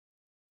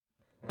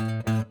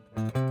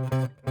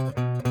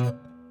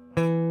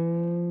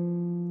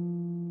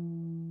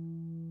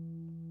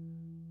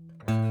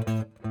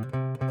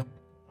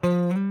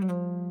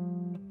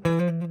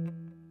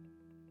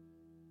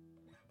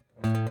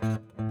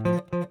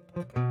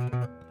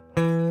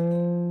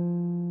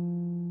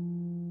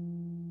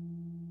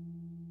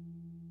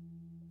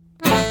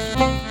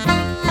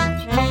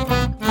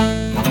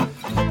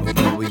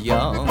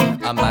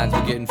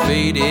Getting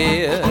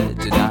faded,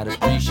 did not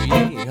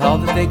appreciate all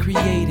that they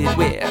created.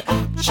 We're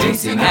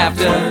chasing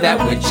after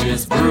that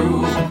witch's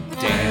brew.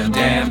 Damn,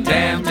 damn,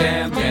 damn,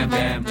 damn, damn,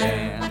 damn,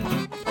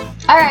 damn.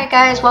 Alright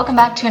guys, welcome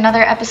back to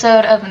another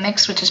episode of the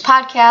Mixed Witches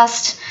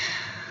podcast.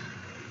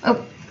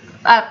 Oh,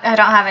 I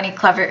don't have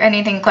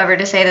anything clever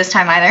to say this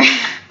time either.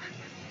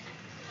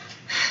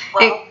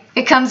 Well,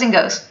 it comes and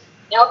goes.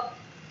 Yep.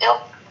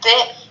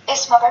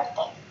 It's my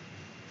birthday.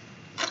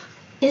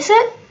 Is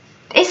it?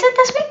 Is it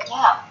this week?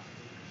 Yeah.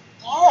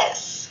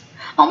 Yes.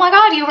 Oh my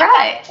god, you're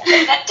right.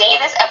 The day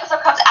this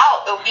episode comes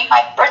out, it will be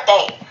my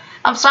birthday.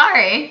 I'm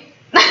sorry.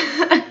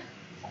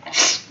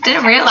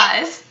 Didn't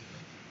realize.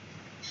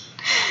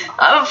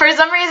 For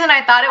some reason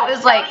I thought it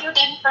was like... You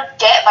didn't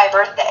forget my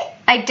birthday.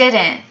 I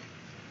didn't.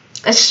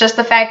 It's just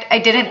the fact I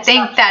didn't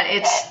think that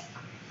it's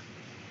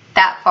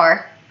that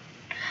far.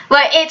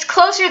 Well, it's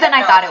closer than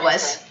I thought it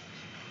was.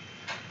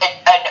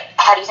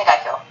 How do you think I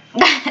feel?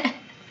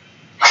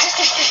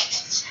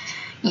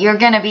 You're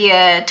gonna be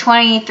a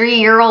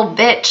 23-year-old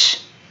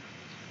bitch.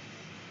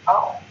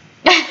 Oh.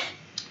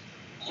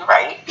 You're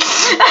right.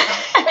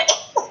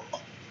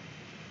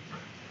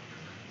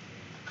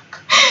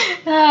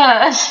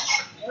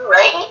 You're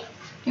right.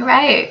 You're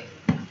right.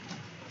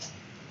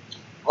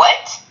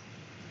 What?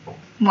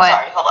 What?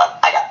 Sorry, hold on.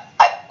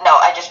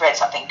 I just read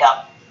something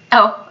dumb.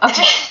 Oh,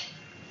 okay.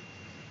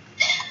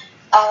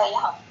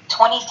 Yeah.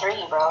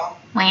 23, bro.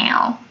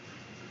 Wow.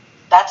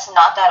 That's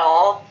not that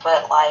old,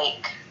 but,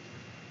 like...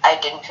 I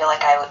didn't feel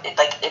like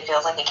it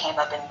feels like it came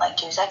up in like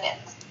 2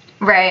 seconds.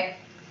 Right.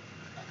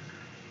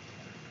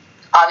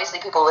 Obviously,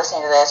 people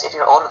listening to this, if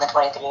you're older than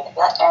 23, you're going to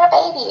be like, you're a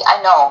baby.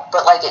 I know,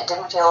 but like it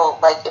didn't feel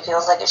like, it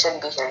feels like it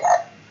shouldn't be here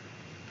yet.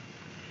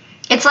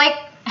 It's like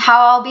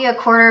how I'll be a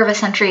quarter of a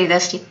century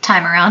this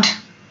time around.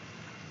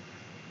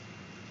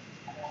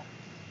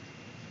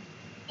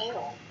 Ew.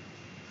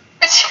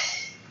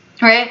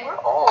 Right? We're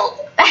old.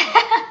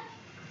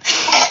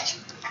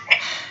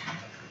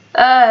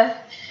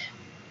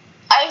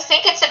 I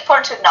think it's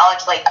important to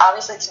acknowledge, like,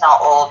 obviously it's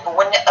not old, but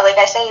when, like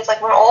I say, it's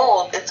like, we're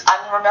old.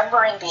 I'm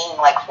remembering being,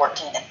 like,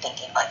 14 and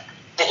thinking, like,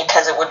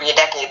 because it would be a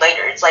decade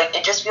later. It's like,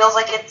 it just feels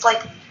like, it's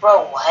like,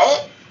 bro,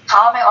 what?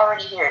 How am I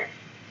already here?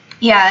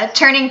 Yeah,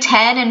 turning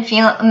 10 and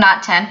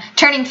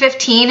turning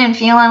 15 and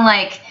feeling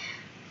like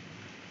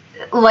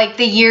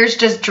the years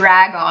just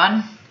drag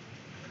on.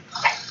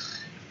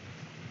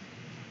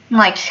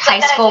 Like,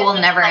 high school will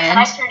never end. When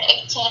I turn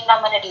 18,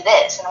 I'm going to do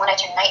this. And when I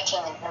turn 19,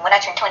 and when I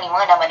turn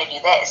 21, I'm going to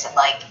do this. And,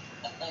 like,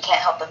 you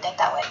can't help but think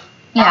that way.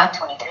 Yeah. Now I'm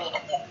 23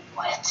 and think,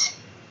 what?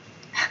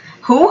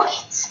 Who?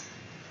 What?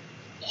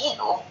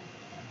 You?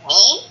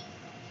 Me?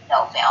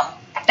 No, fam.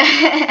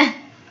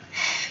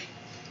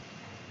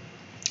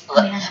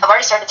 Look, I've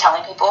already started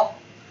telling people.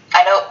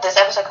 I know this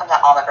episode comes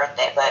out on my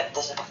birthday, but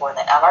this is before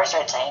then. I've already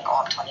started saying,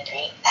 oh, I'm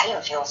 23. That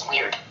even feels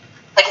weird.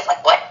 Like, it's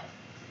like, what?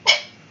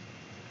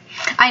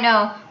 I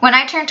know. When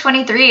I turned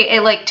 23,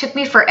 it, like, took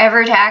me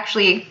forever to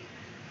actually,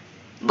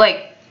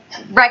 like,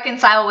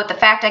 reconcile with the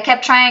fact. I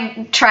kept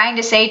trying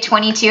to say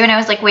 22, and I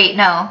was like, wait,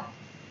 no. I'm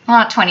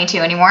not 22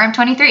 anymore. I'm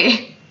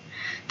 23.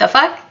 The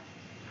fuck?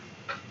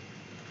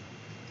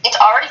 It's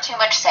already too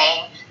much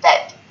saying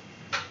that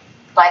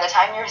by the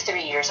time your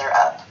 3 years are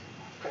up,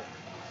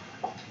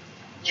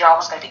 you're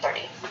almost going to be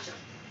 30.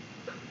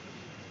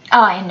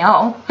 Oh, I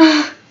know.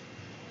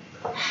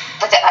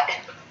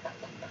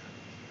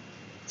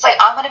 It's like,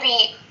 I'm going to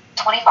be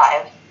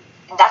 25,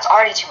 and that's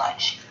already too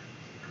much.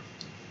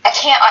 I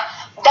can't,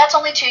 that's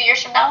only 2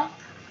 years from now,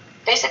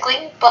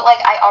 basically, but, like,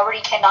 I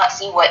already cannot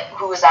see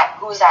who is that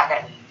going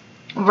to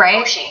be? Right?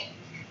 Who is she?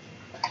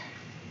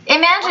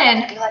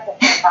 Imagine. Be like a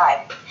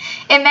 25.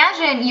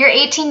 Imagine your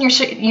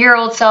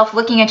 18-year-old self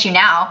looking at you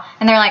now,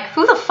 and they're like,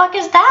 who the fuck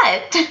is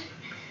that?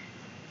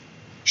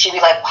 She'd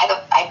be like,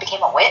 I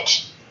became a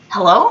witch?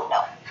 Hello?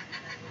 No.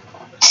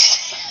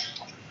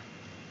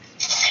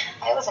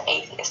 I was an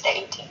atheist at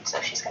 18,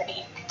 so she's going to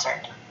be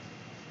concerned.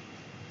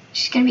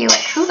 She's going to be like,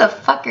 who the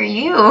fuck are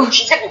you?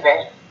 She's going to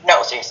be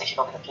no, seriously,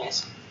 she'll be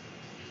confused.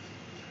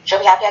 She'll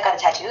be happy I got a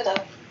tattoo,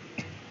 though.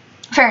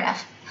 Fair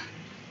enough.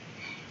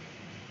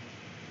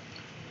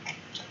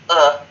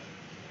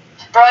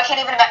 Bro, I can't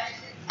even imagine.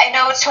 I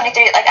know it's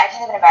 23, like, I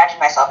can't even imagine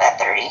myself at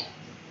 30.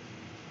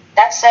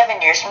 That's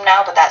 7 years from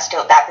now, but that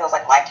feels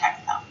like a lifetime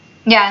from now.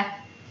 Yeah.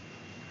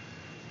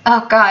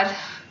 Oh, God.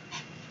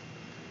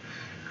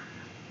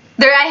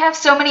 I have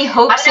so many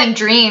hopes and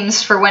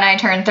dreams for when I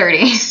turn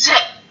 30.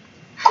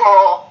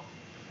 Girl.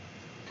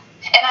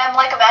 And I'm,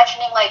 like,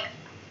 imagining, like,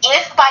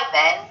 if by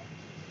then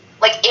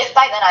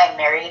I'm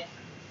married,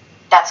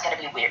 that's gonna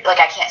be weird. Like,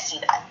 I can't see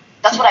that.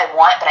 That's what I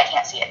want, but I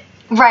can't see it.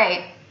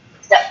 Right.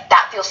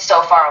 that feels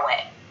so far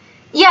away.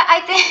 Yeah,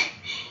 I think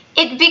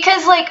it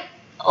because like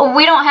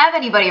we don't have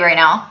anybody right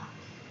now,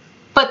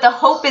 but the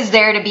hope is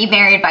there to be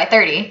married by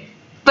 30.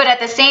 But at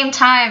the same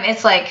time,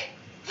 it's like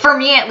for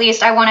me at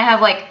least, I want to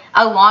have like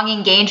a long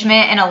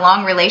engagement and a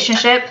long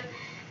relationship,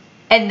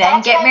 and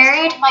then That's get what I was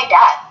married. telling my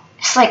dad.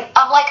 It's like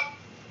I'm like,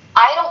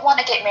 I don't want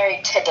to get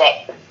married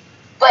today,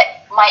 but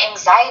my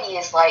anxiety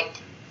is like,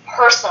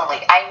 personally,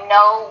 I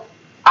know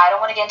I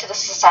don't want to get into the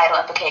societal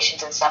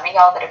implications, and some of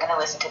y'all that are going to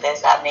listen to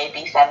this that may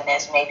be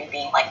feminist, maybe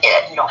being like,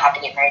 you don't have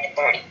to get married at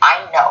 30.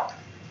 I know.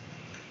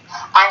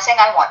 I'm saying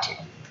I want to.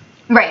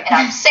 right. And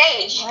I'm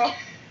saying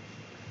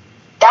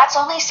that's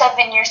only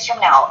 7 years from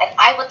now, and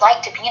I would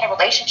like to be in a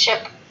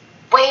relationship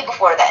way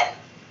before then.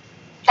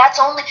 That's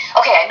only,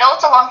 okay, I know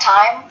it's a long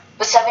time,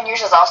 but 7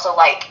 years is also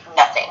like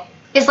nothing.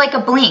 It's like a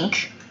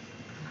blink.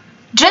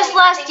 Just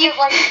last year,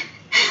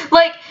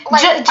 Like,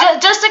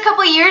 just a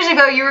couple of years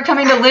ago, you were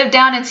coming to live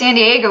down in San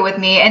Diego with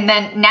me, and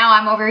then now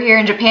I'm over here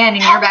in Japan,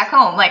 and you're back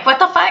home. Like, what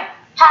the fuck?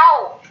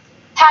 How?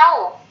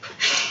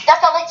 That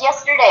felt like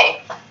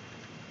yesterday.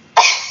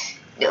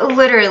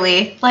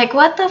 Literally. Like,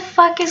 what the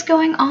fuck is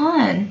going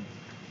on?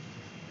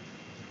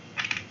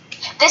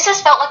 This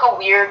has felt like a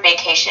weird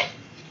vacation.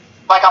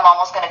 Like I'm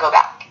almost gonna go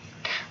back.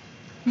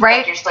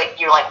 Right? Like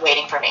you're like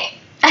waiting for me.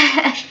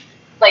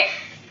 Like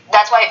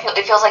that's why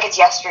it feels like it's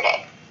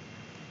yesterday.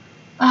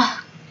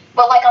 Ugh.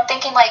 But like I'm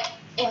thinking like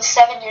in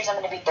 7 years I'm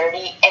gonna be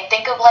 30, and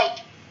think of like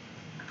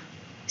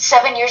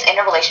 7 years in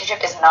a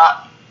relationship is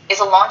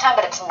a long time,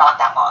 but it's not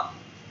that long.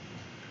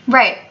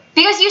 Right.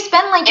 Because you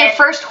spend like your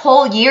first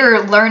whole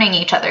year learning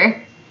each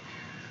other.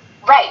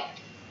 Right.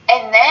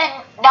 And then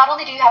not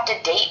only do you have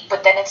to date,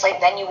 but then it's like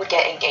then you would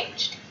get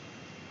engaged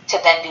to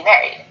then be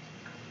married.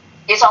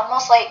 It's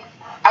almost like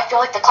I feel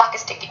like the clock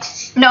is ticking.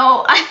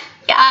 No,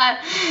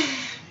 yeah,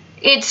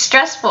 it's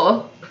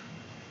stressful.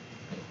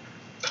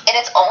 And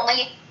it's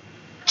only,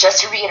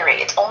 just to reiterate,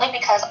 it's only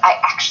because I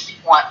actually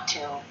want to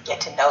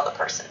get to know the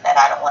person and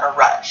I don't want to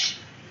rush.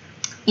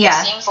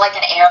 Yeah. It seems like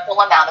an ample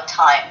amount of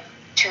time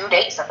to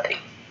date somebody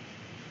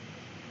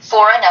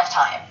for enough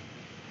time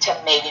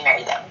to maybe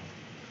marry them.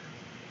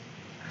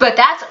 But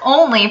that's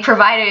only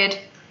provided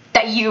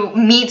that you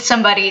meet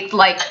somebody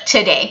like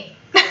today.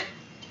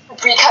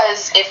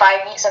 Because if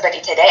I meet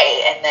somebody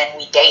today and then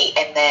we date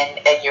and then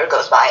a year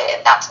goes by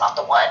and that's not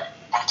the one,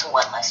 that's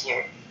one less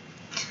year.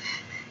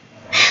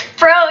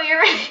 Bro,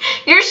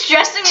 you're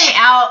stressing me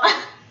out.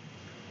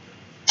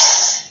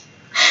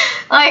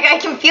 Like, I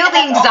can feel the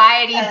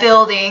anxiety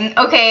building.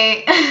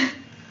 Okay.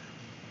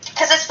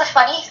 Because it's the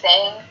funny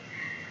thing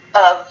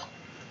of,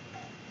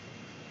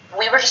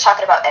 we were just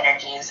talking about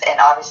energies, and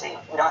obviously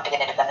we don't have to get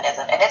into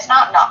feminism, and it's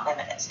not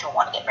feminist to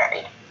want to get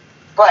married,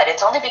 but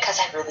it's only because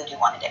I really do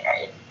want to get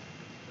married.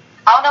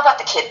 I don't know about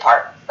the kid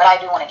part, but I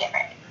do want to get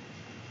married.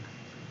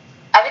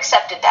 I've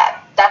accepted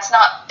that.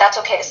 That's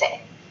okay to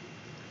say.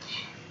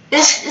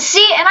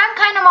 See, and I'm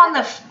kind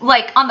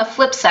of on the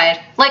flip side.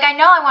 Like, I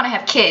know I want to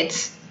have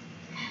kids,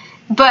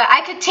 but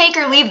I could take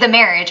or leave the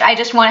marriage. I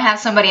just want to have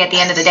somebody at the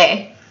end of the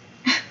day.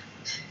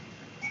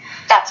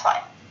 That's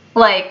fine.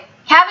 Like,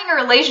 having a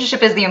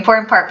relationship is the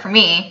important part for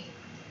me.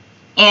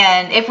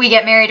 And if we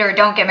get married or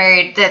don't get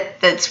married,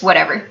 that's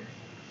whatever.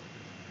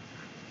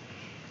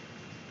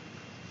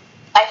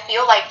 I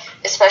feel like,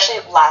 especially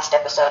last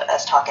episode,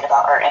 us talking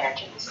about our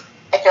energies,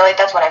 I feel like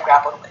that's what I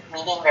grappled with.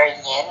 Me being very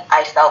yin,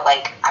 I felt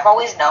like I've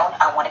always known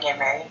I want to get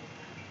married.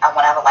 I want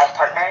to have a life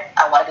partner.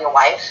 I want to be a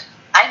wife.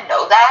 I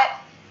know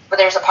that, but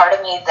there's a part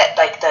of me that,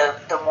 like,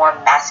 the more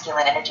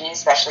masculine energy,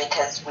 especially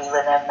because we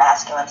live in a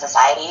masculine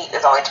society,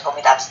 has always told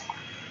me that's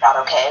not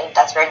okay.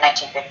 That's very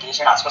 1950s.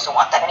 You're not supposed to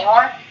want that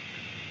anymore.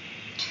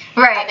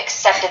 Right. I've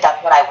accepted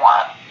that's what I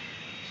want.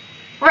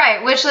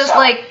 Right, which was,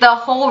 like, the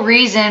whole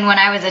reason when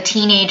I was a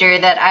teenager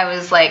that I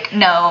was like,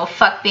 no,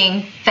 fuck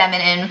being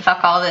feminine,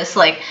 fuck all this.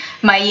 Like,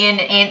 my yin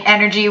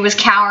energy was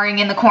cowering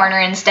in the corner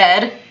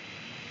instead.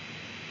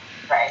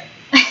 Right.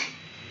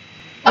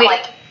 I'm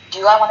like,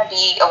 do I want to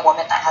be a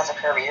woman that has a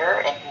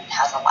career and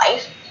has a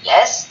life?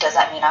 Yes. Does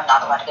that mean I'm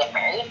not allowed to get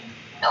married?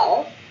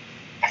 No.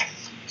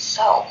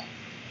 So.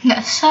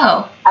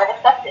 I've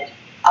accepted.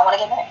 I want to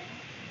get married.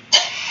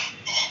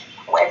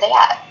 Where are they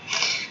at?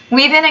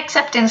 We've been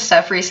accepting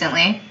stuff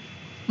recently.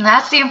 And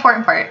that's the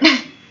important part.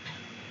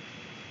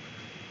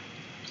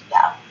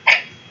 Yeah.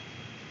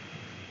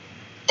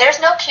 There's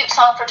no cute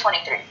song for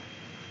 23.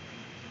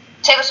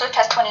 Taylor Swift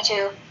has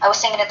 22. I was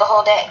singing it the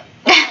whole day.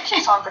 There's no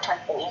cute song for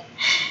 23.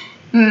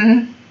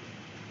 Mm-hmm.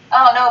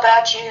 I don't know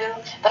about you,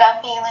 but I'm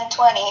feeling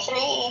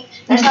 23.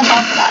 There's no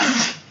song for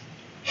that.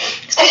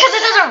 It's because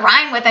it doesn't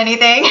rhyme with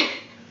anything.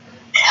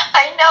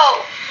 I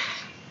know.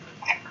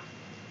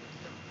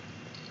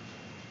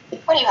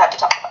 What do you have to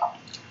talk about?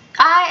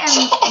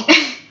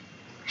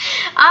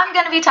 I'm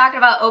going to be talking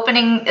about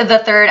opening the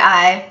third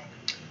eye.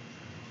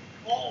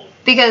 Yay.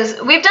 Because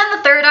we've done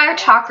the third eye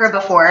chakra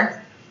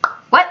before.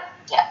 What?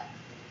 Yeah.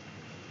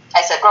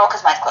 I said girl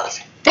because mine's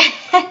closed.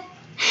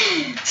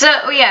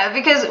 So, yeah,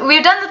 because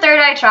we've done the third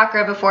eye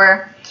chakra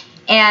before.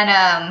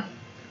 And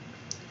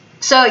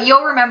So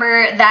you'll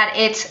remember that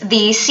it's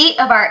the seat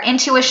of our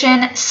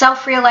intuition,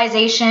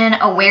 self-realization,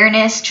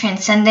 awareness,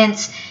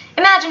 transcendence,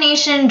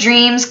 imagination,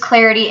 dreams,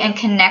 clarity, and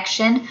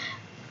connection.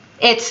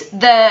 It's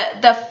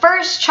the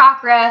first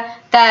chakra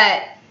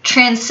that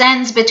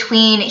transcends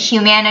between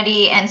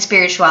humanity and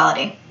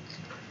spirituality.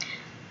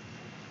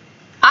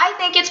 I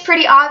think it's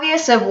pretty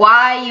obvious of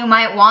why you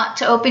might want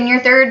to open your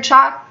third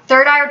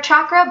eye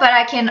chakra, but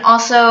I can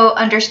also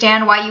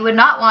understand why you would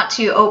not want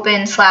to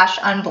open /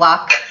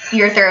 unblock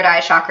your third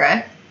eye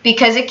chakra,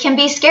 because it can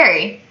be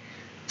scary.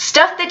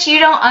 Stuff that you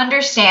don't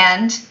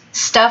understand,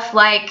 stuff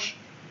like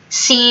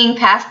seeing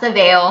past the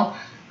veil,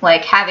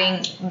 like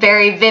having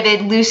very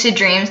vivid lucid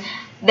dreams,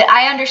 that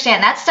I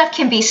understand that stuff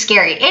can be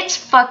scary. It's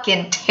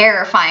fucking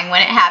terrifying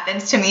when it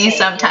happens to me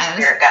sometimes.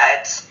 Spirit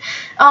guides.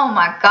 Oh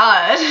my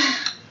god.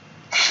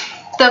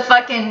 The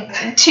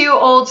fucking 2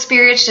 old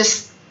spirits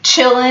just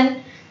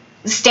chilling,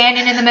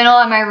 standing in the middle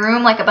of my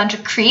room like a bunch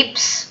of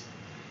creeps.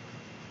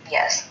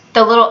 Yes.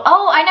 The little,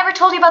 I never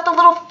told you about the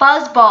little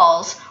fuzz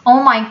balls.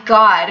 Oh my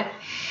god.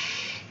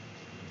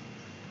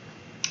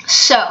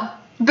 So,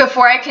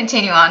 before I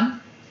continue on,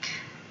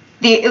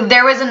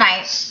 there was a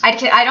night,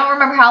 I don't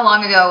remember how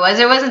long ago it was.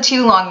 It wasn't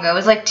too long ago. It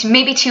was like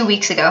maybe 2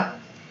 weeks ago.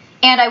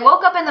 And I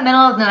woke up in the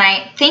middle of the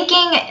night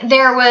thinking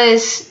there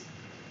was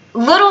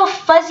little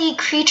fuzzy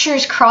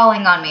creatures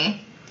crawling on me.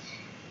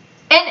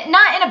 And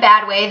not in a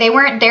bad way. They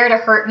weren't there to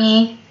hurt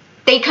me.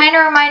 They kind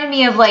of reminded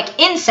me of like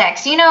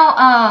insects. You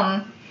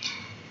know,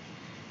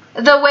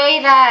 the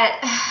way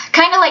that,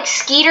 kind of like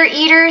skeeter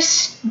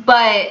eaters,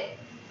 but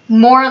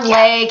more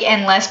leg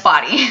and less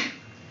body.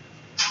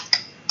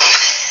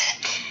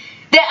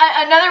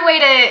 Another way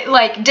to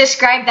like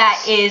describe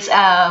that is,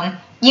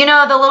 you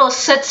know, the little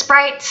soot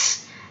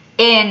sprites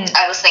in.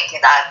 I was thinking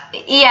that.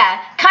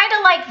 Yeah, kind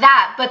of like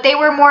that, but they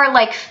were more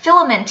like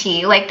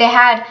filamenty. Like they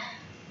had,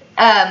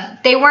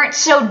 they weren't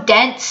so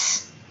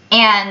dense,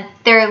 and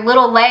their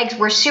little legs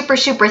were super,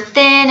 super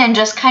thin and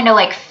just kind of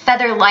like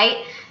feather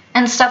light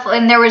and stuff.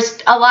 And there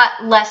was a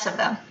lot less of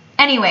them.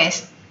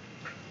 Anyways,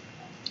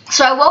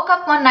 so I woke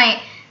up one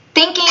night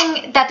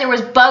thinking that there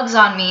was bugs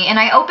on me, and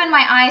I opened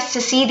my eyes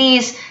to see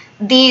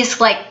these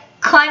like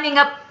climbing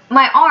up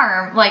my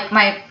arm, like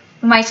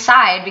my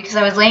side, because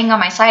I was laying on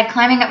my side,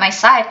 climbing up my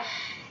side.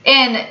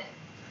 And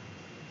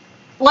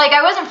like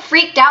I wasn't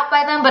freaked out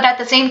by them, but at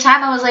the same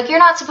time I was like, you're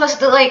not supposed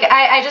to, like,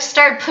 I just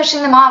started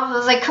pushing them off. I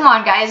was like, come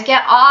on guys,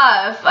 get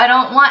off. I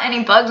don't want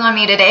any bugs on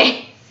me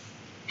today.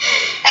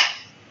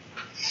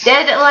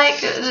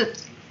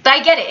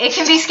 I get it. It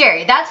can be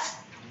scary. That's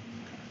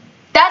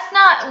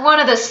not one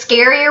of the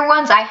scarier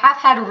ones. I have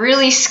had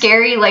really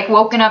scary, like,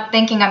 woken up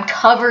thinking I'm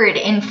covered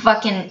in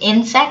fucking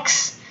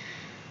insects.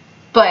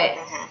 But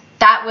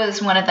that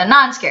was one of the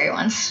non-scary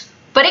ones.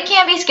 But it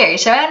can be scary,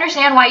 so I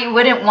understand why you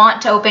wouldn't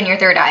want to open your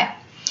third eye.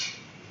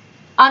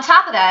 On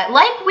top of that,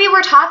 like we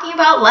were talking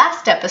about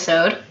last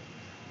episode,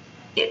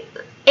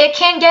 it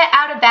can get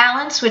out of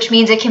balance, which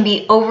means it can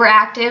be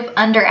overactive,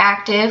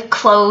 underactive,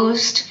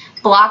 closed,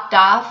 blocked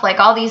off, like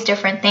all these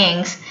different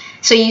things.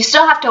 So you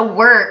still have to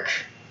work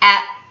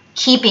at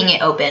keeping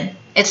it open.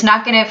 It's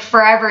not gonna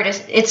forever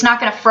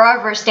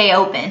stay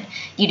open.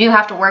 You do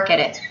have to work at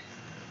it.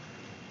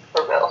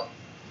 For real.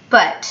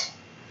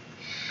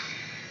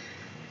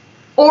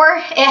 Or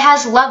it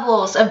has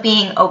levels of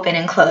being open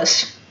and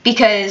closed,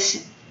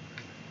 because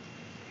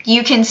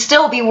you can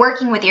still be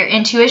working with your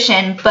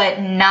intuition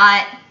but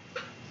not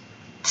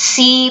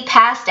see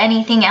past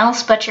anything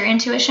else but your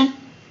intuition.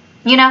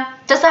 You know,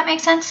 does that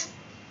make sense?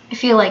 I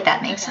feel like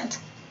that makes sense.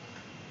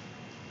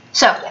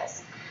 So,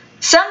 Yes.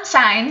 some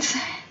signs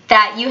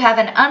that you have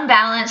an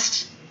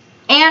unbalanced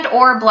and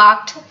or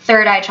blocked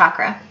third eye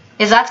chakra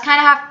is that's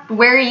kind of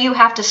where you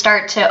have to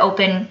start to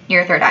open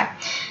your third eye.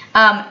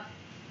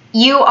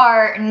 You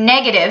are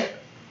negative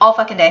all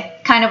fucking day,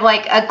 kind of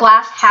like a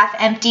glass half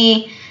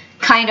empty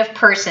kind of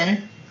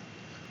person.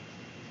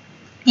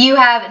 You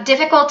have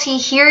difficulty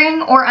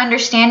hearing or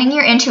understanding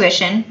your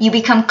intuition. You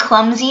become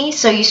clumsy,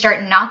 so you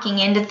start knocking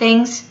into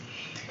things.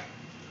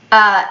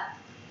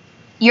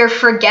 You're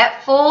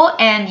forgetful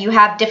and you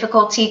have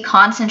difficulty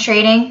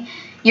concentrating.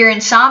 Your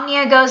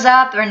insomnia goes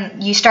up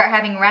and you start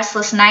having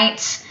restless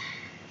nights.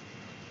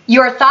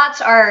 Your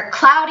thoughts are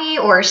cloudy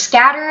or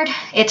scattered.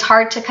 It's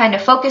hard to kind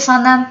of focus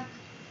on them.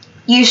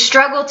 You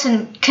struggle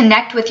to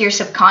connect with your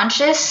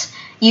subconscious.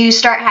 You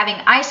start having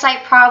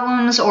eyesight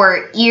problems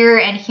or ear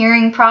and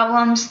hearing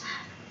problems,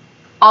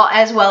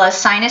 as well as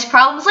sinus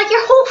problems. Like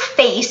your whole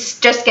face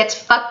just gets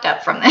fucked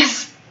up from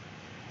this.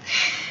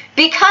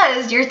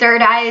 Because your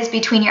third eye is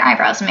between your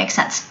eyebrows. It makes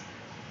sense.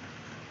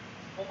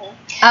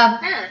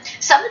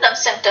 Some of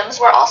those symptoms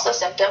were also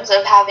symptoms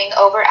of having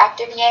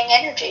overactive yang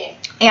energy.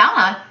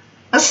 Yeah.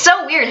 It's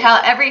so weird how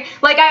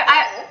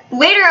I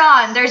later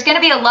on, there's going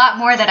to be a lot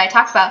more that I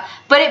talk about,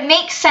 but it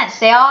makes sense.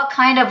 They all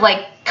kind of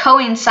like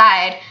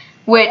coincide,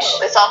 which...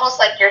 It's almost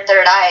like your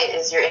third eye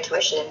is your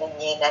intuition and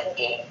yang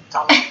energy. It's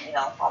almost,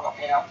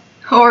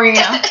 Or, it's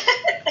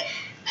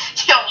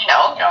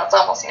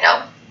almost,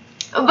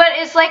 But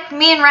it's like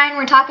me and Ryan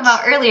were talking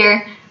about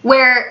earlier,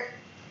 where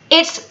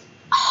it's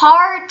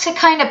hard to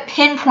kind of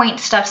pinpoint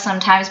stuff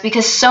sometimes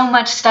because so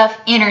much stuff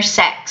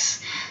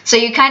intersects. So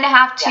you kind of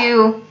have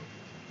to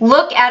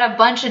look at a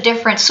bunch of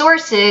different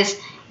sources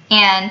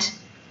and,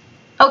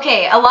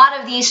 okay, a lot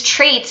of these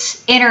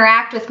traits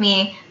interact with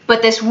me,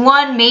 but this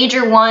one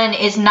major one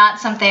is not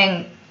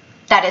something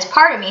that is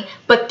part of me.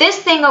 But this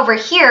thing over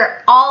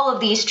here, all of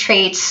these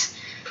traits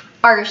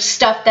are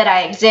stuff that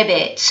I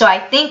exhibit. So I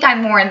think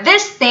I'm more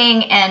this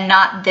thing and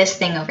not this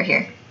thing over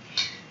here.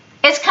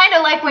 It's kind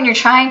of like when you're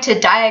trying to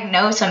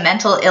diagnose a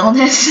mental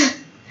illness.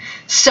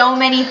 So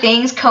many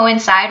things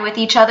coincide with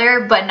each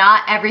other, but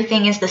not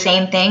everything is the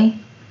same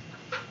thing.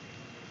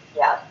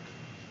 Yeah.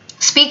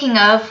 Speaking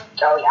of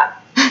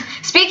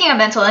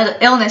mental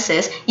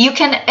illnesses, you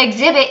can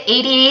exhibit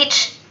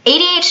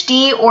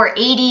ADHD or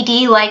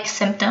ADD-like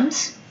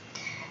symptoms.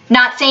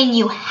 Not saying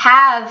you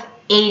have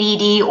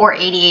ADD or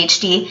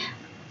ADHD,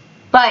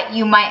 but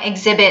you might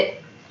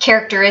exhibit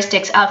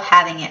characteristics of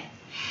having it.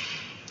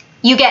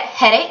 You get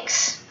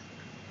headaches,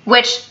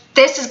 which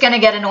this is going to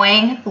get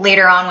annoying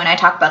later on when I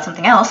talk about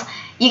something else.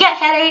 You get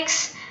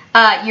headaches.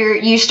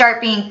 You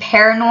start being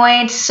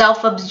paranoid,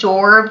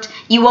 self-absorbed.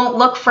 You won't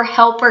look for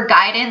help or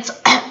guidance.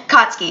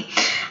 Kotsky.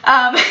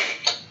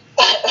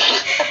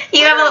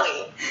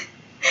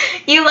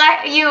 You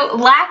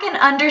lack an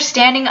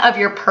understanding of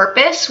your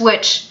purpose,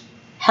 which,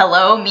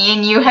 hello, me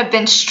and you have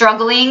been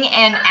struggling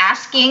and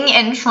asking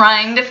and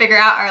trying to figure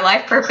out our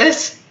life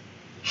purpose.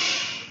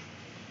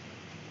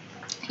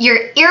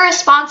 You're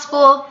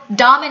irresponsible,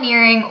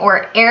 domineering,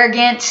 or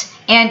arrogant,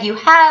 and you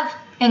have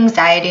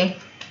anxiety.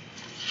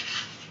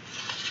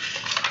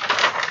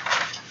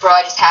 Bro,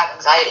 I just have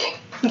anxiety.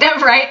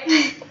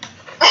 Right?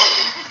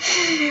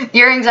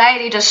 Your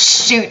anxiety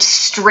just shoots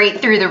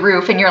straight through the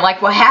roof, and you're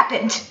like, what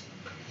happened?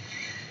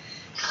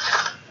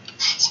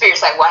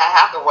 Spirit's like, what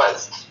happened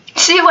was...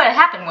 See, what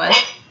happened was...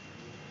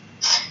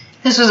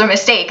 This was a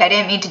mistake. I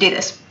didn't mean to do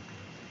this.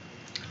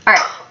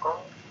 Alright.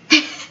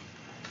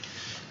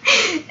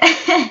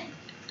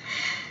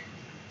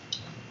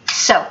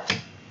 So,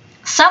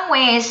 some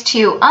ways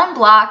to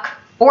unblock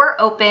or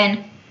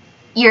open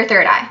your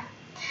third eye.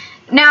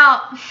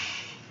 Now,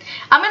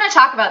 I'm going to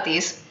talk about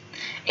these.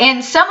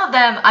 And some of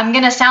them I'm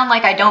going to sound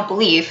like I don't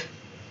believe.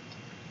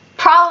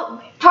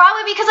 Probably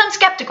because I'm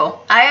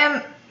skeptical. I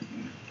am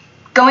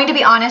going to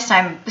be honest,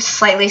 I'm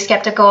slightly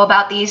skeptical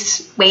about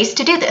these ways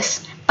to do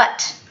this.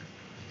 But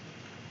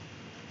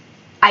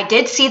I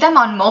did see them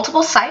on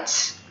multiple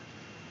sites.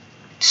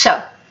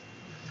 So,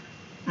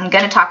 I'm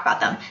going to talk about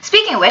them.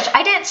 Speaking of which,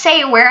 I didn't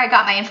say where I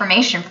got my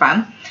information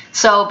from.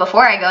 So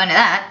before I go into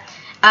that,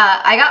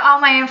 I got all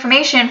my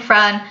information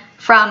from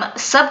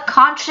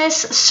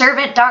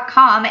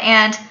subconsciousservant.com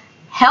and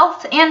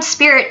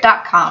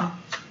healthandspirit.com.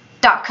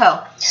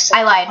 .co.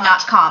 I lied,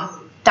 not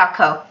com.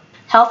 .co.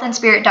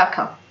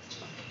 Healthandspirit.co.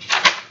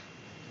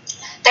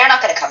 They're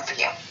not going to come for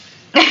you.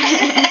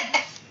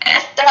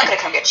 They're not going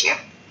to come get you.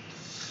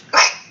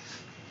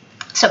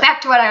 So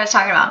back to what I was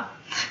talking about.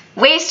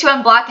 Ways to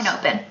unblock and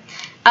open.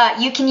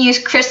 You can use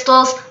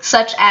crystals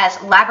such as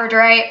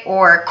labradorite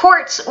or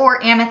quartz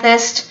or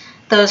amethyst.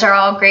 Those are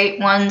all great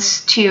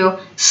ones to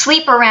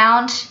sleep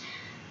around.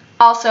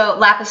 Also,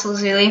 lapis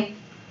lazuli.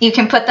 You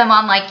can put them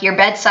on like your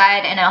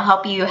bedside and it'll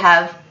help you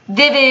have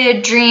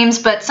vivid dreams,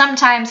 but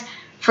sometimes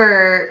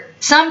for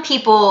some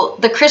people,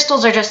 the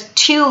crystals are just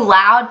too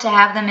loud to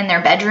have them in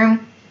their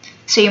bedroom.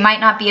 So you might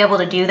not be able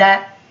to do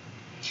that.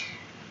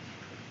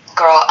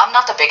 Girl, I'm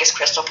not the biggest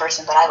crystal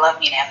person, but I love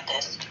me an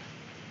amethyst.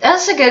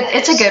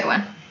 It's a good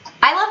one.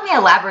 I love me a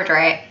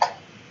labradorite.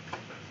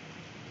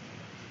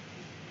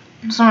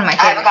 It's one of my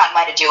favorites. I haven't gotten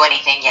mine to do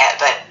anything yet,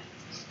 but...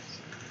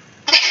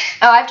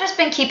 Oh, I've just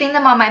been keeping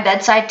them on my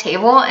bedside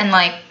table, and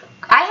like,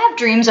 I have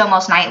dreams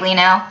almost nightly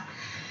now.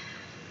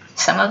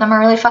 Some of them are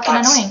really fucking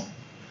annoying.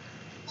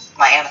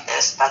 My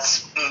amethyst, I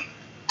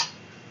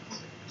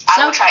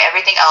will try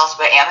everything else,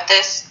 but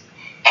amethyst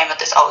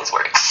always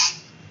works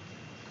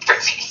for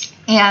me.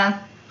 Yeah.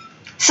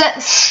 So,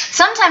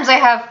 sometimes I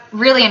have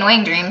really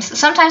annoying dreams.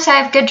 Sometimes I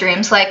have good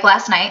dreams, like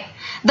last night.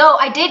 Though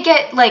I did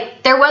get,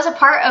 like, there was a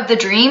part of the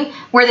dream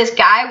where this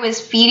guy was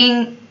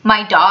feeding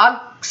my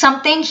dog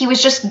something. He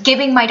was just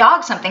giving my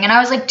dog something. And I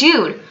was like,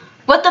 dude,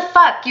 what the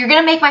fuck? You're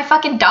gonna make my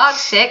fucking dog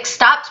sick.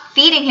 Stop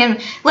feeding him.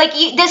 Like,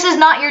 this is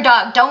not your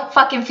dog. Don't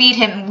fucking feed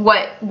him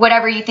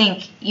whatever you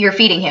think you're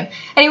feeding him.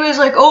 And he was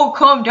like, oh,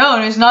 calm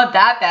down. It's not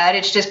that bad.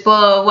 It's just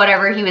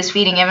whatever he was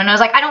feeding him. And I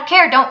was like, I don't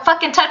care. Don't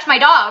fucking touch my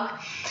dog.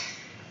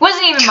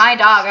 Wasn't even my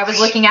dog. I was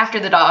looking after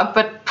the dog.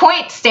 But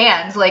point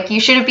stands. Like,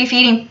 you shouldn't be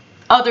feeding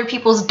other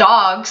people's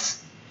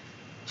dogs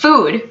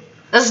food.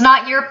 That's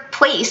not your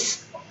place.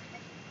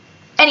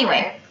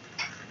 Anyway,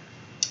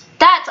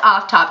 that's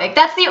off topic.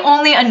 That's the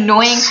only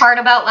annoying part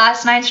about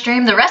last night's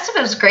dream. The rest of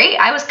it was great.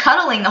 I was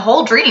cuddling the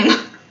whole dream.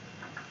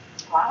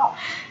 Wow.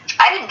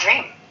 I didn't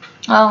dream.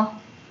 Oh.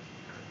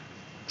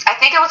 I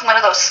think it was one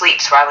of those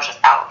sleeps where I was just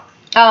out.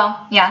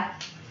 Oh, yeah.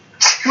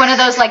 One of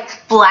those,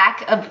 like,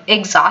 black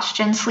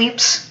exhaustion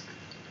sleeps.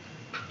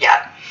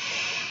 Yeah.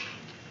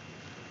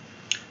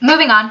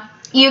 Moving on.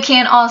 You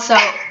can also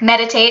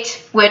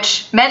meditate,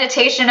 which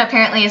meditation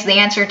apparently is the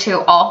answer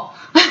to all.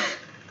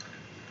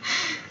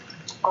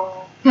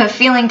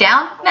 Feeling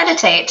down?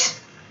 Meditate.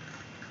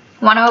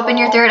 Want to open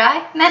your third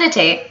eye?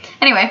 Meditate.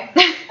 Anyway.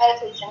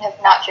 Meditation has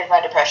not cured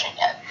my depression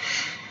yet.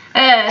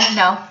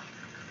 No.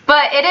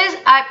 But it is,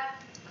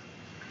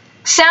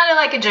 sounded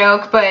like a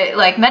joke, but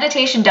like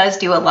meditation does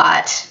do a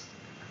lot.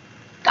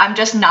 I'm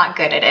just not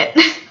good at it.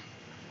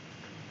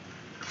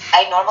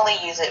 I normally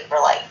use it for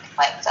like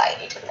my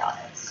anxiety, to be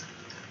honest.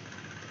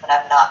 When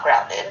I'm not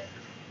grounded,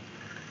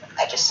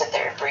 I just sit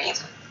there and breathe.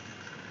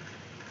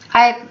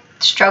 I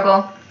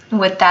struggle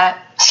with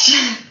that.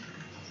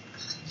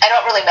 I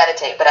don't really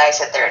meditate, but I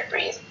sit there and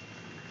breathe.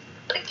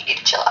 Like, you need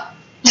to chill out.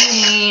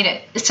 You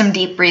need some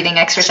deep breathing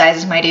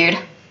exercises, my dude.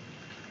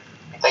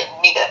 Like,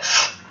 you need to...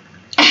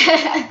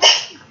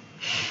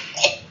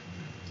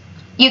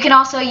 You can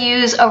also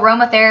use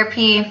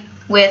aromatherapy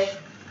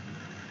with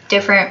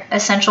different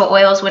essential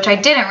oils, which I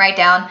didn't write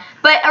down,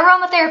 but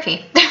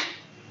aromatherapy.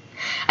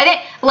 I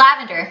think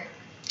lavender.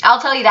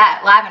 I'll tell you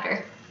that,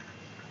 lavender.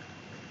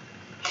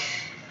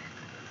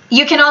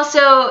 You can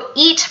also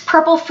eat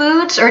purple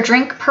foods or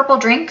drink purple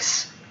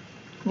drinks.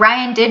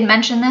 Ryan did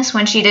mention this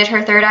when she did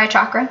her third eye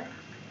chakra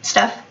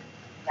stuff.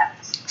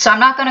 Yes. So I'm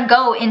not going to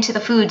go into the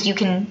foods you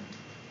can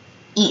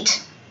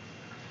eat,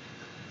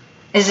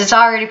 as it's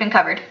already been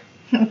covered.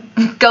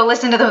 Go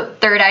listen to the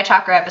third eye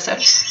chakra episode.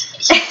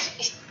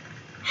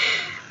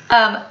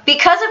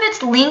 Because of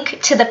its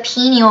link to the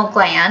pineal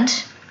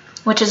gland,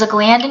 which is a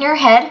gland in your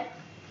head,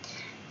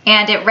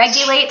 and it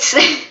regulates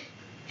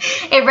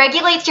it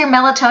regulates your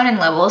melatonin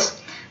levels.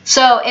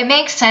 So it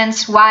makes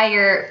sense why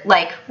you're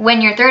like,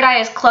 when your third eye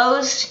is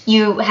closed,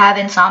 you have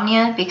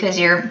insomnia because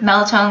your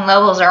melatonin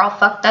levels are all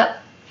fucked up.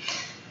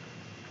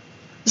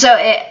 So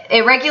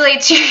it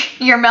regulates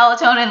your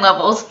melatonin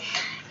levels.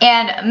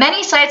 And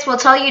many sites will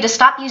tell you to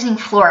stop using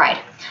fluoride.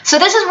 So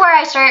this is where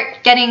I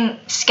start getting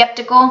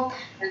skeptical.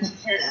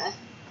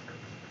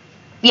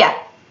 Yeah.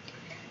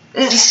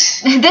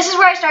 This is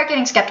where I start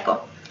getting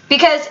skeptical.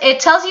 Because it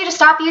tells you to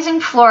stop using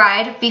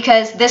fluoride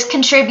because this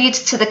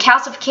contributes to the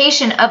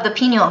calcification of the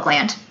pineal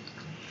gland.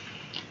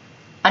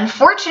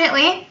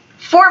 Unfortunately,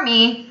 for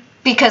me,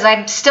 because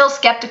I'm still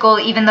skeptical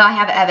even though I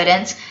have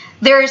evidence,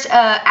 there's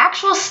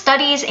actual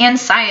studies and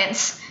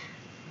science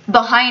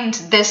behind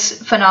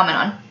this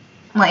phenomenon.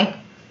 Like,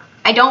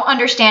 I don't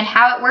understand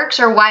how it works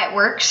or why it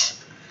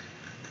works,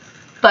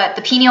 but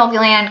the pineal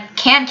gland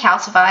can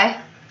calcify,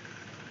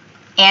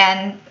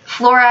 and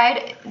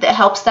fluoride that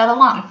helps that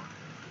along.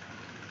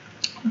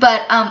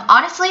 But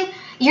honestly,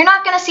 you're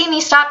not going to see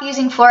me stop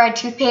using fluoride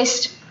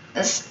toothpaste.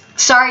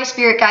 Sorry,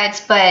 spirit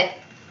guides, but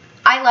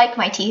I like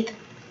my teeth.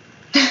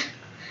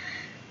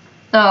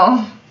 So,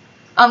 I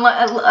don't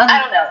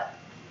know.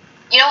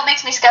 You know what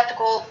makes me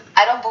skeptical?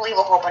 I don't believe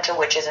a whole bunch of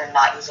witches are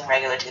not using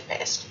regular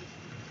toothpaste.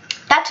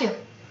 That too.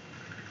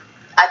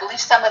 I believe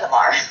some of them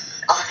are,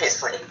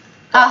 obviously.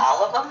 But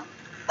all of them?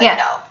 Like, yeah.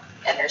 No.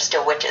 And they're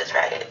still witches,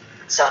 right?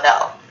 So,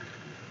 no.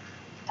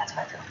 That's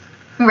how I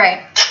feel.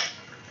 Right.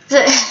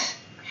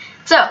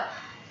 So,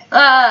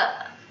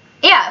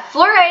 yeah,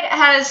 fluoride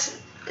has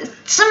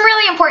some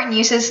really important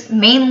uses,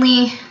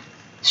 mainly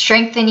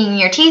strengthening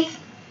your teeth.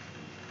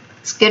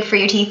 It's good for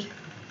your teeth.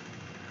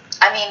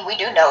 I mean, we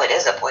do know it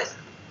is a poison.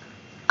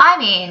 I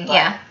mean,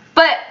 yeah.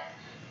 But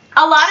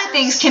a lot of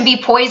things can be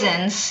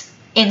poisons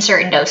in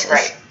certain doses.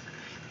 Right.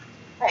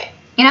 Right.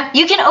 You know,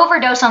 you can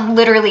overdose on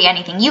literally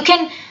anything. You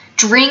can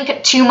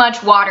drink too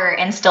much water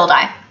and still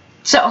die.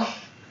 So,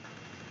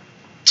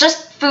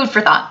 just food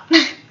for thought.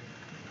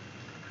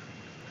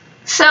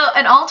 So,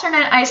 an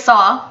alternate I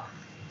saw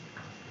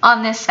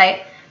on this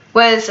site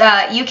was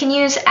you can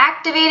use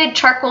activated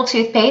charcoal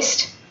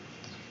toothpaste.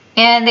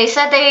 And they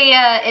said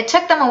it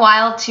took them a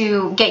while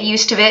to get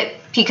used to it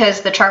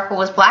because the charcoal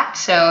was black.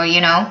 So,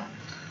 you know,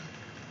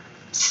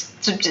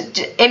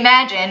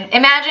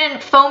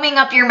 imagine foaming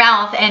up your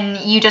mouth and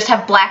you just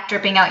have black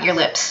dripping out your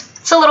lips.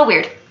 It's a little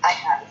weird. I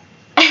have.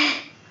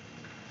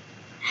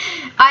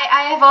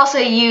 I have also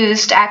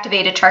used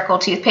activated charcoal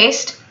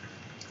toothpaste.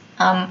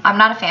 I'm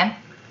not a fan.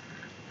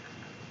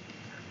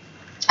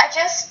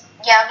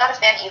 I'm not a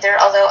fan either,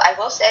 although I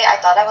will say I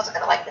thought I wasn't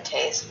going to like the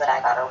taste, but I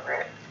got over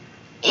it.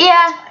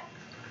 Yeah,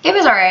 it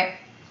was alright.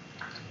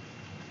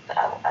 But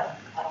I don't want it.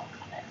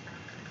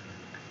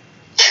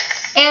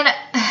 And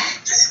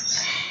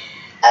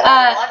I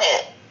don't want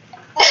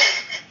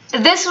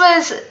it. This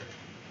was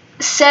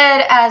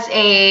said as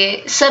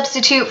a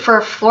substitute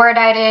for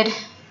fluoridated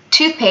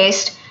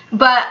toothpaste,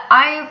 but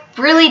I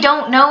really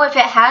don't know if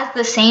it has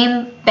the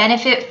same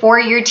benefit for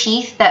your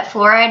teeth that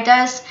fluoride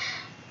does.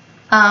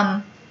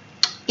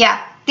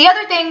 Yeah. The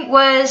other thing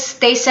was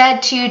they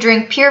said to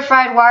drink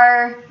purified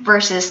water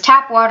versus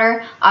tap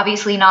water.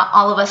 Obviously, not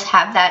all of us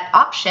have that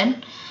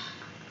option,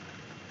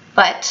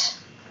 but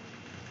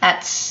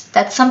that's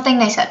something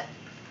they said.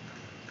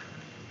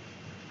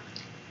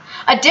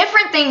 A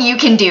different thing you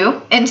can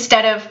do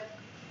instead of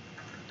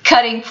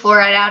cutting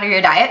fluoride out of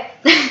your diet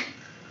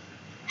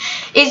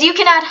is you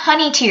can add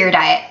honey to your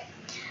diet.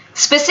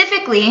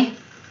 Specifically,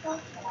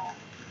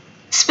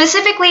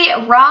 specifically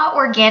raw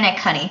organic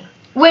honey,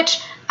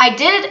 which I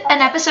did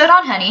an episode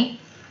on honey.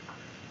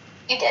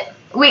 You did.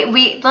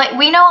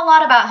 We know a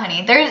lot about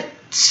honey. There's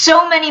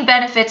so many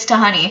benefits to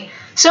honey.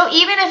 So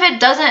even if it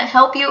doesn't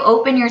help you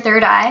open your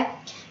third eye,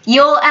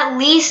 you'll at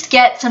least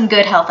get some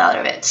good health out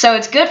of it. So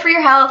it's good for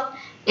your health,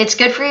 it's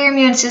good for your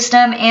immune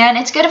system, and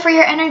it's good for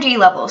your energy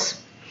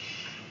levels.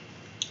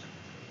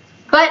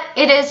 But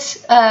it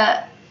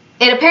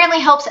apparently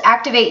helps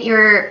activate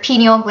your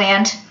pineal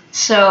gland.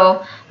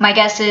 So my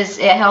guess is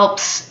it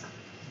helps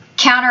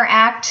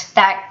counteract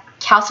that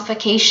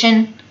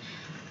calcification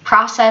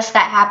process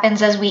that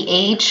happens as we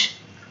age.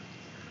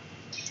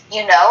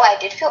 You know, I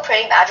did feel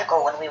pretty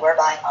magical when we were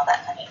buying all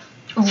that honey.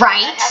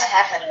 Right? I haven't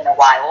had honey in a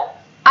while.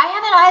 I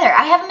haven't either.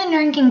 I haven't been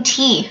drinking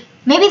tea.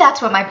 Maybe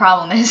that's what my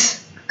problem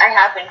is. I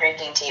have been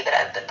drinking tea, but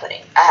I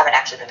haven't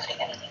actually been putting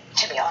anything,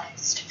 to be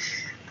honest.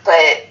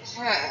 But,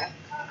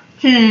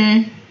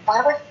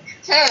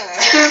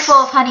 Spoonful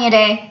of honey a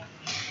day.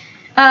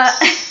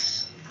 I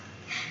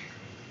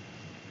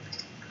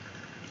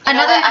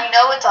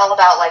know it's all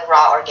about like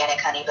raw organic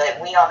honey, but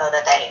we all know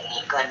that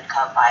ain't good and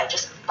come by.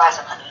 Just buy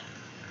some honey.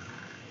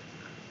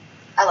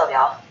 I love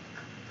y'all.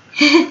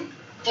 If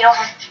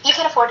you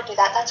can afford to do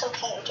that, that's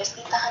okay. Just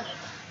eat the honey.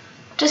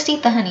 Just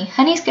eat the honey.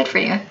 Honey's good for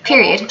you.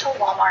 Period. Go to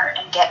Walmart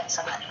and get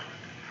some honey.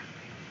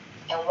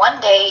 And one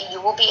day you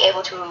will be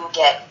able to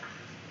get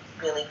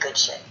really good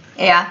shit.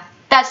 Yeah,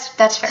 that's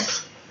fair.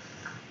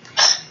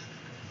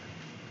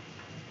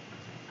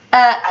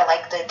 I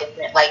like the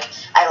different,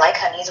 I like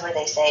honeys where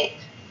they say,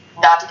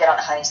 not to get on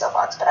the honey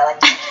soapbox, but I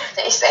like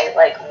they say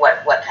like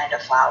what kind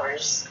of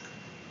flowers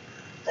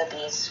the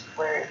bees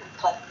were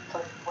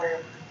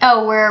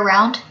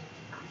around.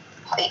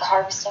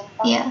 Harvesting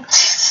from. Yeah.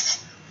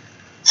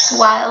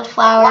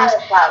 Wildflowers.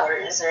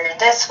 Wildflowers, or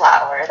this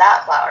flower,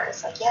 that flower.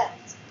 It's like, yes.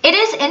 It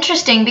is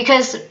interesting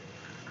because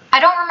I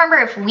don't remember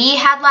if we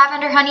had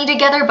lavender honey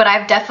together, but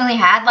I've definitely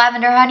had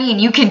lavender honey, and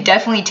you can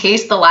definitely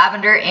taste the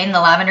lavender in the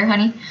lavender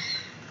honey.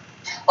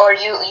 Or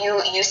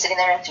you sitting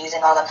there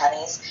infusing all them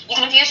honeys. You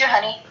can infuse your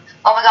honey.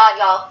 Oh my god,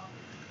 y'all.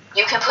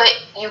 You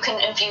can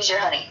infuse your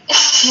honey.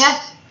 Yeah.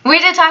 We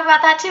did talk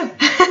about that too.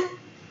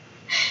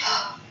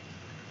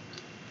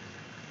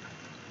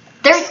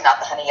 This is not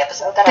the honey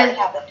episode. That already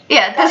happened.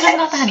 Yeah, this is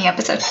not the honey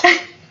episode.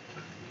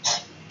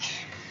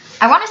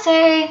 I want to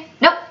say,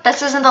 nope,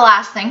 this isn't the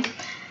last thing.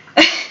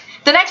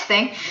 The next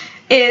thing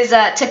is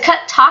to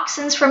cut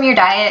toxins from your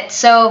diet.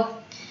 So,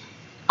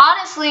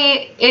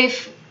 honestly,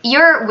 if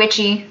you're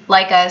witchy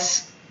like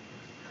us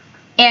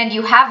and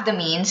you have the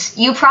means,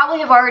 you probably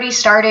have already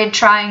started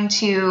trying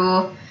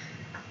to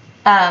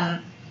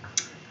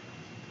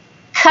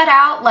cut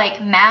out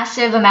like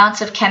massive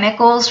amounts of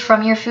chemicals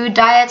from your food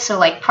diet. So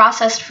like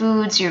processed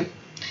foods, you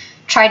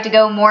tried to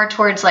go more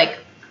towards like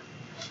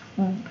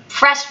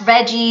fresh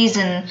veggies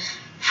and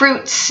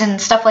fruits and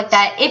stuff like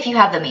that if you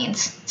have the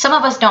means. Some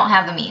of us don't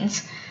have the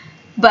means,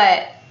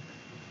 but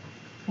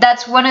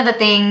that's one of the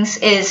things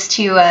is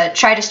to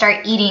try to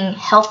start eating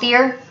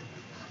healthier,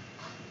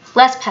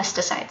 less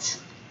pesticides,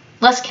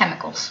 less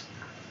chemicals,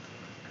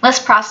 less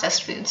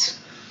processed foods.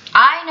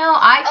 I know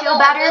I feel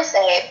better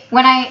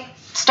when I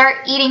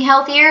start eating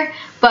healthier,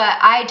 but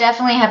I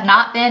definitely have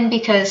not been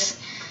because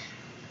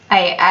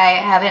I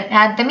haven't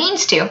had the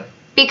means to,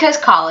 because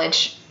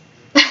college.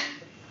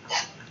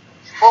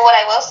 Well, what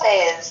I will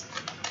say is,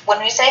 when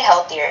we say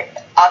healthier,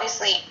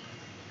 obviously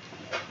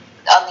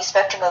on the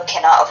spectrum of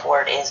cannot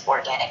afford is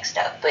organic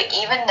stuff, but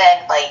even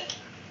then, like,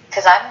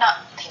 because I'm not,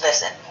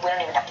 listen, we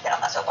don't even have to get on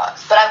that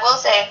soapbox, but I will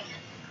say,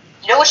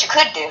 you know what you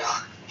could do?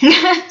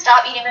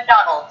 Stop eating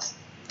McDonald's.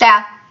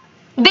 Yeah,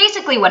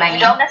 basically what I mean.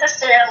 You don't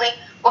necessarily,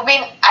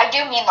 I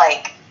do mean,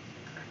 like,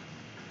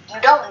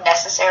 you don't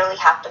necessarily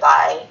have to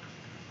buy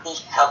the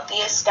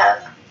healthiest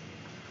stuff.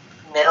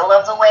 Middle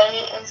of the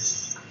way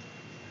is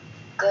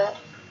good.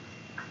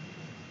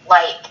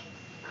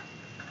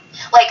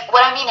 Like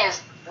what I mean is,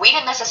 we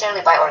didn't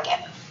necessarily buy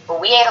organic, but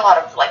we ate a lot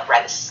of, like,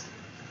 rice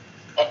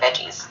and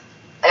veggies.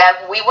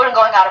 Like, we weren't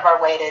going out of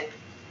our way to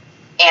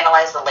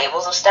analyze the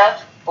labels of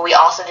stuff, but we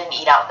also didn't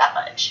eat out that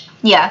much.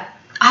 Yeah,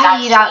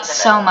 I eat out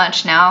so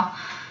much now.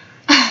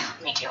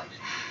 Me too.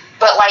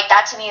 But, like,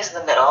 that to me is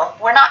the middle.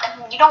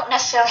 You don't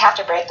necessarily have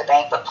to break the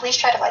bank, but please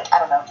try to, like, I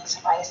don't know, eat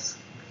some rice.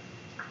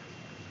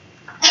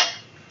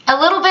 A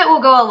little bit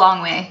will go a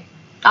long way.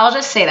 I'll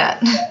just say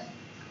that.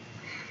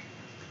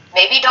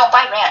 Maybe don't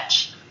buy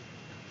ranch.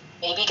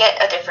 Maybe get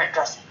a different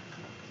dressing.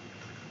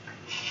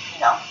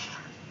 You know,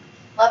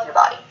 love your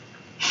body.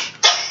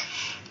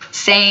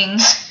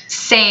 Saying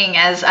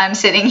as I'm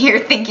sitting here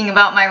thinking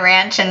about my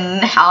ranch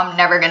and how I'm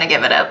never gonna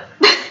give it up.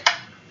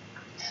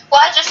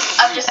 Well, I'm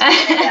just giving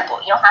an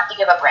example. You don't have to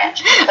give up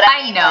ranch. But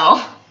I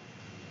know.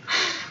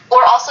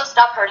 Or also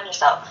stop hurting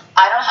yourself.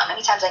 I don't know how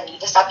many times I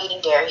need to stop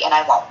eating dairy, and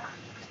I won't.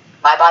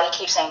 My body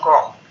keeps saying,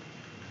 girl.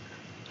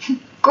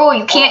 Girl,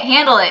 you can't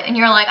handle it. And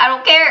you're like, I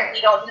don't care.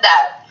 You don't do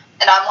that.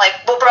 And I'm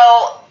like, well,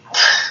 bro.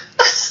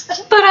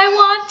 But I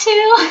want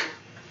to.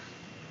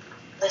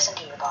 Listen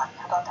to your body.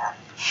 How about that?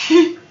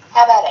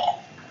 How about it?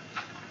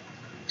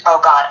 Oh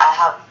God,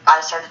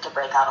 I started to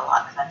break out a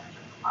lot because I'm eating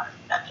a lot of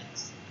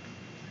nuggets.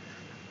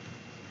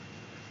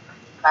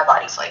 My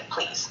body's like,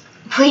 please.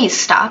 Please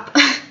stop.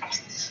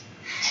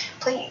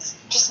 Please,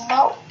 just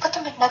no, put the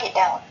McNugget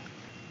down.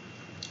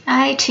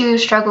 I too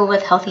struggle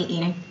with healthy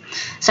eating.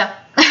 So,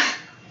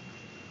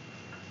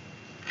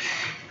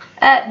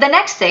 the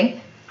next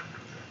thing,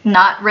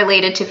 not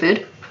related to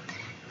food,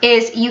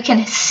 is you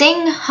can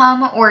sing,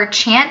 hum, or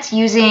chant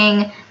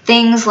using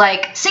things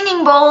like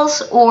singing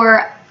bowls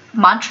or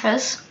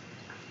mantras.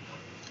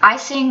 I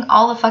sing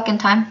all the fucking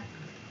time.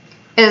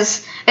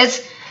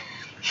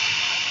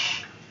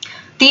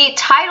 The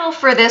title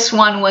for this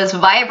one was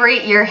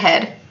Vibrate Your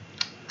Head.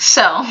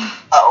 So.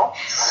 Oh.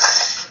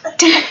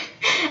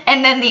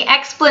 And then the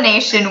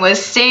explanation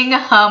was sing,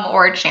 hum,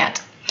 or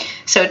chant.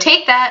 So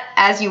take that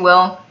as you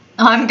will.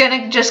 I'm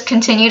gonna just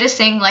continue to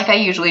sing like I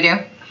usually do.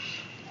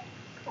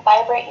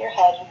 Vibrate your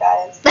head, you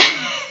guys.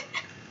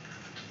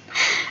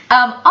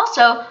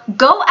 Also,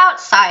 go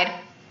outside.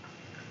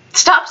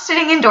 Stop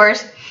sitting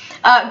indoors.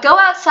 Go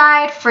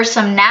outside for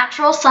some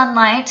natural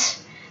sunlight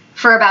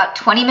for about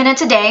 20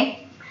 minutes a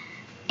day.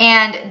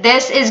 And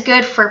this is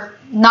good for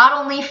not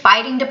only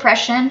fighting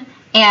depression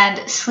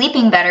and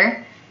sleeping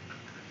better,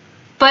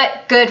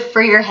 but good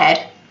for your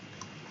head.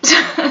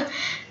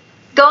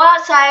 Go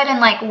outside and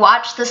like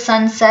watch the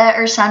sunset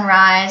or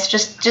sunrise.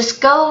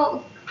 Just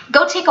go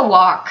take a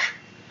walk.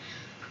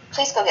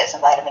 Please go get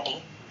some vitamin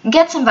D.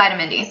 Get some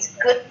vitamin D. It's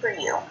good for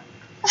you.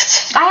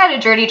 I had a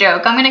dirty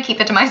joke. I'm gonna keep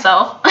it to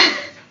myself.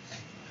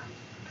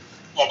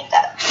 Yeah, do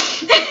that.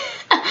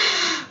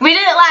 We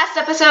did it last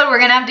episode. We're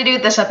gonna have to do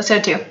it this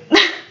episode too.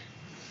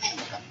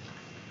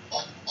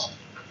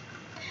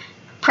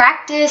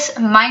 Practice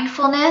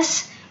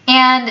mindfulness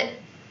and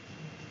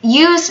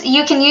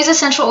you can use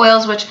essential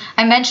oils, which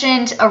I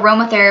mentioned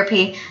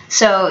aromatherapy.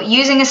 So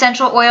using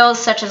essential oils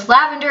such as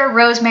lavender,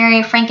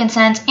 rosemary,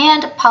 frankincense,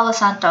 and Palo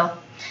Santo.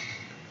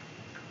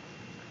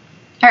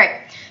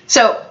 Alright,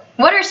 so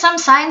what are some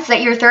signs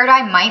that your third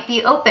eye might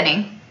be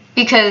opening?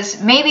 Because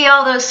maybe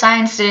all those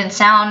signs didn't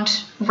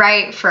sound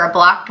right for a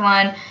blocked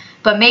one,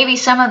 but maybe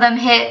some of them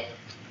hit.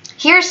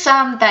 Here's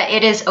some that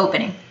it is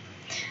opening.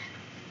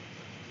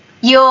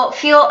 You'll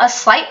feel a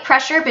slight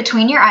pressure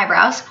between your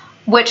eyebrows,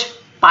 which,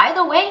 by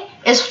the way,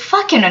 is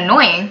fucking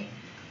annoying.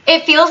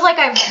 It feels like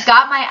I've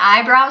got my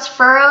eyebrows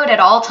furrowed at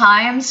all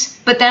times,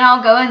 but then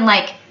I'll go and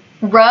like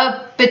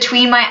rub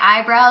between my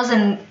eyebrows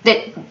and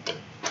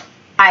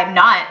I'm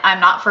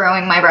not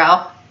furrowing my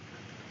brow,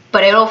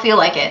 but it'll feel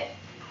like it.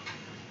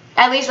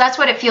 At least that's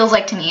what it feels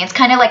like to me. It's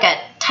kind of like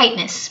a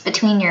tightness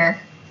between your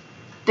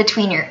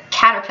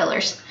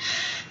caterpillars.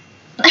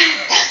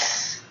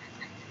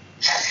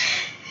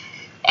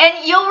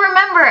 And you'll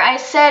remember I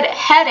said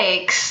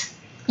headaches.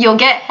 You'll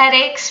get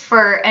headaches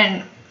for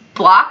a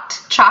blocked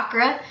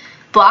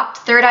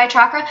third eye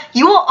chakra.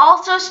 You will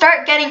also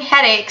start getting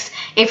headaches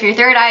if your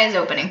third eye is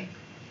opening.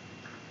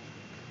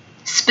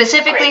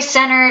 Specifically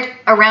centered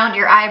around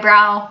your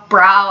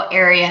brow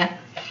area.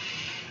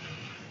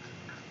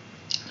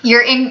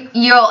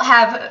 You'll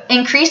have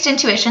increased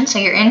intuition, so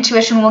your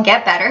intuition will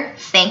get better.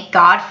 Thank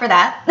God for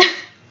that.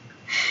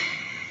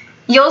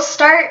 You'll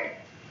start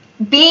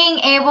being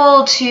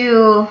able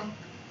to,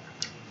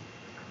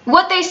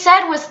 what they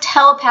said was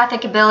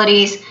telepathic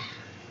abilities.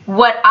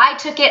 What I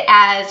took it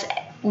as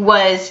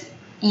was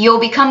you'll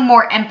become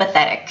more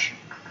empathetic.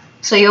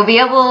 So you'll be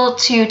able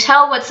to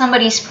tell what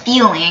somebody's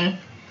feeling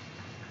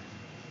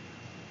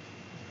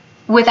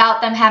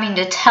without them having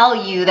to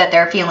tell you that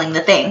they're feeling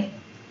the thing.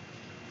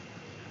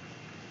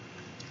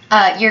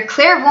 Your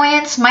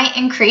clairvoyance might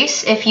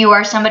increase if you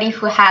are somebody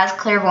who has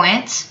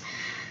clairvoyance.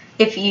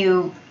 If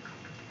you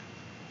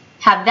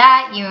have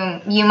that,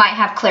 you might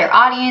have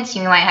clairaudience,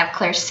 you might have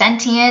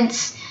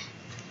clairsentience.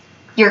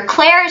 Your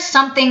clair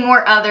something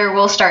or other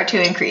will start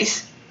to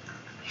increase.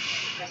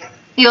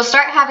 You'll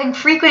start having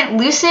frequent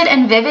lucid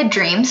and vivid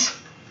dreams.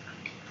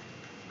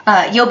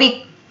 You'll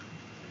be,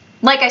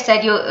 like I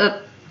said,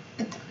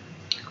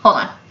 hold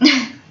on.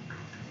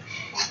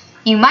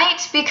 You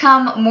might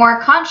become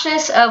more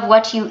conscious of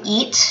what you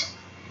eat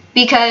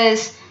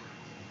because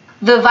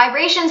the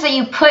vibrations that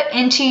you put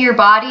into your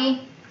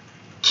body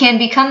can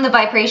become the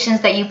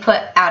vibrations that you put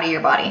out of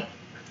your body,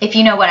 if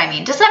you know what I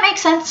mean. Does that make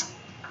sense?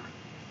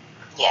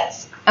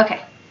 Yes.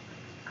 Okay.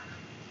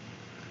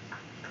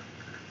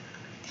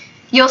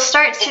 You'll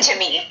start to... To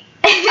me.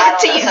 I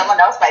don't know, you.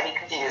 someone else might be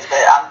confused,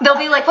 but They'll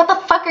be like, what the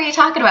fuck are you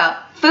talking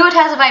about? Food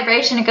has a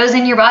vibration, it goes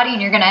in your body,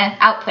 and you're gonna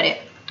output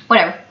it.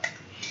 Whatever.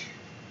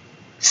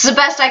 This is the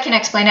best I can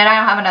explain it. I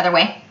don't have another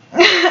way.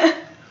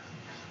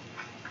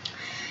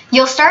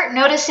 You'll start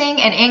noticing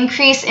an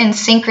increase in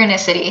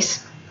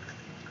synchronicities.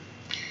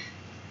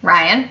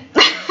 Ryan?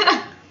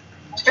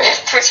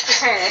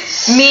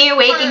 Me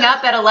waking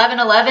up at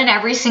 11:11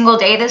 every single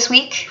day this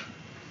week?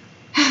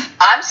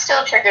 I'm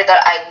still triggered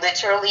that I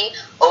literally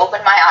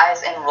opened my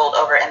eyes and rolled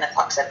over and the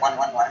clock said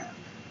 111.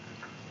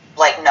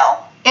 Like,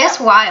 no.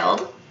 It's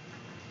wild.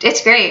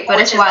 It's great,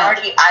 but it's wild.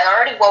 I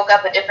already woke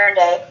up a different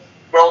day,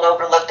 rolled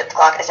over, looked at the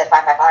clock, it said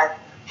 555.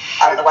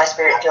 I don't know why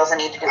Spirit feels the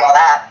need to do all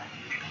that.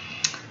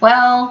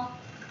 Well,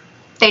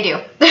 they do.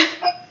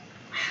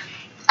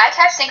 I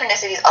catch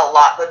synchronicities a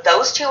lot, but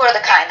those two are the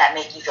kind that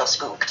make you feel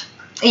spooked.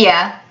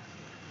 Yeah.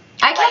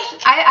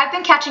 I've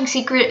been catching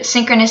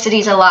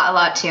synchronicities a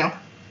lot too.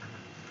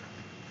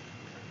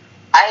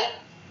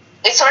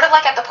 It's sort of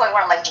like at the point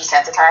where I'm like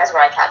desensitized,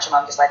 where I catch them,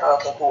 I'm just like, oh,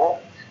 okay,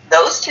 cool.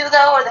 Those two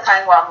though are the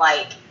kind where I'm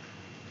like,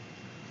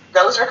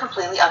 those are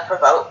completely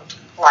unprovoked.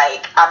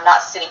 Like, I'm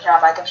not sitting here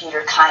on my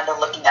computer kind of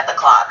looking at the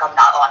clock. I'm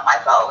not on my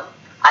phone.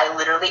 I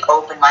literally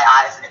open my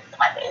eyes and it's in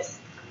my face.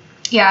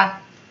 Yeah.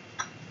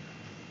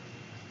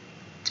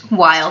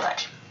 Wild.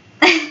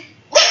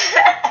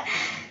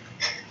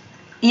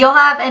 You'll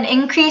have an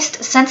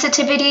increased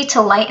sensitivity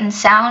to light and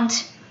sound.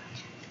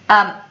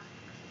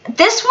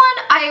 This one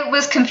I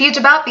was confused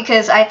about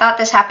because I thought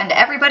this happened to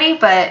everybody,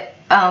 but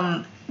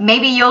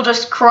maybe you'll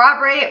just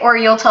corroborate or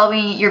you'll tell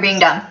me you're being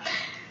dumb.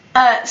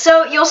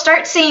 So you'll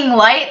start seeing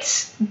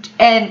lights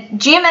and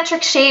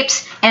geometric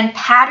shapes and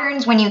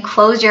patterns when you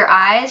close your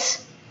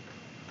eyes.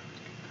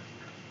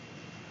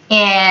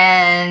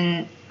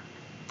 And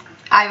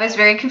I was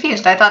very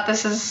confused. I thought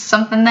this is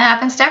something that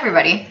happens to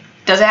everybody.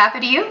 Does it happen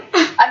to you?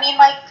 I mean,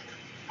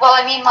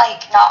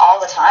 not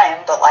all the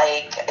time, but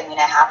it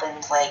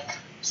happens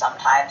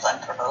sometimes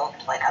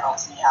unprovoked. I don't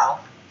see how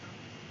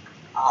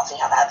I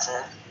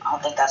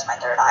don't think that's my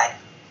third eye.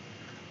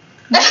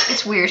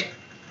 It's weird.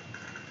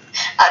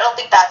 I don't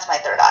think that's my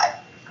third eye.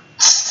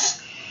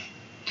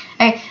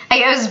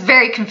 I was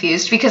very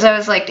confused because I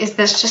was like, is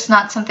this just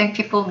not something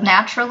people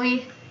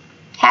naturally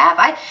have?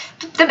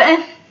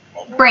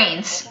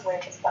 Brains. Maybe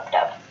we're just fucked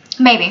up.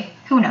 Maybe.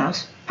 Who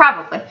knows?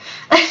 Probably.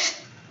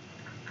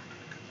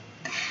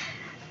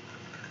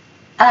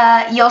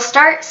 You'll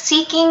start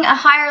seeking a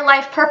higher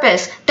life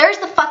purpose. There's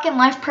the fucking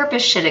life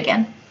purpose shit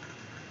again.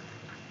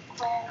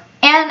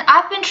 And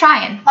I've been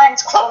trying.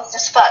 Mine's closed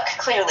as fuck,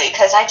 clearly,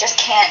 because I just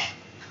can't.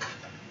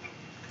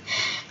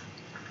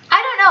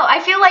 I don't know. I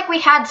feel like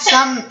we had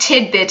some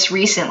tidbits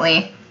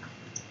recently.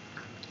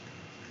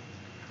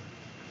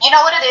 You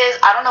know what it is?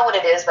 I don't know what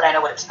it is, but I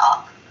know what it's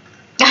not.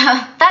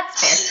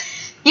 That's fair.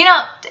 You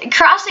know,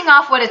 crossing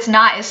off what it's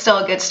not is still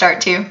a good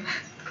start, too.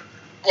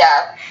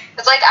 Yeah.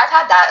 It's I've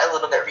had that a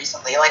little bit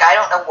recently. I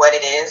don't know what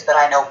it is, but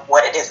I know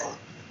what it isn't.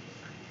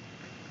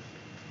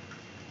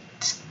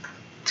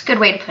 It's a good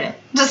way to put it.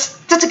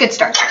 That's a good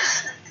start.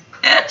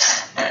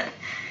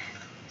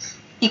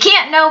 You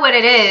can't know what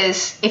it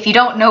is if you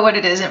don't know what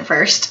it isn't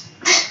first.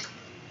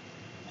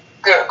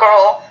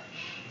 Girl.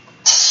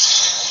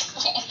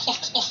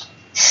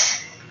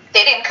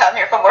 They didn't come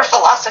here for more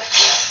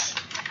philosophy.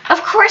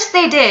 Of course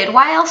they did.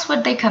 Why else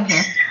would they come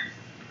here?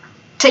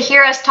 To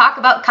hear us talk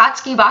about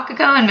Katsuki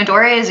Bakugo and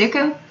Midoriya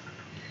Izuku?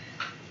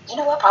 You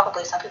know what?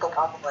 Probably. Some people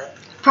probably.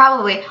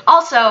 Probably.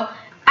 Also,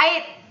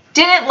 I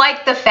didn't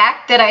like the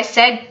fact that I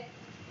said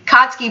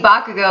Katsuki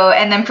Bakugo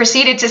and then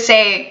proceeded to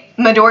say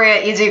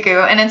Midoriya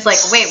Izuku, and it's like,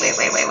 wait.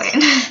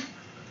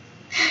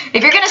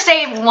 If you're gonna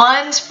say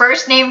one's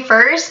first name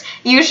first,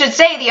 you should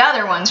say the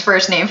other one's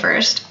first name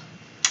first.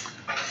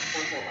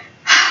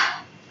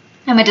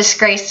 I'm a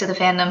disgrace to the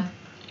fandom.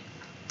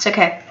 It's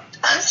okay.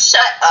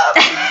 Shut up.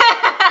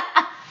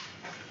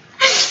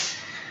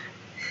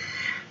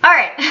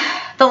 Alright,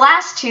 the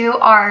last two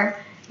are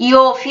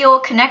you'll feel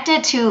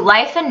connected to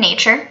life and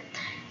nature,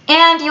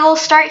 and you'll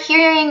start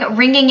hearing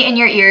ringing in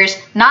your ears,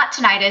 not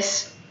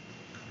tinnitus.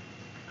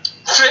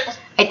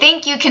 I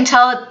think you can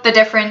tell the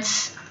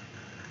difference,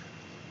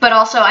 but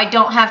also I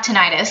don't have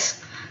tinnitus.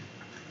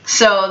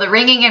 So the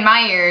ringing in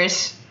my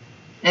ears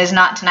is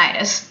not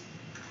tinnitus.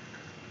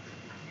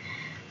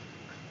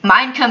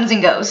 Mine comes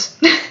and goes,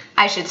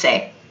 I should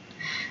say.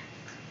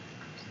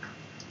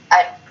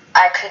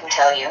 I couldn't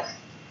tell you.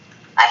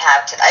 I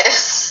have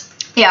tinnitus.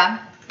 Yeah,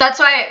 that's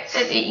why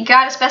you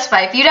gotta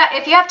specify. If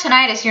you have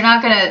tinnitus, you're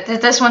not gonna.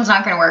 This one's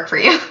not gonna work for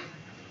you.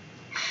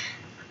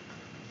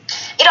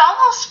 It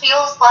almost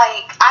feels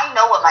like I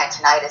know what my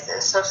tinnitus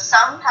is, so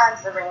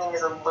sometimes the ringing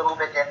is a little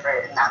bit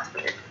different, and that's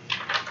weird.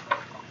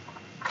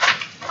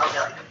 I'll be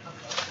like,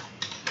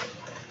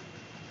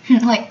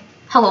 okay. Like,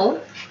 hello?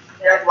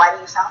 You're like, why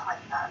do you sound like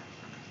that?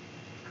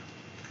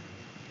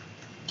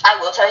 I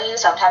will tell you,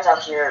 sometimes I'll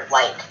hear,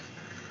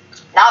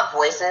 not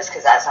voices,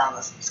 because that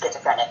sounds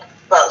schizophrenic,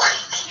 but,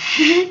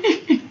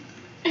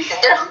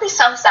 there'll be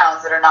some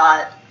sounds that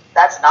are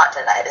that's not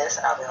tinnitus,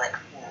 and I'll be like,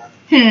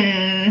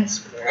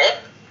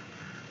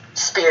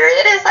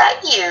 Spirit, is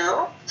that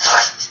you?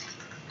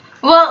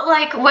 Well,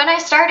 when I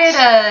started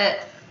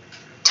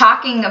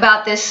talking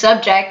about this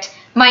subject,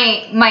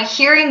 my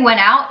hearing went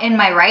out in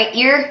my right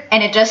ear,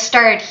 and it just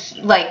started,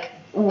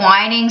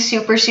 whining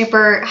super,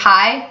 super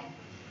high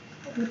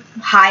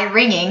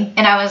ringing,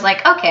 and I was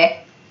like, okay.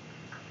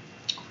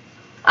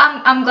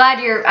 I'm glad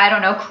you're, I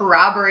don't know,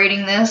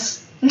 corroborating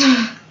this.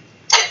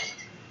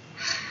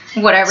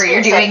 Whatever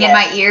you're doing in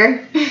my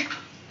ear.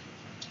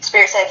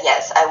 Spirit said,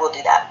 yes, I will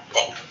do that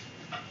thing.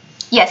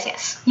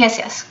 Yes.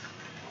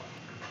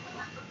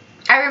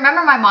 I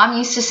remember my mom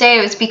used to say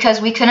it was because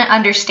we couldn't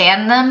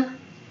understand them.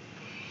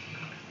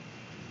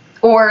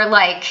 Or,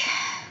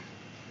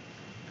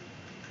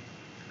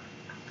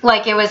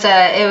 Like it was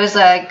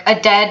a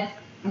dead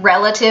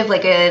relative,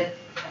 like a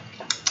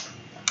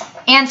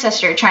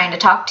ancestor trying to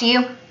talk to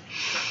you.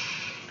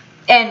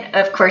 And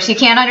of course you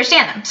can't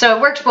understand them. So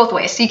it works both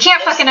ways. So you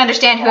can't fucking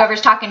understand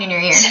whoever's talking in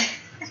your ear.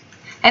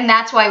 And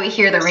that's why we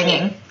hear the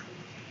ringing.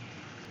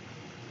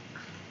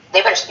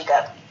 They better speak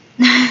up.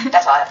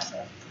 That's all I have to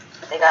say.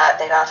 They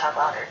gotta talk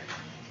louder.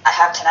 I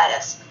have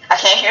tinnitus. I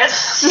can't hear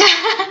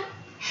them.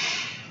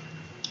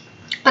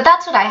 But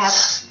that's what I have.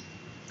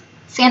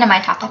 It's the end of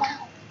my topic.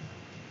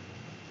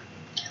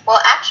 Well,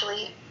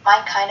 actually,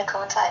 mine kind of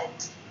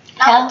coincides.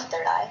 Not with the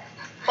third eye,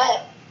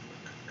 but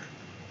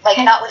like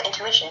not with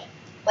intuition,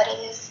 but it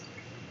is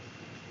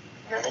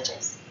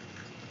religious.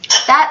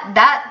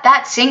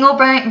 That single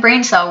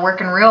brain cell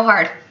working real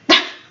hard.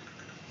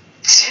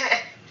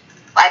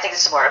 I think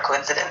this is more a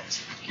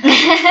coincidence.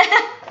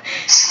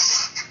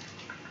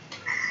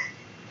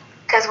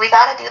 Because we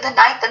gotta do the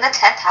 9th and the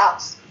 10th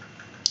house.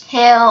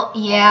 Hell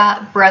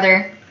yeah,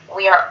 brother.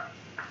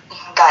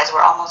 Guys,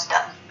 we're almost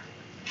done.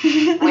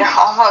 We are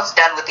almost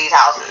done with these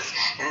houses.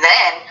 And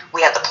then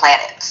we have the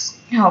planets.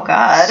 Oh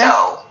god.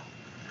 So,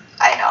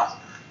 I know.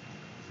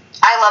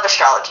 I love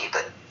astrology,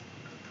 but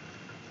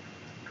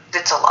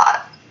it's a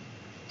lot.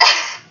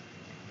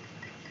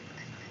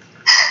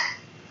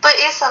 But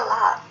it's a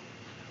lot.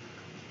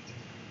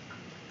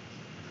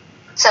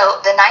 So,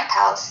 the 9th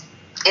house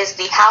is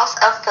the house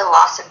of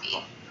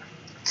philosophy,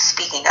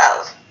 speaking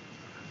of.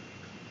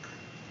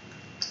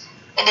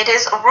 And it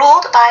is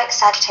ruled by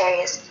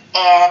Sagittarius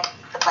and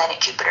the planet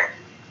Jupiter.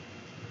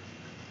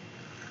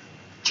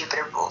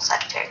 Jupiter rules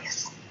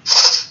Sagittarius.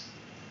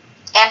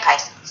 And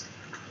Pisces,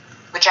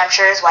 which I'm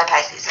sure is why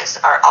Pisces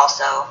are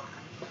also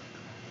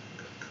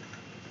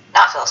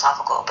not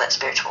philosophical, but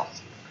spiritual.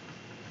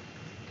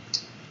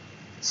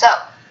 So,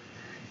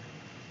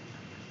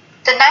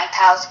 the 9th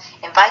house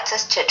invites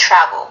us to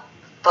travel,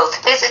 both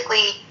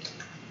physically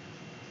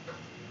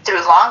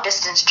through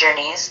long-distance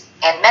journeys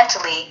and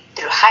mentally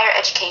through higher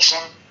education,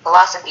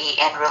 philosophy,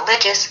 and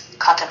religious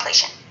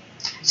contemplation.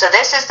 So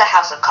this is the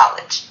house of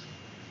college.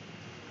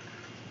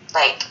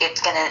 Like,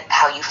 it's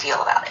how you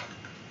feel about it.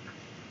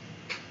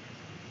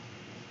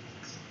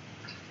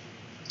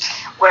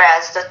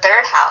 Whereas the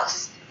 3rd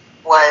house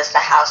was the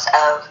house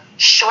of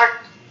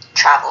short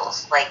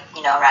travels, like,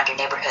 around your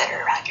neighborhood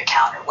or around your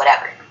town or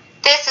whatever.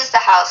 This is the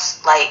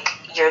house, like,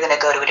 you're going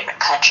to go to a different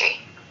country.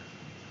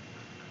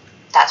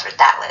 That's where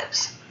that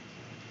lives.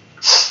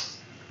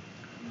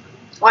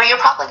 Where you're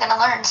probably going to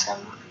learn some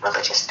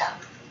religious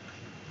stuff.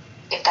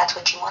 If that's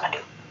what you want to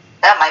do.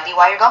 That might be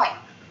why you're going.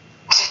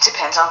 It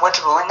depends on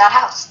what's ruling that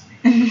house.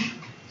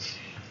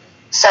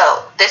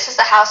 So, this is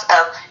the house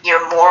of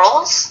your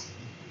morals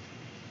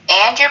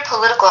and your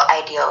political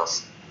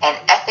ideals and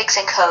ethics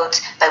and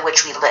codes by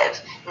which we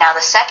live. Now, the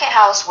 2nd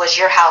house was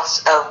your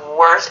house of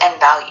worth and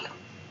value.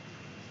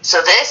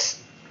 So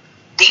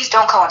these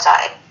don't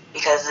coincide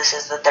because this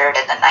is the 3rd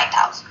and the 9th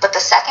house. But the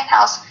 2nd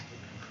house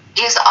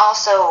is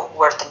also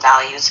worth and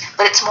values,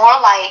 but it's more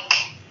like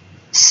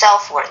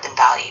self-worth and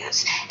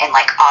values and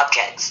like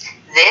objects.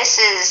 This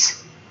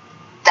is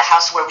the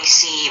house where we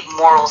see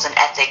morals and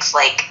ethics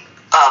like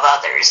of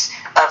others,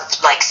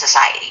 of like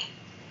society.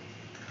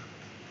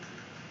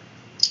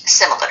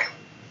 Similar,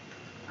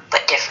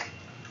 but different.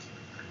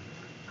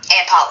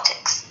 And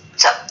politics.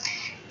 So,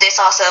 this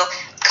also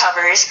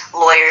covers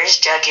lawyers,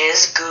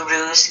 judges,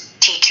 gurus,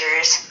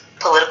 teachers,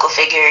 political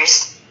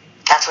figures.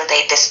 That's where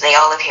they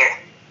all live here.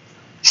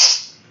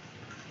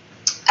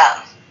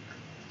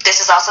 This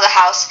is also the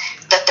house.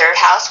 The 3rd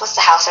house was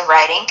the house of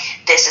writing.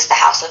 This is the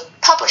house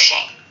of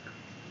publishing.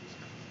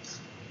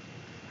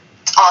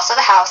 It's also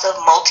the house of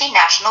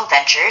multinational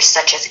ventures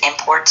such as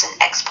imports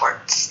and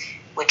exports,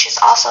 which is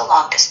also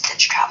long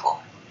distance travel.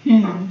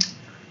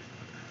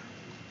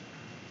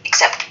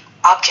 Except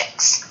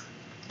objects,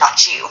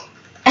 not you.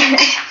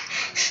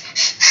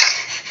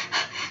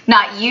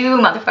 Not you,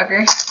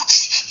 motherfucker.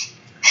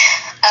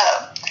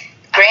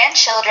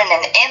 Grandchildren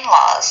and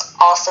in-laws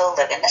also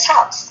live in this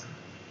house.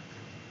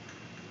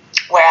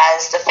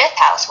 Whereas the 5th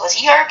house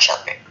was your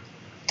children.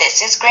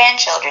 This is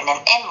grandchildren and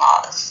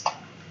in-laws.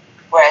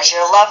 Whereas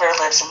your lover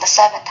lives in the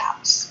 7th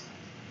house.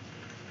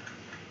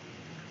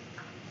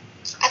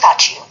 I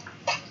got you.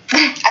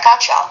 I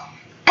got y'all.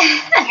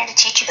 I'm here to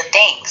teach you the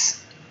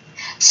things.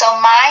 So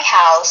my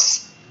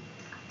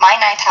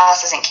 9th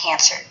house is in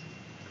Cancer.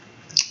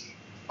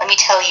 Let me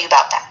tell you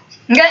about that.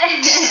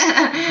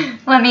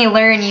 Let me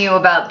learn you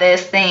about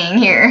this thing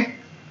here.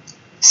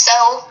 So,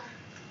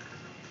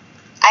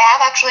 I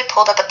have actually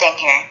pulled up a thing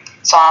here,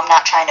 so I'm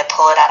not trying to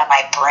pull it out of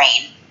my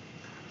brain.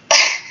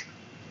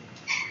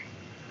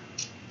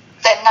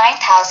 The 9th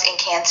house in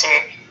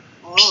Cancer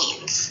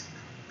means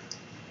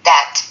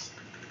that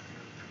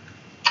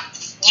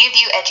you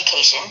view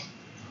education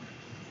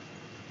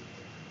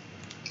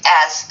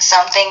as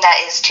something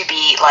that is to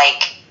be,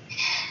 like,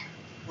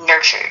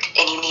 nurtured,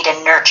 and you need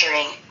a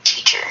nurturing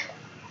teacher.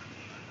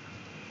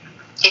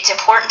 It's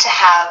important to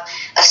have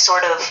a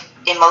sort of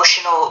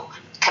emotional,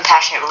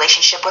 compassionate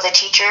relationship with a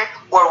teacher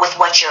or with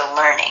what you're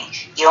learning.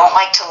 You don't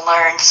like to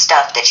learn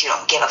stuff that you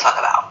don't give a fuck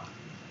about.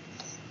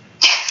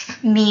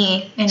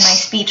 Me in my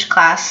speech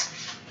class.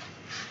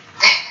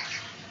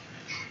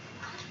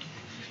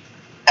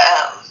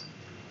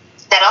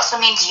 That also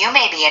means you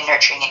may be a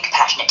nurturing and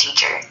compassionate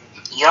teacher.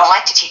 You don't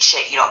like to teach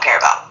shit you don't care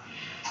about.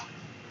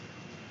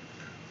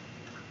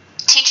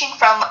 Teaching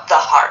from the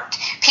heart.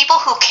 People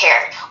who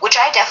care, which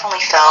I definitely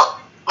felt.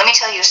 Let me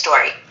tell you a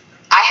story.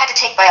 I had to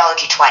take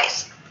biology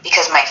twice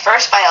because my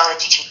first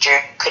biology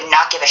teacher could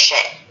not give a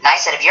shit. And I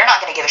said, if you're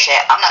not going to give a shit,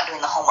 I'm not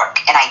doing the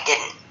homework. And I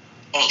didn't.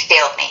 And he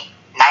failed me.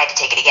 And I had to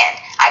take it again.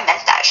 I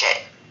meant that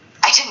shit.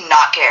 I did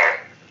not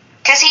care.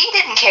 Because he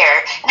didn't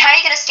care. And how are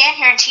you going to stand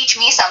here and teach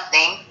me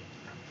something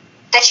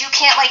that you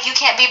can't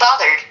be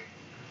bothered?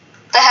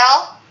 The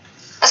hell?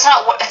 That's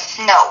not what.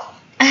 No.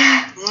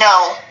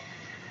 No.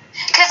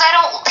 Because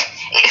I'll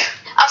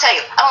tell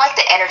you, I don't like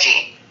the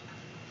energy.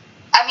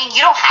 I mean,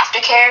 you don't have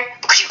to care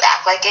because you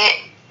act like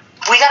it.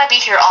 We gotta be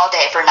here all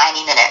day for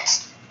 90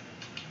 minutes.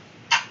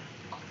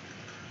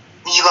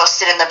 You go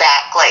sit in the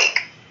back,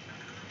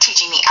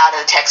 teaching me out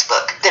of the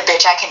textbook. The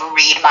bitch I can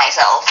read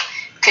myself.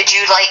 Could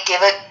you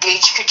give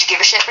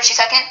a shit for 2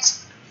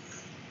 seconds?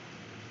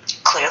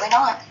 Clearly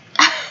not.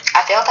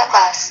 I failed that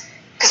class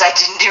because I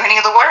didn't do any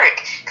of the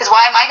work. Because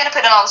why am I gonna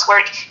put in all this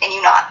work and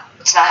you not?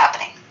 It's not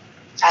happening.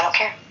 I don't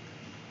care.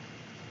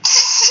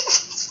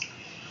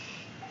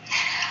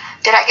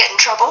 Did I get in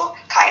trouble?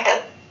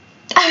 Kinda.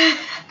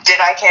 Did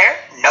I care?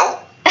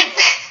 Nope.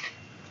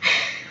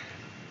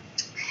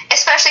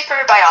 Especially for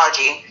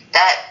biology,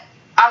 that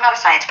I'm not a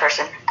science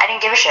person. I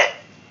didn't give a shit.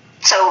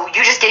 So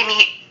you just gave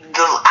me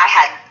I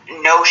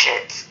had no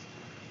shits.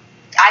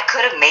 I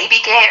could have maybe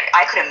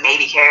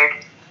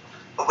cared,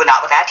 but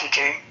not with that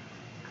teacher.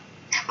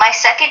 My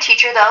second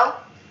teacher, though,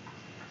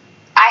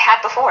 I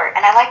had before,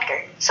 and I liked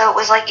her. So it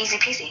was easy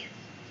peasy.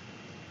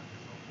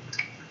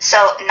 So,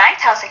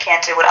 9th house in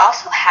Cancer would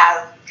also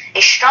have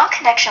a strong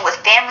connection with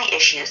family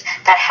issues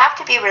that have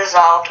to be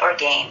resolved or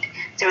gained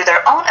through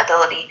their own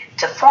ability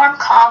to form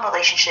calm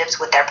relationships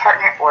with their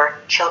partner or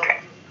children.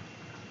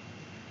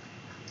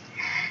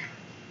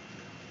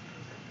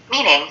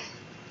 Meaning,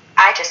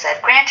 I just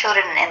said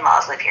grandchildren and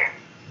in-laws live here.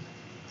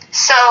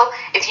 So,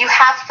 if you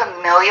have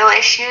familial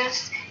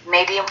issues, it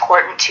may be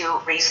important to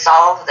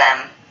resolve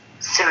them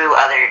through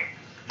other,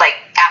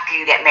 after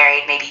you get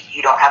married, maybe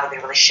you don't have a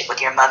good relationship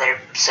with your mother,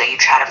 so you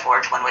try to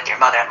forge one with your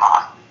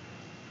mother-in-law.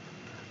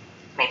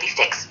 Maybe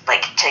fix,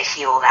 to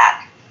heal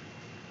that.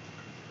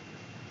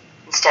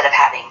 Instead of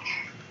having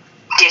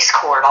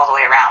discord all the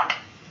way around.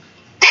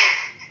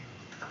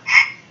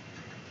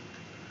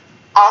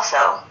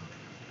 Also,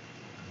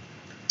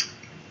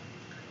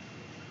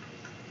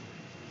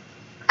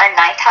 a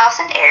 9th house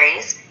in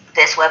Aries,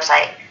 this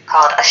website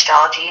called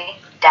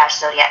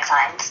Astrology-Zodiac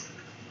Signs.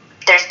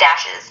 There's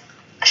dashes.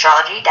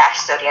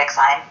 Astrology-Zodiac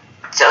Sign.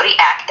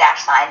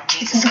 Zodiac-Sign.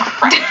 Jesus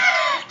Christ.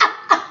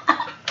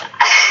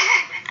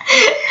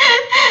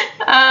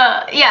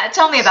 Yeah,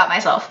 tell me about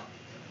myself.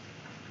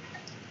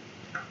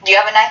 Do you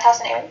have a 9th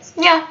house in Aries?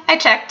 Yeah, I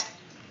checked.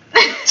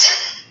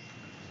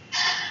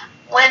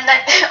 When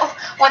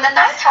the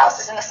 9th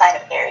house is in the sign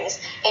of Aries,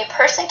 a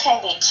person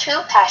can be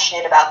too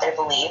passionate about their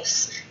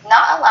beliefs,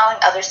 not allowing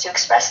others to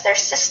express their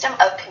system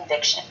of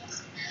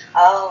convictions.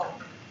 Oh.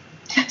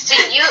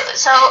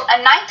 So a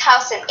 9th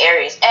house in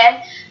Aries,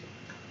 and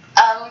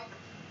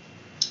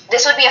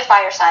this would be a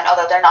fire sign,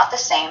 although they're not the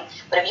same,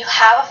 but if you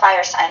have a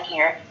fire sign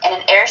here and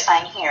an air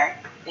sign here,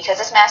 because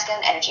it's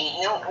masculine energy,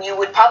 you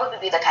would probably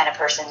be the kind of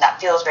person that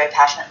feels very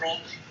passionately,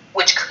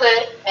 which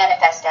could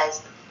manifest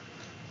as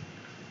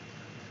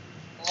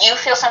you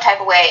feel some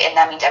type of way, and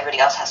that means everybody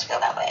else has to feel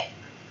that way.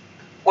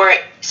 Or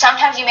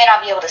sometimes you may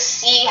not be able to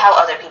see how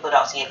other people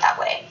don't see it that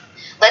way.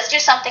 Let's do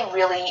something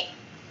really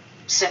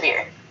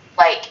severe.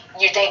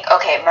 You think,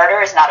 okay,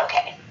 murder is not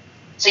okay.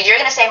 So you're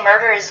going to say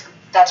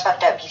that's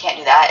fucked up, you can't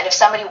do that. And if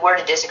somebody were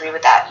to disagree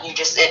with that, they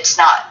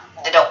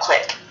don't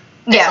click.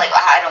 Yeah. It's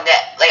I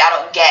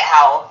don't get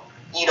how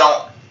you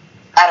don't,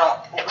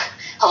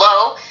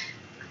 hello?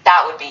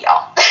 That would be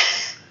y'all.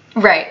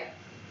 Right.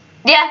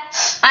 Yeah,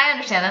 I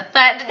understand that.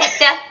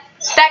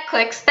 That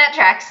clicks, that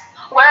tracks.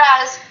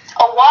 Whereas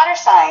a water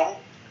sign,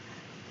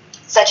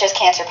 such as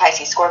Cancer,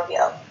 Pisces,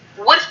 Scorpio,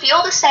 would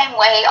feel the same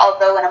way,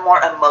 although in a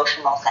more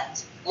emotional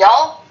sense.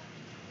 Y'all,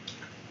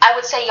 I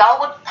would say y'all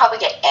would probably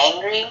get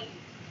angry.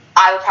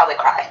 I would probably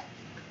cry.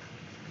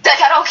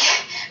 I don't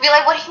be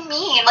what do you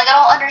mean? I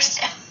don't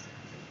understand.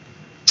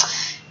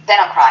 Then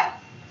I'm crying.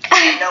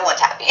 No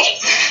one's happy.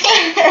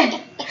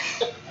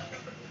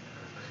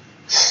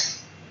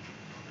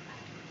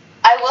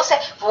 I will say,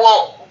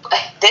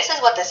 this is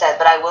what this says,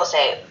 but I will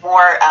say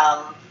more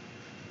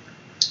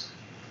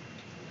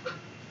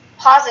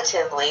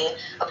positively,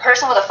 a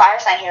person with a fire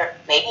sign here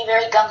may be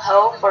very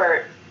gung-ho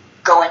for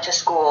going to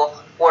school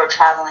or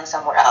traveling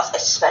somewhere else,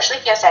 especially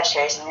if you have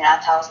Sagittarius in your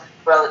 9th house.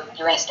 Bro,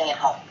 you ain't staying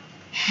home.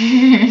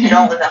 You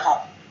don't live at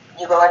home.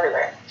 You go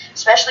everywhere.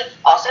 Especially,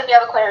 also if you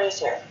have Aquarius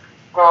here.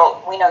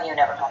 Girl, we know you're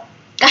never home.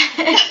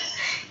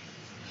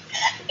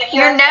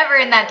 You're never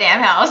in that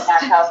damn house.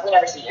 We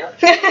never see you.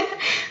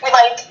 We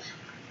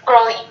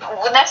girl,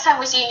 the next time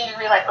we see you, you'll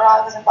be girl,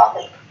 I was in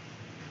Bali.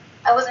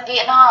 I was in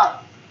Vietnam.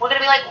 We're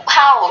gonna be like,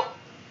 how?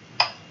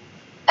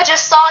 I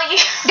just saw you.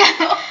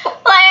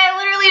 Like, I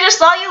literally just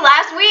saw you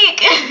last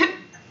week.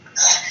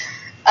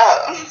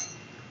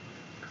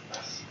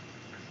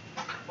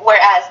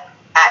 Whereas,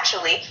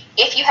 actually,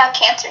 if you have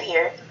cancer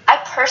here, I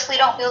personally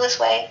don't feel this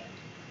way.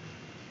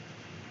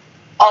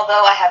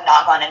 Although I have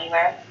not gone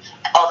anywhere,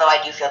 although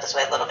I do feel this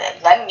way a little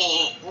bit. Let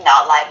me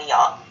not lie to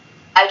y'all.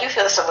 I do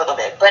feel this a little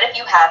bit. But if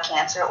you have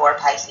cancer or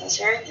Pisces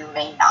here, you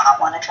may not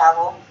want to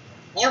travel.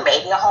 You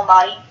may be a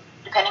homebody,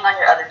 depending on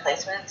your other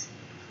placements.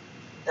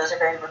 Those are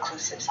very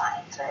reclusive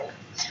signs, right?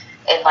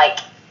 And like,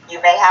 you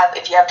may have,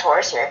 if you have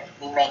Taurus here,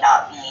 you may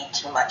not be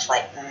too much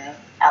like,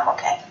 I'm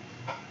okay.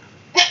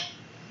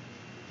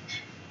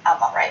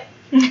 I'm alright.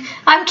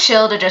 I'm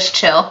chill to just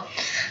chill.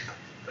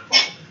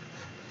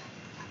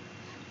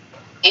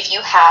 If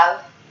you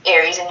have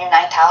Aries in your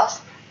 9th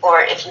house,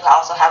 or if you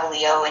also have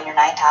Leo in your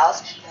 9th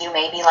house, you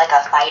may be like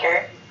a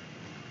fighter,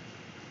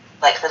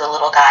 like for the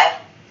little guy.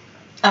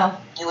 Oh.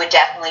 You would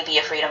definitely be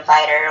a freedom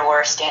fighter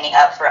or standing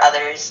up for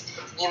others.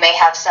 You may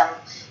have some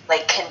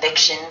like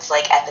convictions,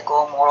 like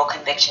ethical, moral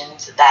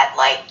convictions that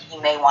like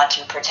you may want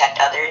to protect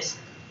others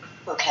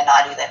who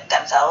cannot do them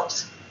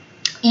themselves.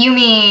 You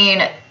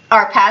mean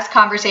our past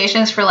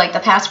conversations for like the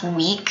past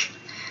week?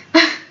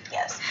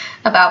 Yes.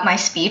 About my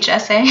speech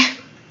essay?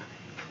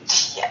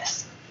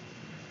 Yes.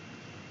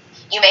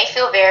 You may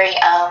feel very,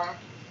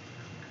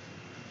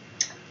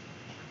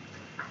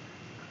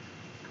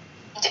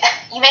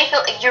 you may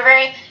feel, you're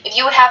very, if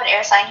you would have an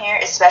air sign here,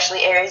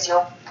 especially Aries,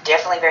 you're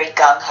definitely very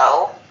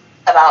gung-ho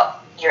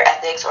about your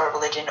ethics or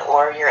religion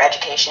or your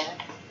education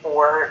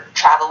or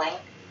traveling.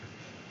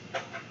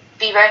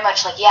 Be very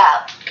much like,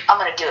 yeah, I'm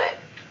going to do it.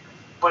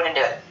 We're going to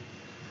do it.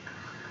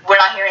 We're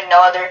not hearing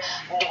no other,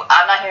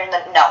 I'm not hearing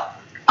the, no,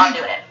 I'm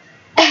doing it.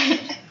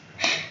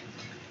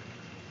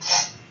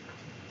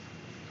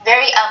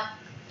 Very,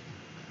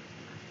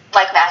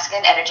 like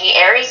masculine energy.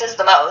 Aries is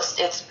the most.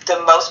 It's the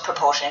most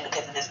propulsion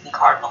because it is the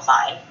cardinal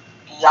sign.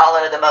 Y'all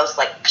are the most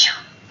like,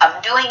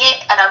 I'm doing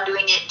it and I'm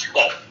doing it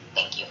today.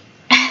 Thank you.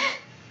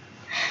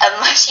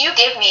 Unless you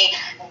give me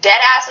dead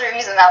ass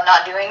reason I'm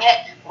not doing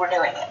it, we're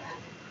doing it.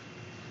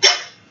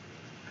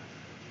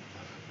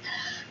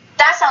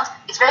 That sounds,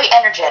 it's very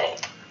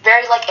energetic.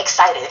 Very like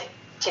excited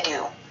to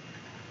do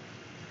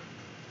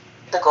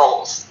the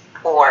goals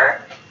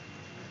or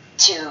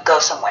to go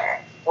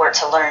somewhere or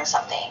to learn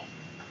something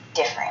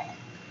different.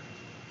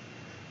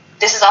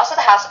 This is also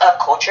the house of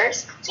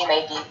cultures, so you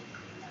may be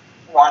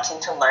wanting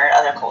to learn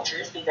other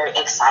cultures, be very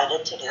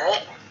excited to do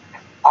it.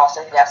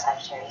 Also, if you have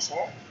Sagittarius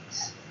here,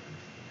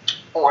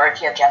 or if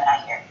you have Gemini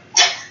here.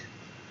 It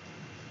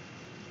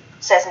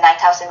says 9th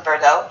house in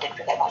Virgo, didn't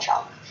forget my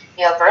child. If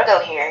you have Virgo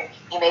here,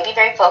 you may be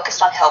very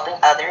focused on helping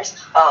others.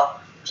 Oh,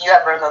 if you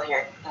have Virgo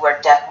here, you are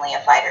definitely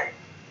a fighter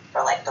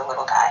for like the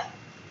little guy.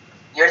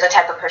 You're the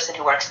type of person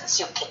who works in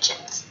soup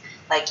kitchens.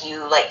 Like,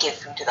 you, like, give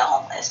food to the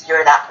homeless.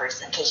 You're that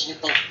person because you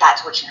think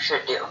that's what you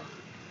should do.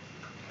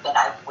 And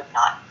I would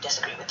not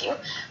disagree with you.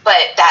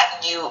 But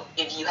that you,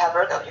 if you have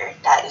Virgo here,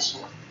 that is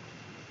you.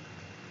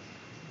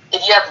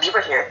 If you have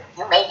Libra here,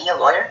 you may be a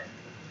lawyer.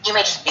 You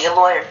may just be a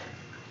lawyer.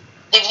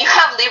 If you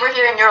have Libra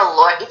here and you're a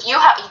lawyer, if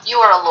you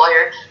are a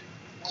lawyer,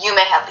 you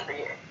may have Libra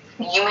here.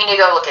 You may need to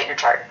go look at your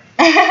chart.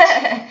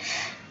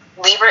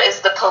 Libra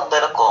is the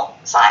political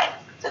sign.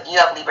 So if you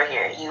have Libra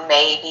here, you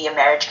may be a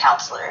marriage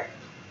counselor,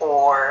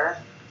 or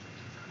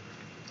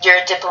you're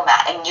a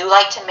diplomat, and you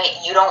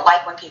don't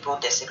like when people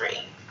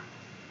disagree.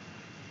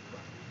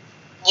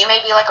 You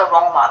may be like a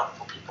role model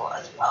for people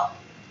as well.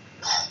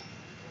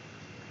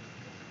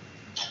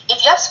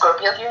 If you have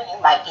Scorpio here, you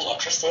might be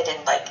interested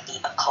in like the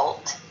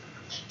occult.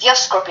 If you have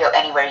Scorpio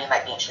anywhere, you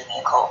might be interested in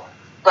the occult.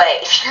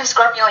 But if you have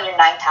Scorpio in your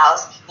 9th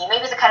house, you may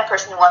be the kind of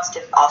person who wants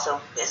to also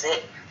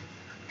visit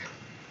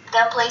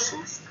them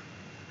places.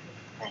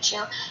 Aren't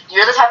you?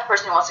 You're the type of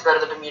person who wants to go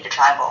to the Bermuda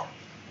Triangle.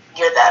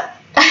 You're them.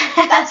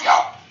 That's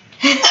y'all.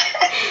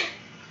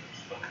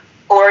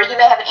 Or you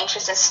may have an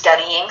interest in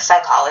studying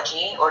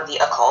psychology or the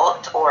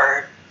occult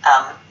or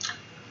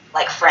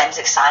like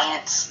forensic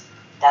science.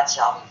 That's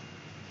y'all.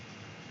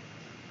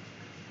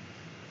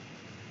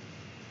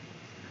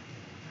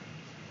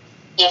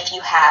 If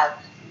you have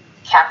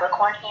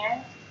Capricorn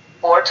here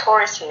or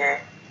Taurus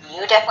here,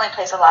 you definitely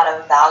place a lot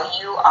of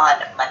value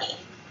on money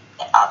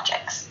and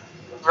objects.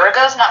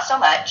 Virgos, not so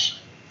much,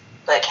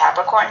 but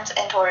Capricorns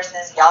and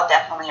Tauruses, y'all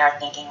definitely are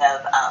thinking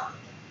of,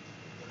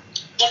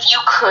 if you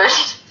could,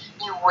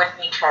 you would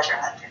be treasure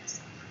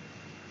hunters.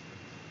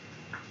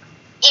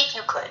 If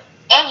you could.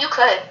 And you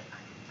could.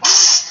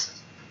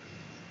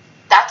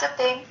 That's a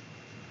thing.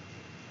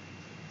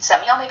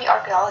 Some of y'all may be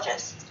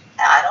archaeologists,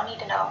 and I don't need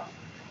to know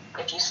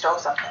if you stole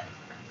something.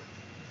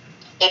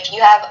 If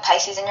you have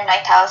Pisces in your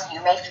 9th house, you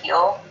may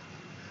feel,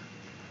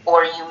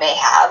 or you may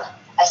have,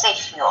 I say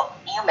feel,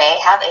 you may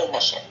have a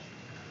mission.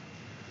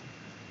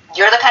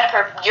 You're the kind of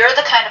person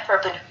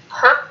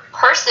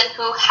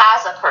who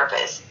has a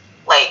purpose,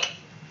 like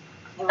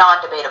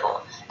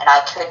non-debatable. And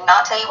I could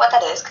not tell you what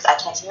that is because I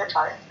can't see your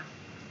chart.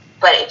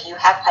 But if you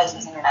have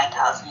Pisces in your 9th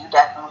house, you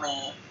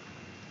definitely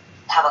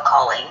have a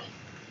calling.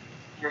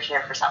 You're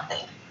here for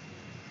something.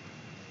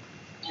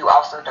 You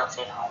also don't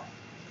stay at home.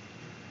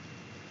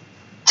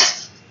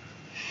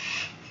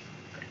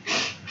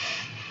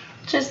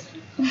 Just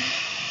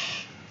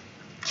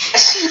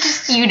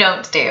you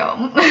don't stay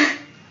home.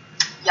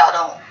 Y'all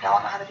don't know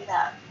how to do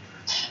that.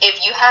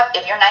 If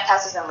your ninth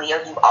house is in Leo,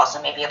 you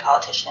also may be a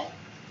politician.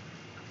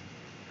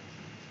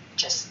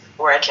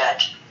 Or a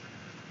judge.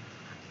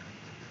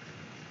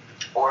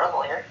 Or a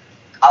lawyer.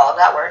 All of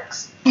that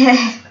works.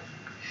 Yeah.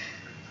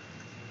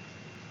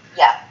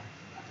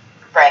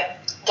 Right.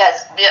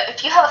 Guys,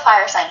 if you have a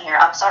fire sign here,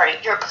 I'm sorry.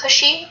 You're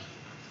pushy,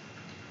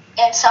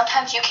 and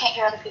sometimes you can't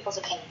hear other people's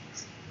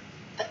opinions.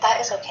 But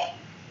that is okay.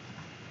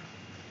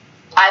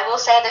 I will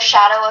say the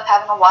shadow of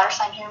having a water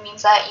sign here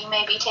means that you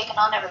may be taking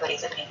on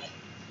everybody's opinion.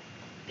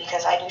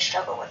 Because I do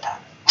struggle with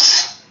that.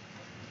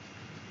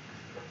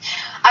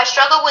 I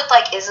struggle with,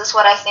 like, is this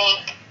what I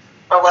think?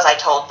 Or was I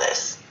told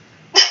this?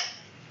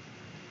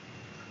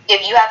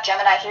 If you have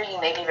Gemini here,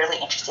 you may be really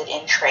interested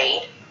in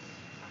trade.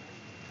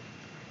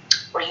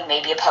 Or you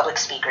may be a public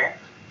speaker.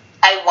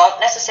 I won't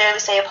necessarily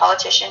say a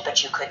politician,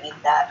 but you could be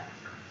that.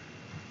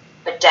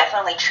 But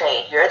definitely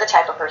trade. You're the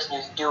type of person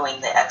who's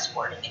doing the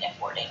exporting and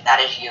importing.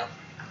 That is you.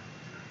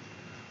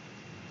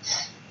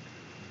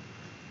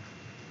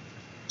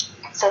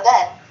 So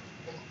then,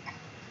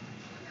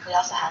 we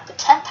also have the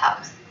 10th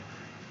house.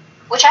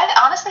 Which I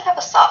honestly have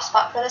a soft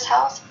spot for this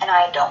house, and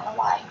I don't know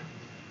why.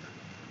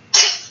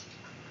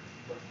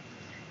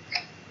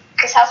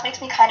 This house makes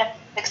me kind of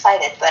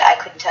excited, but I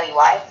couldn't tell you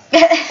why.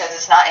 Because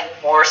it's not any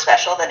more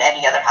special than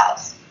any other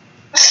house.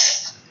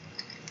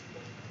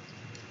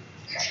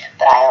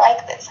 But I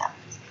like this house.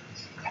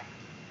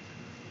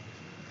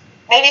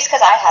 Maybe it's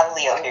because I have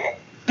Leo here.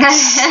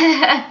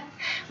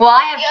 Well,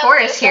 I have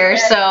Taurus here,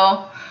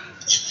 so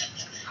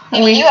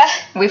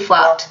we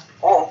flopped.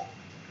 Oh.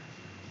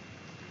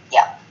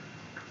 Yeah.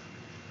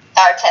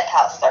 Our 10th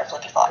house starts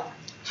flippy-flop.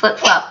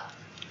 Flip-flop.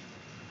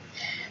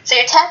 So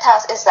your 10th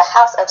house is the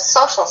house of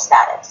social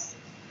status.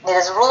 It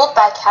is ruled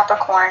by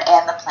Capricorn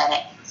and the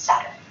planet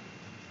Saturn.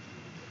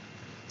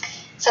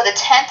 So the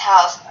 10th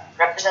house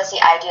represents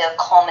the idea of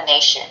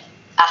culmination,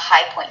 a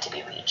high point to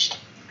be reached.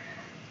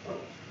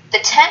 The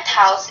 10th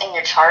house in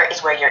your chart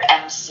is where your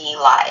MC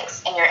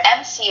lies, and your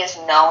MC is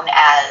known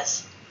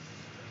as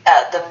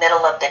the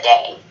middle of the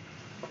day.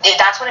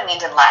 That's what it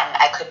means in Latin.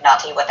 I could not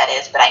tell you what that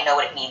is, but I know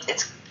what it means.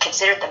 It's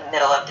considered the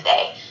middle of the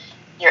day.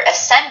 Your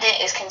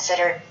ascendant is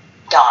considered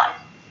dawn,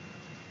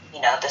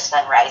 the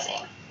sun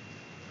rising.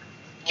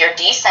 Your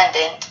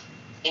descendant,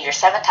 in your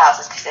 7th house,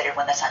 is considered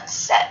when the sun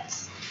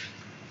sets.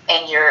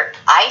 And your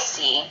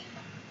IC,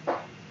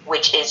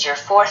 which is your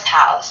 4th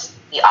house,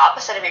 the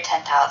opposite of your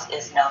 10th house,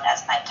 is known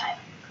as nighttime.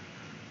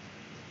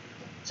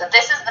 So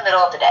this is the middle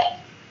of the day,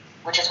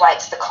 which is why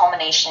it's the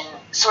culmination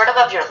sort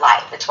of your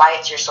life. It's why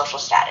it's your social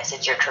status.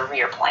 It's your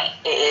career point.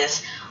 It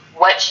is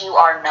what you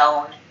are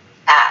known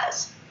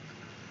as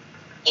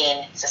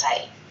in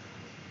society.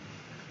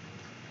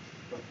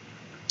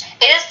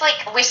 It is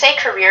like, we say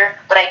career,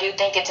 but I do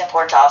think it's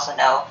important to also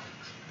know,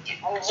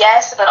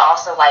 yes, but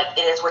also like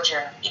it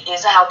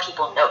is how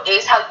people know, it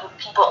is how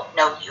people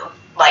know you,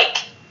 like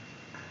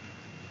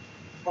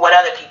what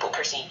other people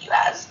perceive you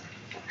as.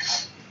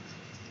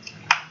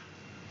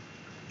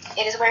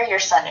 It is where your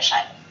sun is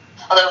shining.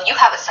 Although if you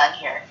have a sun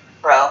here,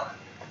 bro,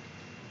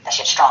 that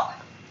shit's strong.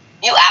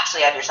 You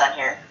actually have your sun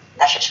here,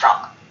 that shit's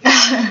strong.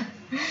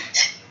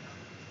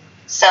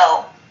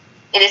 So,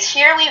 it is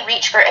here we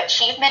reach for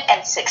achievement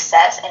and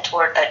success and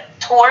toward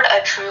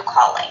a true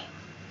calling.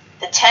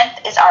 The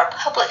 10th is our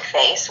public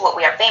face, what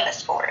we are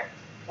famous for.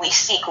 We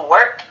seek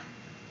work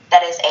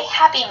that is a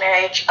happy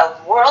marriage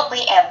of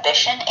worldly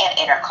ambition and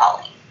inner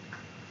calling.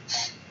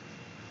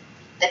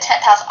 The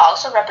 10th house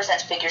also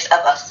represents figures of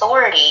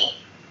authority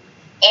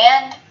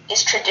and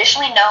is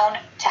traditionally known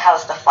to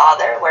house the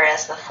father,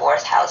 whereas the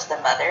 4th house the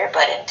mother,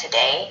 but in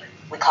today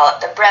we call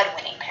it the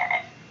breadwinning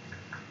parent,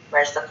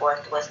 whereas the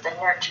 4th was the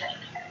nurturing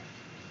parent.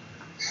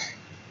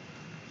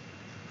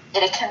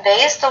 It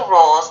conveys the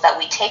roles that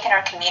we take in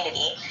our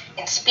community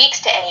and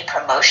speaks to any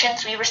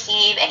promotions we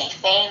receive, any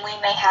fame we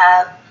may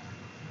have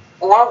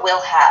or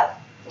will have,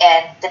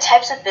 and the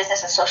types of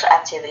business and social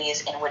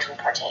activities in which we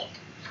partake.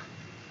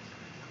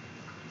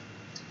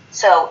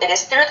 So it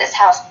is through this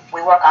house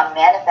we work on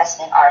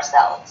manifesting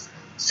ourselves.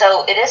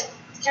 So it is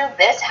through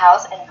this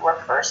house and your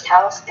first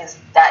house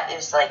that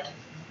is like,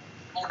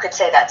 you could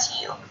say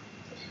that's you.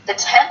 The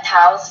 10th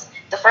house,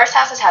 the first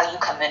house is how you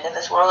come into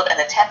this world, and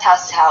the 10th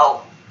house is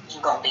how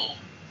you gonna be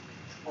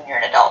when you're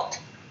an adult.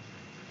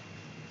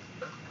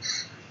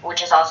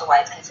 Which is also why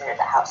it's considered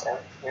the house of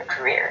your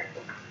career,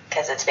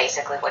 because it's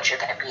basically what you're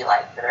gonna be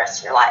like for the rest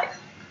of your life.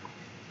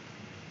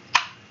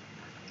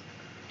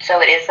 So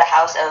it is the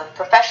house of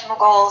professional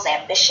goals,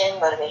 ambition,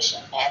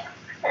 motivation, and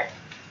career.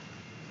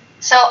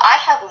 So I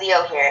have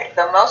Leo here.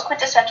 The most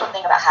quintessential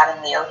thing about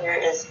having Leo here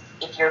is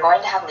if you're going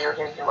to have Leo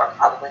here, you are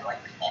probably going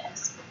to be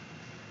famous.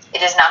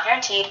 It is not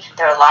guaranteed.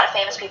 There are a lot of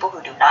famous people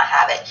who do not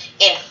have it.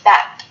 In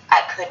fact,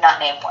 I could not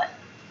name one.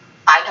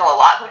 I know a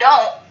lot who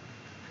don't,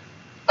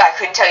 I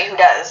couldn't tell you who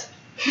does.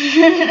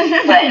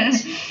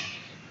 But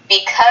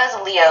because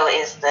Leo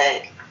is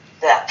the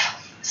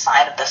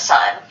sign of the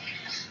sun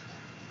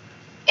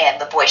and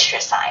the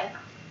boisterous sign,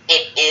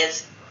 it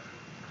is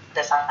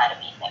the sign of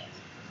being famous.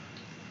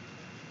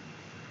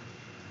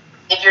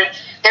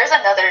 There's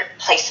another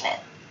placement.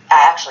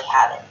 I actually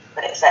have it,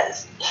 but it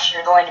says if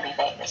you're going to be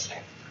famous,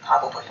 you're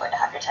probably going to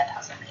have your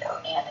 10,000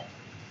 Leo, and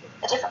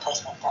a different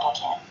placement that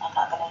I'm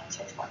not going to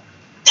search for.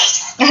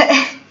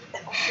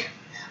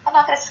 I'm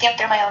not going to skim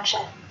through my own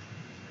shit.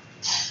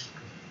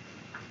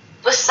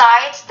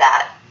 Besides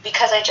that,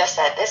 because I just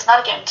said it's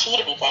not a guarantee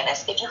to be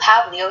famous, if you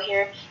have Leo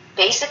here,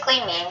 basically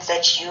means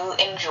that you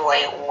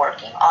enjoy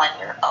working on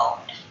your own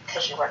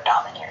because you are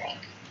domineering.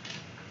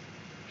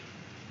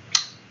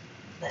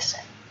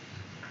 Listen.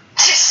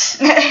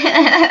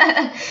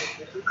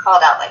 You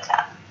called out like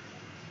that,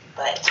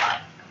 but it's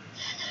fine.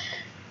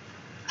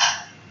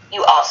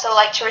 You also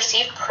like to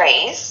receive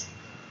praise.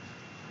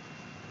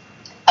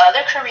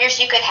 Other careers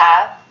you could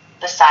have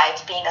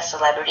besides being a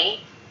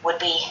celebrity would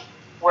be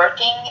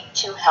working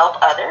to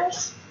help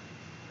others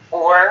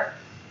or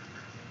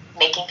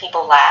making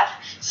people laugh.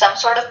 Some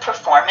sort of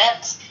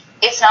performance.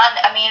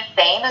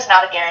 Fame is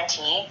not a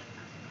guarantee,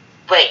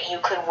 but you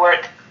could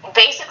work.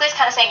 Basically, it's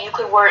kind of saying you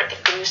could work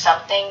through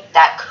something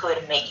that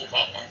could make you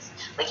famous.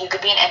 Like, you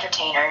could be an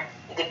entertainer,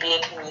 you could be a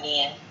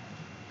comedian,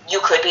 you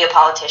could be a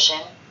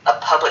politician, a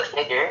public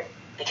figure,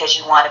 because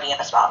you want to be in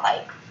the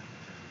spotlight.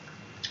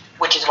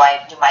 Which is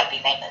why you might be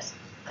famous,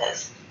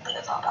 because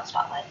Leo's all about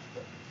spotlight.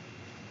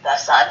 The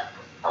sun,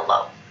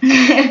 hello.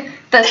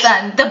 The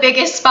sun, the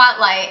biggest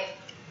spotlight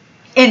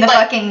in the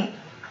fucking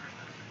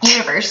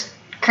universe,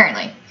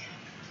 currently.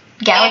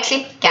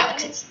 Galaxy?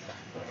 Galaxies.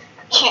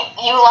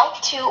 You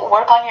like to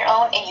work on your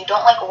own, and you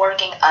don't like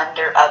working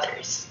under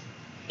others.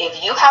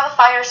 If you have a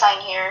fire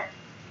sign here,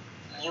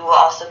 you will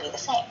also be the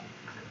same.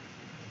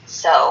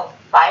 So,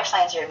 fire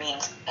signs here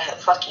means,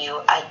 fuck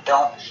you, I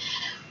don't.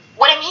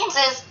 What it means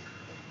is,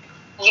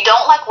 you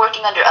don't like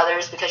working under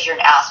others because you're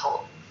an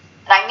asshole.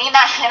 And I mean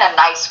that in a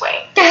nice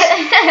way.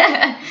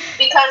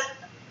 Because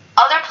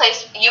other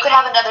place, you could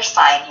have another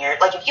sign here.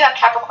 Like, if you have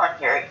Capricorn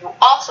here, you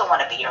also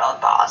want to be your own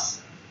boss.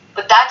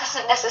 But that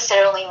doesn't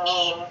necessarily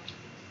mean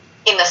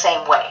in the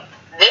same way.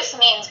 This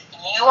means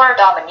you are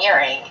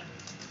domineering,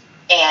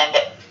 and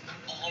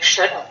you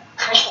shouldn't.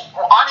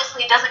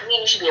 Honestly, it doesn't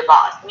mean you should be a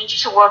boss. It means you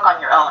should work on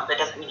your own, but it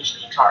doesn't mean you should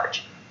be in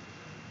charge.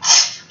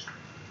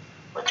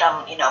 Which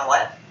you know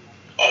what?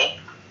 Hey,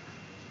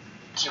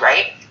 you're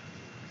right.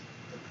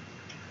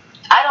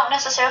 I don't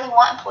necessarily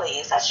want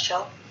employees. That's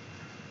chill.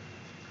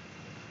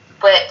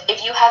 But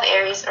if you have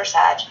Aries or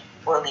Sag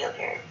or Leo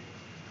here,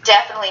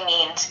 definitely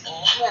means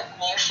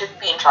you should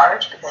be in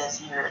charge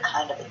because you're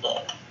kind of a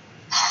dick.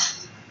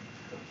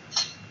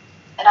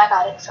 And I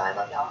got it, so I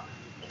love y'all.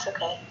 It's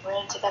okay. We're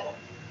in it together.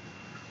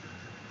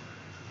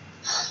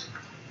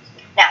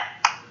 Now,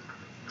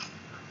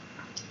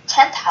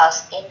 10th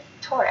house in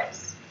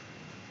Taurus.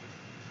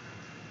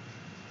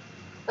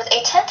 With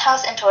a 10th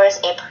house in Taurus,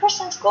 a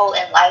person's goal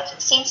in life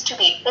seems to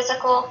be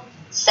physical,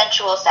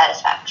 sensual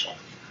satisfaction.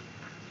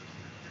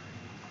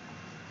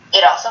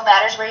 It also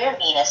matters where your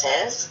Venus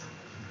is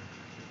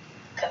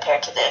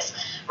compared to this.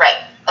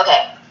 Right,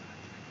 okay.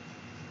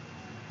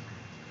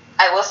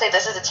 I will say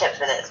this is a tip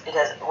for this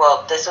because,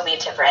 well, this will be a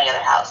tip for any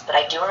other house, but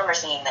I do remember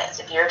seeing this.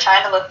 If you're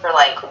trying to look for,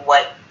 like,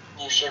 what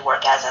you should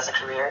work as a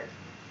career,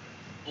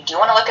 you do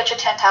want to look at your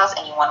 10th house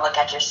and you want to look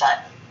at your sun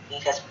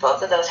because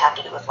both of those have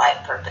to do with life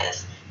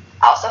purpose.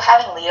 Also,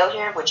 having Leo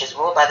here, which is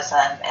ruled by the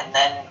sun, and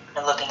then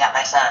looking at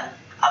my sun,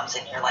 I'm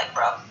sitting here like,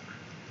 bro.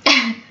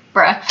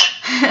 Bruh.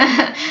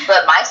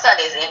 But my sun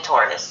is in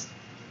Taurus,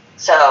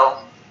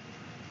 so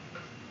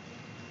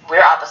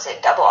we're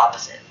opposite, double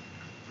opposite.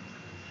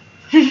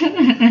 Maybe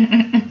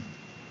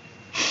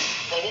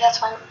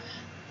that's why.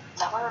 Is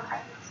that why we're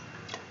friends?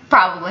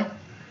 Probably.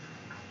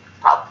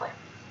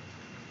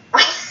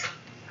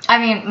 I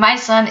mean, my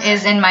sun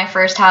is in my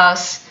first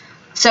house,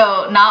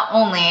 so not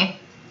only.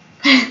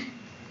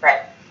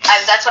 Right.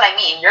 That's what I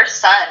mean. Your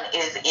sun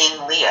is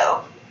in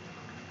Leo,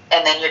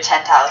 and then your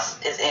 10th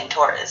house is in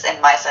Taurus, and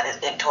my sun is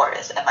in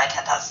Taurus, and my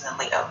 10th house is in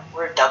Leo.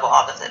 We're double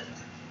opposite.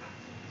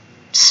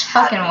 It's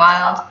fucking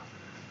wild.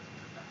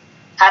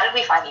 How did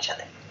we find each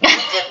other? We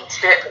didn't.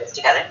 Spirit put us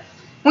together.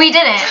 We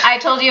didn't. I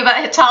told you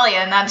about Italia,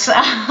 and that's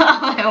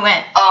how it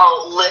went.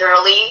 Oh,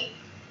 literally?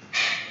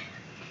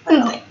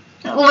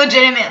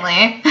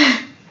 Legitimately.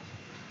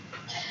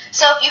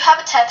 So if you have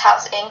a 10th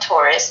house in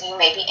Taurus, you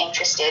may be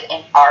interested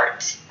in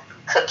art,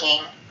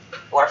 cooking,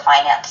 or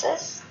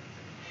finances.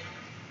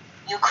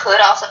 You could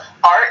also,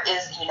 art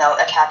is,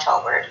 a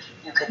catch-all word.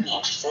 You could be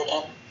interested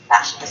in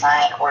fashion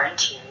design or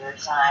interior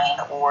design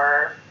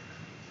or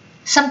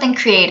something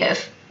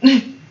creative.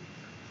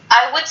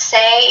 I would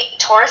say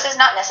Taurus is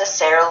not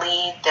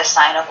necessarily the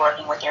sign of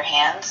working with your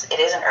hands. It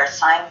is an earth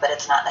sign, but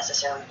it's not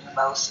necessarily the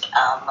most,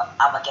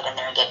 I'm going to get in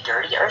there and get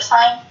dirty earth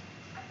sign.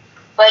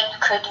 But you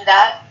could do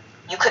that.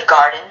 You could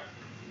garden.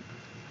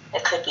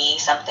 It could be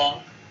something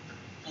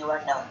you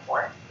are known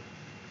for,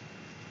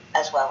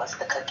 as well as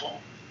the cooking.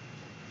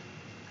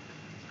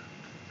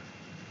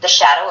 The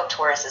shadow of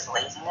Taurus is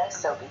laziness,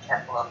 so be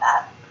careful of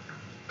that.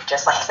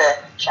 Just like the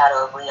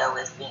shadow of Leo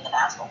is being an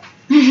asshole.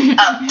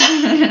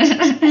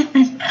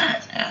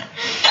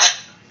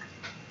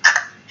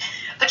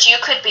 But you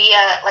could be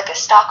a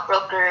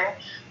stockbroker,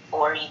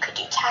 or you could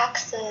do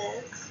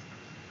taxes.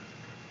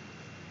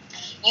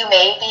 You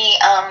may be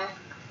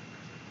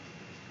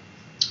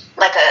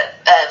like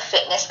a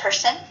fitness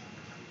person,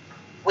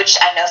 which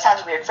I know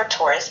sounds weird for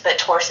Taurus, but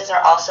Tauruses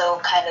are also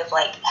kind of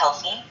like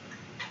healthy.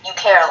 You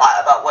care a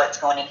lot about what's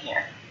going in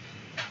here.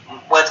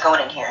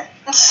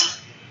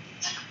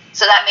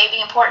 So that may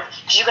be important,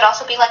 because you could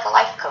also be like a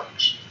life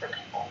coach for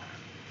people.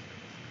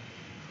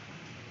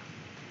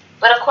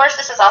 But of course,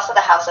 this is also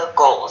the house of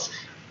goals.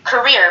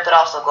 Career, but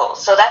also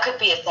goals. So that could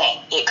be a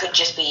thing. It could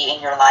just be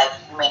in your life.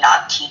 You may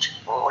not teach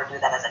people or do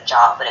that as a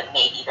job, but it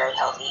may be very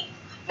healthy.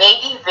 May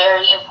be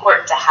very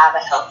important to have a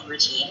healthy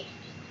routine,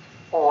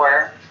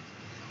 or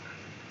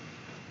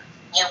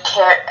you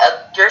care,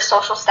 your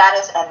social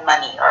status and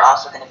money are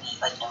also going to be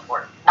like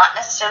important. Not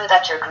necessarily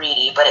that you're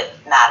greedy, but it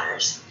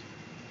matters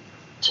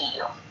to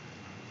you.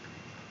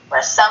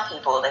 Whereas some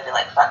people, they'd be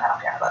like, fuck, I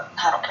don't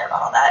care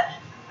about all that.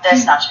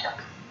 That's not true.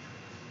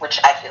 Which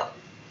I feel.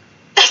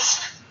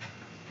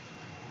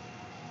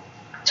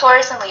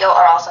 Taurus and Leo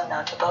are also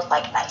known to both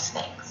like nice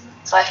things.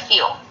 So I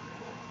feel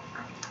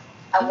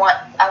I want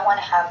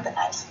to have the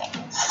nice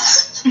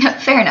things.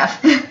 Fair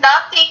enough.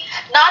 Not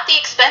the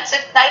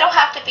expensive. They don't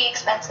have to be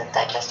expensive.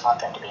 I just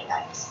want them to be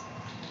nice.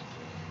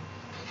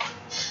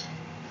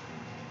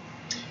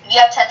 If you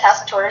have 10th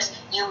house of Taurus,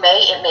 it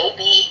may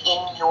be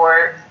in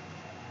your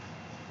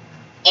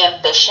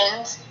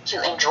ambitions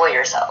to enjoy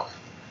yourself.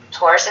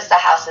 Taurus is the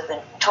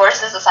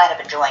sign of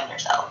enjoying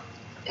yourself.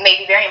 It may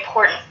be very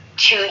important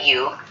to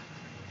you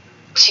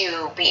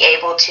to be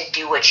able to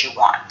do what you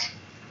want,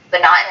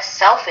 but not in a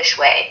selfish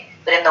way,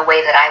 but in the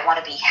way that I want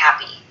to be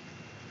happy.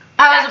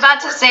 I was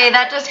about to say,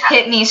 that just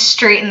hit me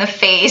straight in the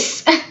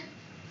face.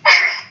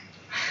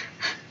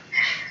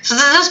 So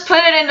just put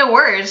it into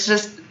words,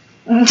 just...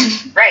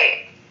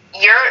 Right.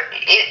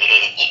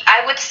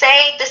 I would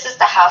say this is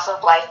the house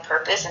of life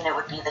purpose, and it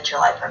would be that your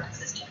life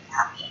purpose is to be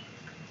happy.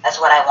 That's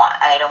what I want.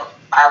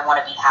 I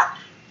want to be happy.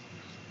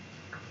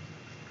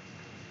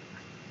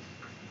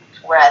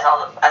 Whereas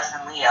all of us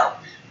in Leo,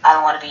 I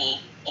don't want to be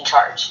in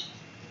charge.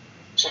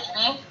 Should you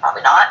be?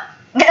 Probably not.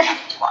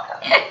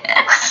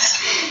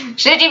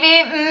 Should you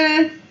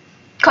be?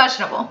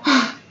 Questionable.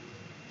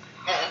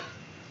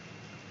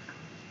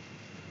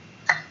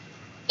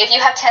 If you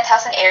have 10th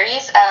house in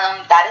Aries,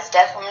 that is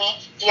definitely,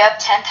 if you have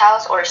 10th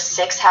house or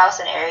 6th house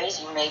in Aries,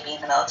 you may be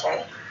in the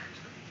military.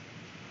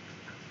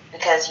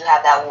 Because you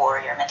have that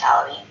warrior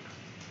mentality.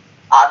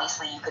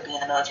 Obviously, you could be in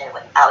the military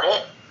without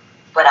it,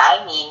 but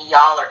I mean,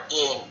 y'all are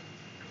in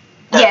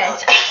the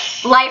military.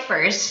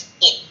 Lifers.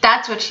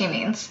 That's what she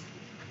means.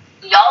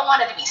 Y'all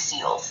wanted to be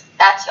SEALs.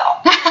 That's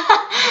y'all.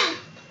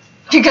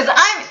 Because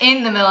I'm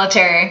in the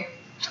military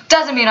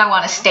doesn't mean I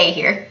want to stay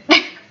here.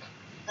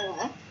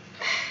 Mm-hmm.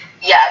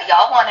 Yeah,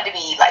 y'all wanted to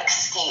be like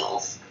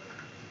SEALs.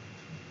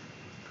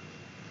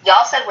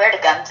 Y'all said where the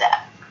guns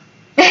at.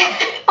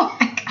 Oh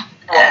my god.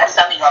 Well, for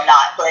some of you I'm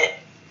not, but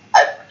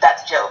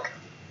that's a joke.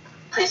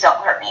 Please don't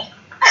hurt me.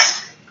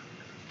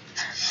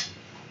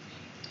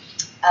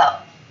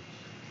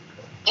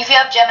 If you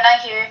have Gemini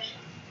here,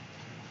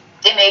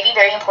 it may be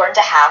very important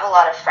to have a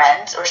lot of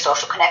friends or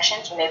social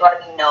connections. You may want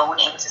to be known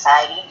in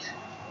society,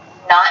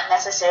 not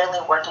necessarily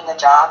working a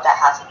job that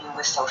has to do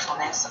with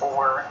socialness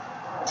or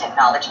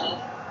technology,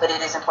 but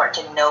it is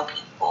important to know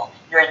people.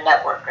 You're a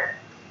networker.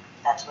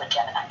 That's what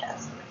Gemini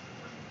does.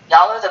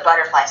 Y'all are the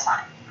butterfly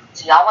sign,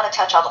 so y'all want to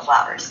touch all the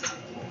flowers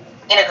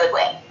in a good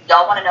way.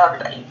 Y'all want to know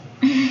everybody.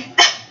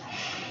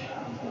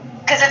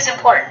 Because it's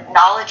important.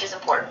 Knowledge is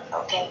important,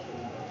 okay?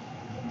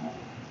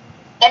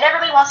 And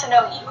everybody wants to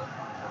know you.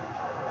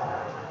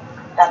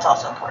 That's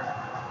also important.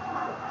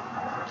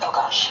 Oh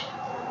gosh.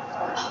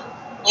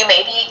 You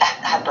may be, I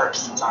have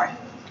burps, I'm sorry.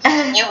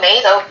 You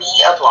may though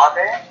be a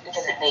blogger,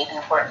 because it may be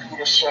important for you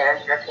to share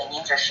your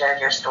opinions or share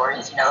your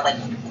stories, like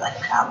you could be like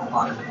a travel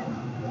blogger,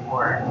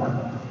 or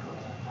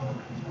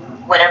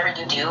whatever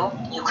you do,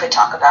 you could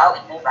talk about,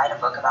 you may write a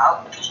book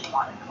about, because you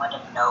want everyone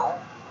to know.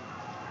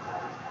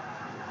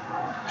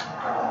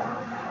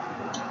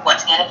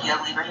 Once again, if you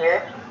have Libra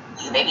here,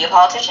 you may be a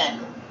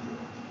politician.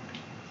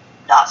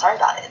 Not sorry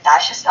about it.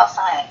 That's just y'all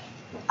sign.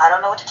 I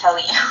don't know what to tell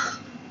you.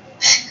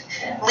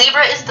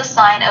 Libra is the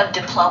sign of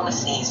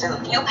diplomacy. So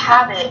if you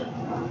have it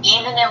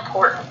in an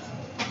important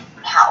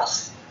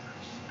house,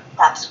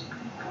 that's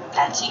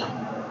you.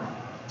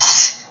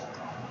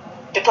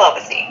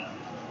 Diplomacy.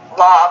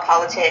 Law,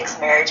 politics,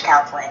 marriage,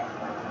 counseling.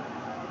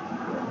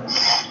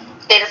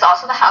 It is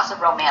also the house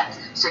of romance.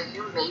 So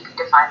you may be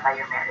defined by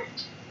your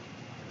marriage.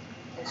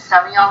 And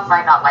some of y'all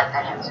might not like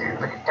that answer,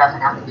 but it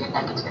doesn't have to be a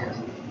negative.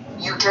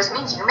 You just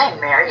means you may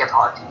marry a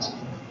politician.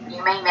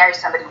 You may marry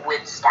somebody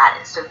with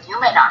status. So you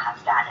may not have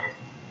status,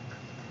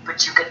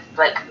 but you could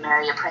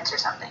marry a prince or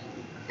something.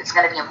 It's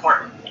going to be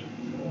important,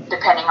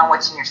 depending on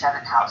what's in your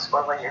 7th house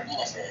or where your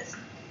Venus is.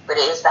 But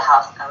it is the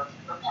house of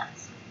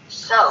romance.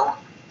 So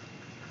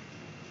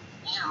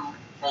you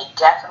may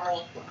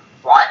definitely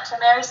want to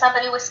marry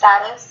somebody with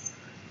status,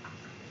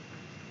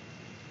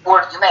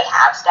 or you may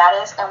have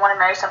status and want to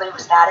marry somebody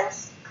with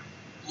status.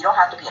 You don't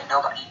have to be a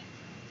nobody,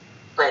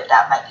 but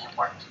that might be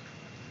important.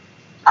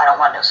 I don't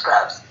want no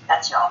scrubs.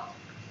 That's y'all.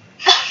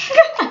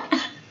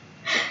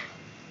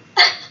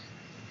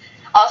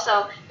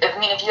 Also,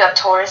 if you have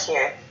Taurus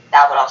here,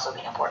 that would also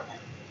be important.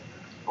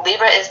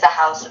 Libra is the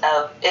house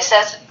of, it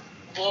says,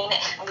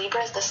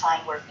 Libra is the sign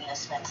where Venus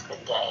spends the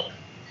day.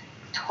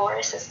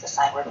 Taurus is the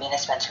sign where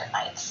Venus spends her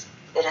nights.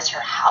 It is her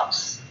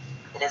house.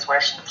 It is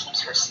where she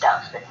keeps her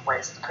stuff and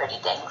wears the pretty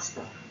things.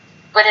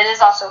 But it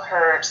is also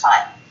her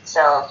sign.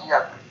 So if you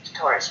have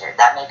Taurus here,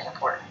 that may be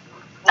important.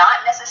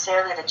 Not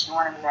necessarily that you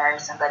want to marry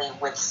somebody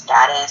with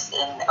status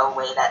in a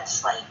way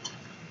that's like,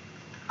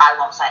 I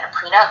won't sign a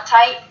prenup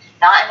type,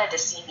 not in a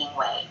deceiving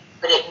way,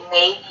 but it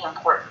may be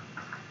important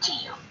to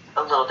you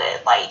a little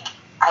bit. Like,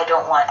 I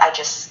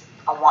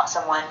want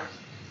someone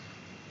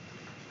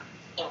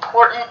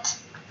important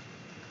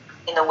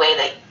in the way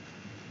that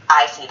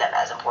I see them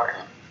as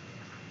important.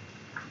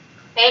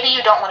 Maybe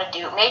you don't want to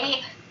do,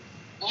 maybe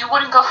you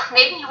wouldn't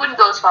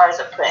go as far as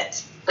a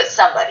prince, but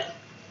somebody.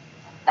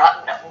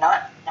 Not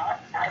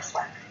a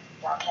slacker.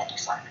 Y'all can't do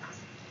slackers.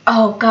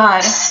 Oh,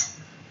 God.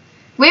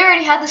 We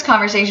already had this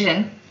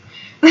conversation.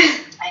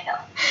 I know.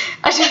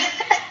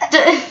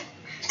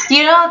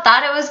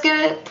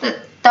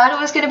 Thought it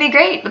was gonna be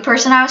great. The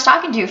person I was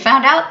talking to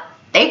found out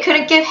they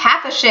couldn't give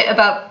half a shit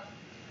about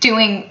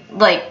doing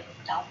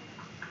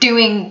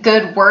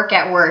good work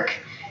at work,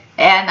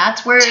 and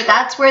that's where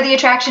the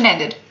attraction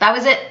ended. That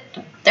was it.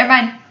 They're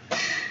mine.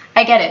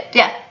 I get it.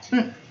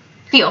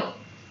 Yeah.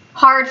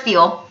 Hard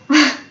feel.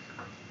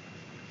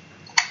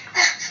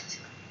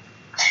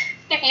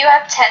 If you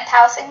have 10th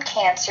house in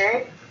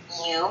Cancer,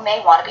 you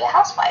may want to be a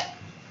housewife.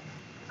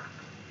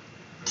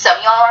 Some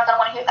of y'all aren't going to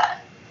want to hear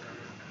that.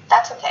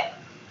 That's okay.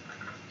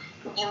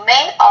 You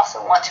may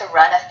also want to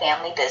run a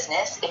family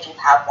business if you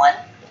have one.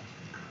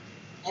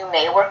 You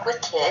may work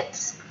with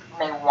kids. You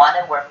may want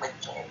to work with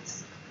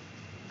kids.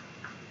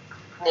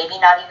 Maybe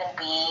not even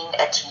being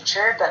a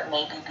teacher, but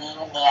maybe being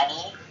a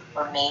nanny,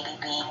 or maybe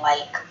being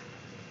like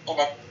in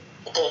a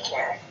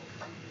daycare.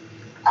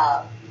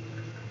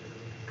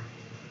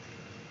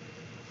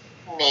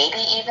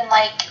 Maybe even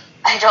like,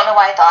 I don't know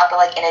why I thought, but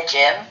like in a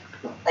gym,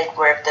 like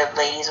where if the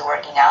ladies are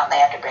working out and they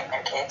have to bring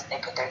their kids, and they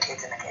put their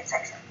kids in the kids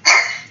section.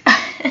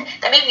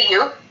 That may be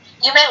you.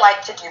 You may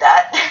like to do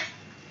that.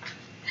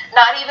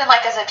 Not even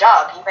like as a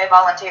job. You may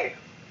volunteer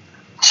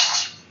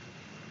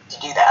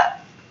to do that.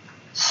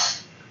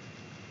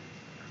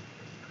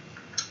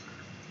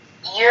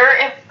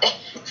 Your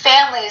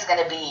family is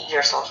going to be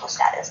your social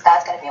status.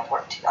 That's going to be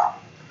important to y'all.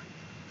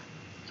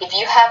 If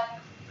you have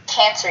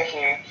Cancer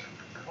here,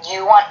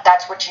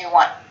 that's what you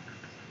want.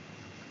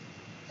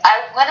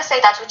 I'm going to say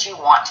that's what you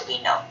want to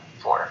be known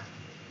for.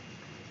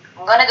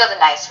 I'm going to go the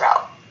nice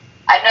route.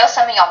 I know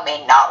some of y'all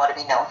may not want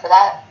to be known for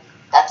that.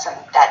 That's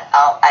something that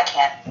I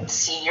can't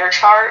see your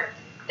chart.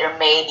 There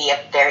may be a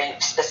very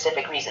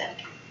specific reason.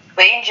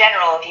 But in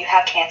general, if you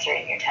have Cancer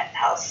in your 10th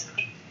house,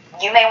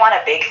 you may want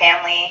a big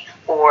family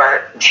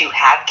or to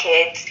have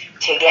kids,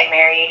 to get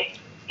married.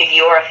 If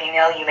you're a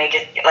female, you may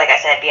just, like I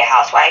said, be a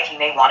housewife. You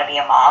may want to be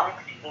a mom.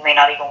 You may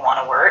not even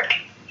want to work.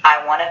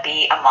 I want to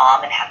be a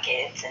mom and have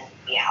kids and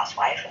be a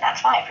housewife, and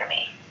that's fine for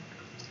me.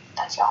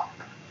 That's y'all.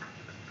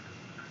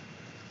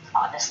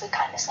 Honestly,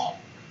 kind of same.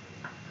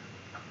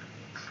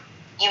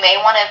 You may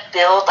want to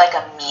build like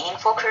a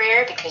meaningful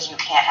career because you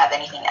can't have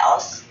anything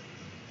else.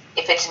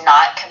 If it's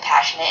not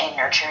compassionate and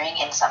nurturing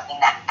and something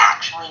that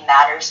actually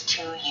matters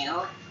to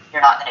you,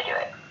 you're not going to do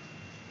it.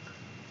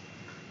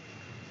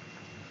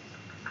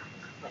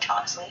 Which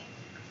honestly,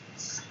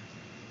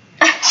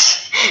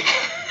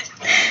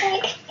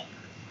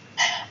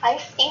 I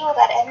feel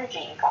that energy,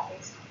 you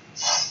guys.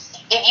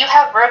 If you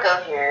have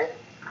Virgo here,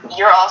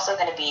 you're also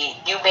going to be,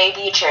 you may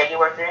be a charity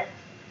worker.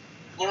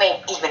 You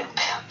may even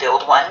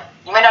build one.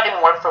 You may not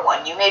even work for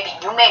one. You may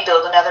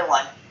build another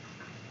one.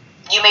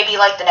 You may be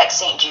like the next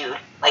St. Jude.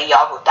 Like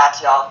y'all,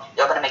 that's y'all.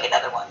 You're going to make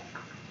another one.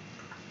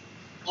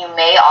 You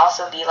may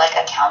also be like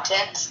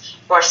accountants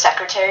or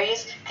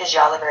secretaries because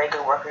y'all are very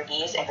good worker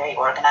bees and very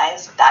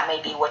organized. That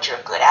may be what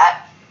you're good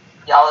at.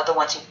 Y'all are the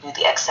ones who do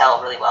the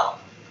Excel really well.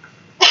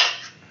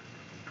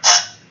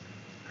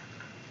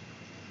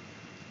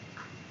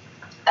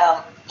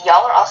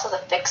 Y'all are also the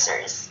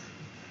fixers.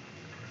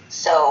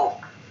 So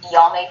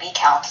y'all may be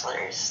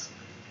counselors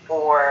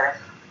or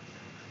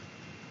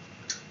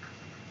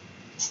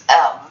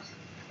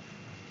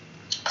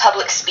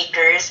public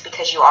speakers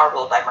because you are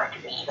ruled by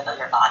Mercury even though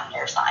you're not in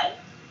your sign.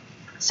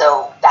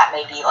 So that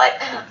may be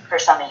like for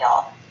some of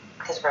y'all,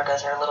 because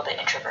Virgos are a little bit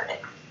introverted.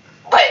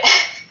 But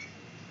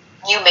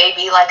you may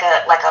be like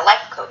a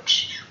life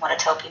coach, want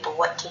to tell people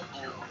what to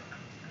do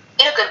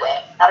in a good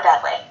way, not a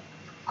bad way.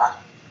 Huh?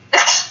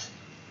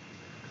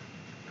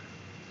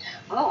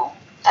 Ooh,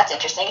 that's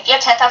interesting. If you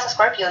have 10,000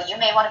 Scorpio, you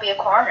may want to be a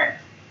coroner.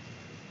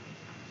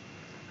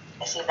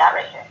 I see that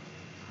right here.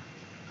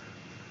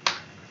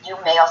 You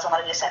may also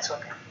want to be a sex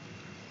worker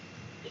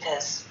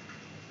because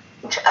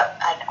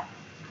I know.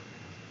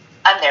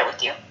 I'm there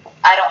with you.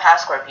 I don't have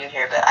Scorpio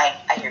here, but I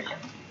hear you.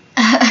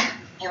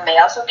 You may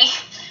also be,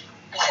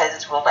 because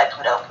it's ruled by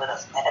Pluto.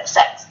 Pluto's the planet of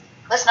sex.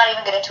 Let's not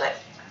even get into it.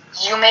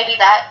 You may be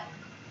that.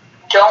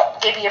 Don't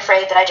be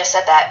afraid that I just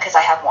said that, because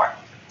I have more.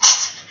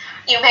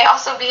 You may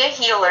also be a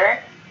healer,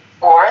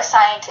 or a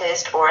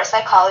scientist, or a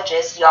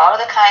psychologist. Y'all are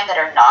the kind that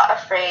are not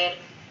afraid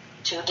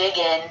to dig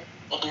in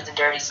and do the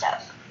dirty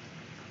stuff.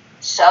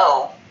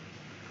 So,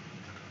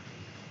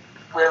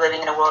 we're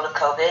living in a world of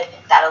COVID.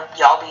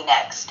 Y'all be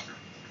next.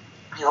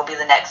 You'll be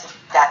the next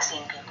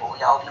vaccine people.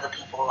 Y'all be the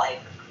people like,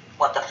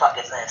 what the fuck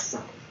is this?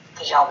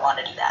 Because y'all want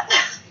to do that.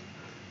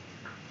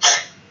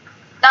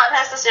 Not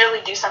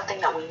necessarily do something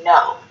that we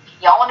know.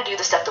 Y'all want to do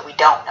the stuff that we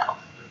don't know.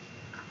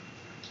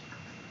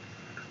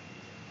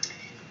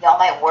 Y'all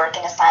might work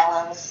in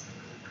asylums,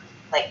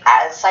 like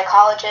as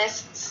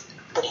psychologists,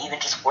 but even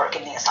just work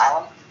in the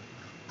asylum.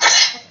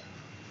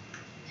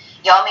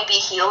 Y'all may be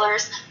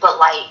healers, but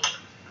like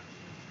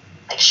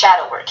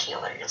shadow work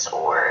healers,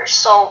 or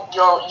soul.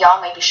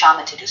 Y'all may be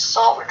shaman to do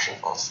soul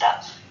retrieval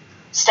stuff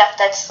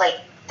that's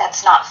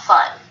not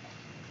fun.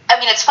 I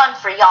mean, it's fun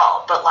for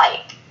y'all, but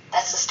like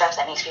that's the stuff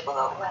that makes people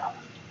go, well,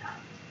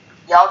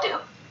 y'all do.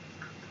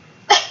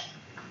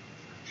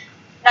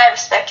 And I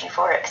respect you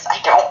for it, because I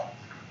don't.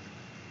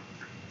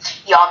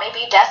 Y'all may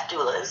be death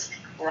doulas.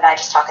 You and I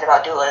just talking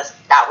about doulas.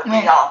 That would be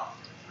y'all.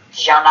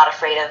 Because y'all not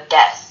afraid of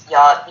death.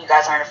 You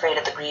guys aren't afraid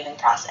of the grieving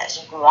process.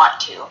 You want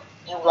to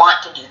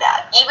do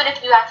that. Even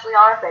if you actually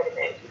are afraid of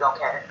it, you don't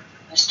care.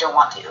 You still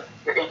want to.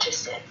 You're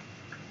interested.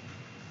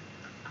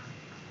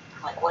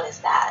 I'm like, what is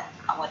that?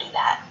 I want to do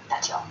that.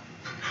 That's y'all.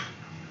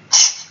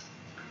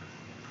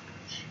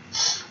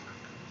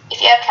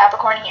 If you have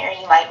Capricorn here,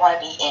 you might want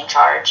to be in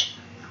charge.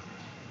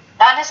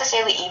 Not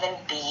necessarily even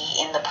be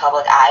in the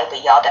public eye,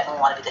 but y'all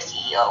definitely want to be the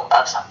CEO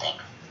of something.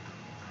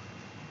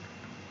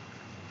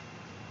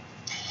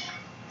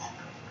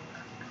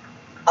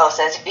 Oh, it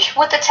says,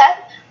 when the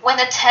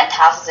 10th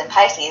house is in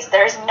Pisces,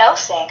 there is no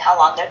saying how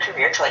long their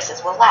career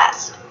choices will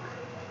last.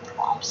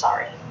 Well, I'm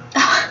sorry.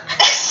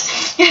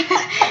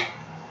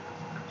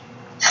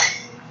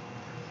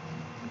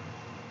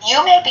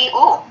 You may be,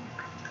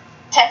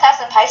 10th house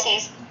in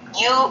Pisces,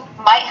 you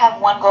might have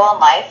one goal in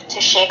life: to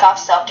shake off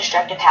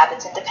self-destructive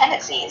habits and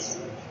dependencies.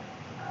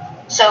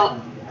 So,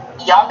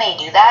 y'all may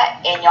do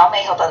that, and y'all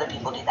may help other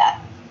people do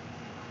that.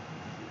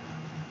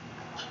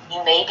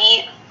 You may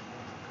be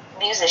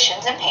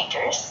musicians and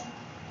painters.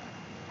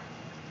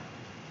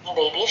 You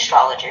may be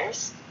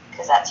astrologers,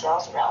 because that's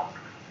y'all's realm.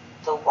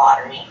 The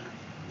watery.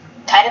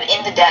 Kind of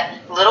in the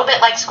depth. A little bit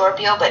like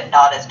Scorpio, but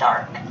not as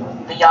dark.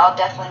 But y'all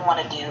definitely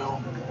want to do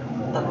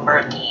the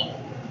murky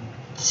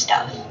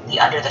stuff. The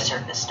under the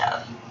surface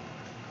stuff.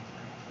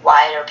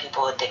 Why are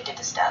people addicted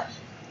to stuff?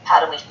 How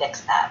do we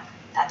fix that?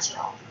 That's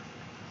y'all.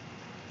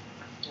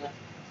 You would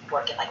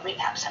work in like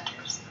rehab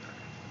centers.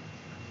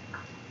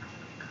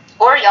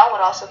 Or y'all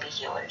would also be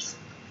healers.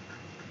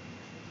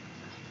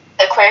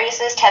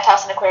 Aquariuses, 10th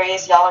house in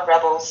Aquarius, y'all are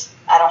rebels.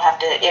 I don't have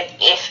to,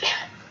 if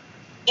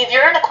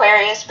you're an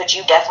Aquarius, but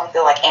you definitely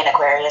feel like an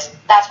Aquarius,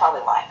 that's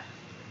probably why.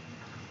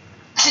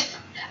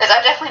 Because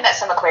I've definitely met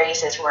some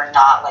Aquariuses who are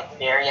not like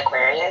very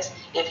Aquarius.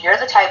 If you're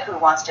the type who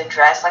wants to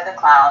dress like a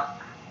clown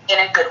in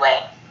a good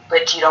way,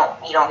 but you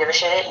don't give a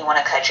shit, you want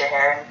to cut your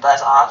hair and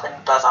buzz off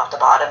the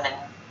bottom and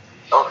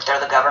overthrow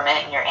the government,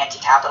 and you're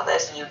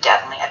anti-capitalist, you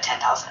definitely have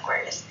 10th house in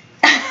Aquarius.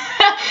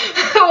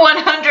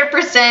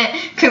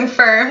 100%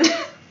 confirmed.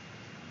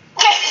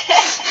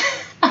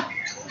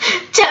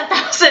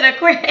 10,000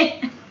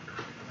 Aquarius.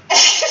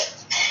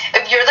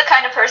 If you're the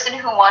kind of person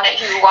who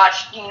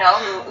watched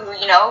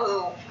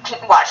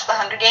the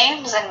Hunger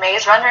Games and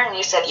Maze Runner, and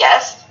you said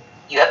yes,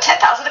 you have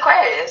 10,000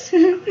 Aquarius.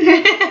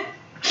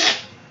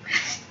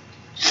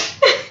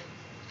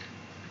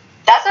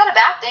 That's not a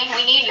bad thing.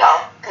 We need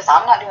y'all, because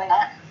I'm not doing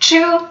that.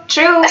 True.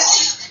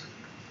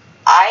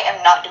 I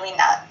am not doing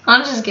that.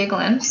 I'm just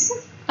giggling.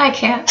 I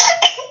can't.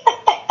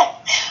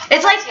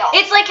 It's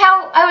like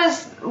how I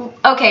was.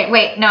 Okay,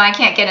 wait, no, I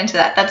can't get into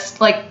that. That's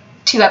like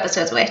 2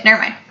 episodes away.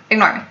 Never mind.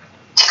 Ignore me.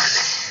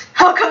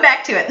 I'll come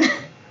back to it.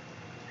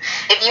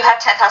 If you have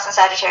 10th house in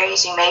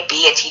Sagittarius, you may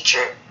be a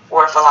teacher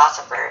or a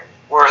philosopher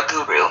or a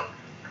guru.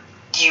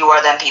 You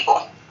are them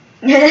people.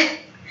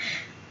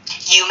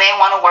 You may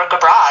want to work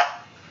abroad.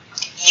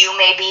 You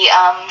may be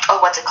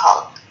what's it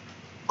called?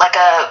 Like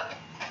a.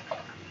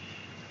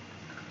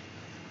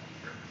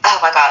 Oh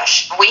my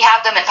gosh, we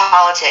have them in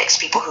politics.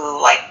 People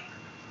who like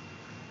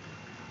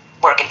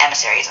work in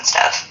emissaries and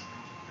stuff.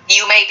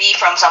 You may be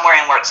from somewhere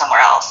and work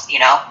somewhere else,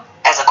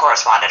 as a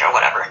correspondent or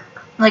whatever.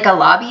 Like a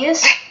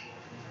lobbyist?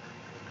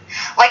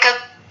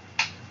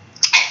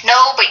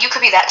 No, but you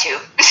could be that too.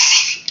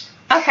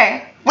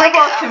 Okay, we're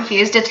both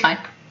confused. It's fine.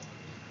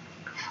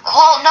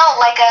 Well, no,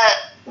 like an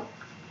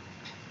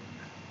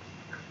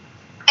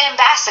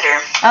ambassador.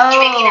 Oh. You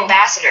may be an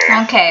ambassador.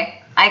 Okay.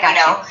 I got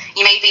you.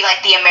 You may be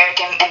like the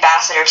American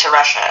ambassador to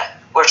Russia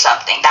or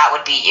something. That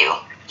would be you.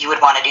 You would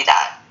want to do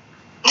that.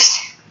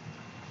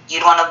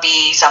 You'd want to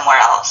be somewhere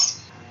else.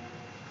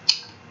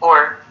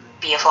 Or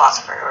be a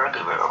philosopher or a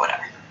guru or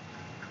whatever.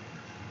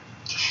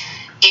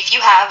 If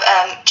you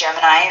have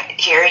Gemini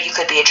here, you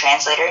could be a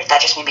translator. That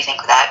just made me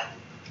think of that.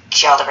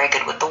 Y'all are very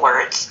good with the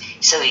words.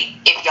 So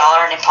if y'all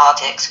aren't in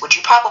politics, which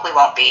you probably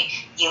won't be,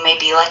 you may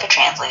be like a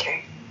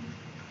translator.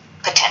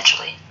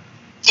 Potentially.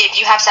 If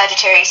you have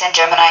Sagittarius and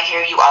Gemini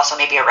here, you also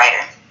may be a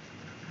writer.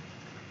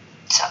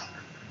 So.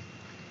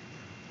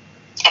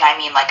 And I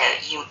mean like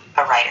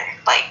a writer.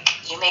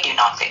 Like, you may do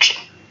nonfiction.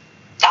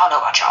 I don't know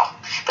about y'all.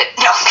 But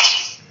no, I'm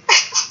kidding.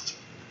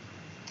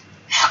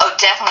 Oh,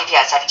 definitely if you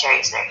have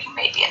Sagittarius there, you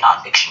may be a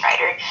nonfiction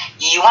writer.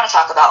 You want to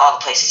talk about all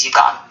the places you've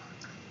gone.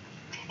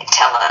 And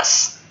tell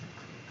us.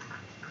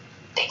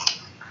 Thank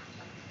you.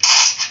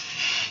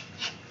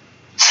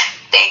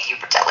 Thank you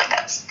for telling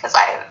us. Because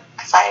I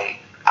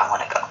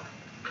want to go.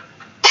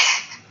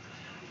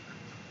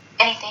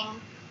 Anything?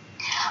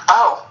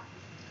 Oh,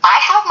 I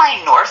have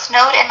my North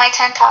Node in my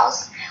 10th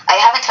house. I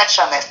haven't touched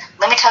on this.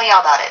 Let me tell you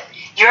all about it.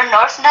 Your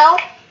North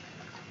Node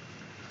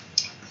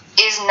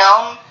is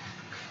known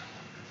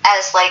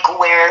as like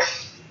where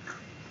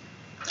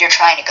you're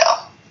trying to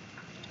go.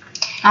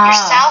 Your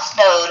South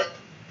Node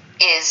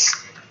is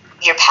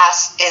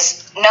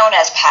known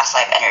as past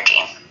life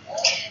energy.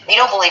 You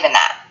don't believe in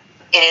that.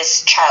 It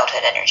is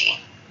childhood energy.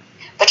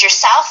 But your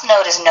South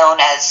Node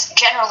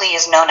generally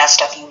is known as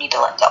stuff you need to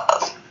let go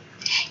of.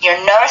 Your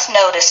North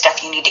Node is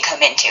stuff you need to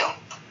come into.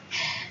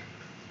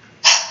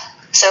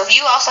 So if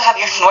you also have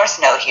your North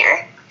Node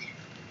here,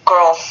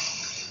 girl.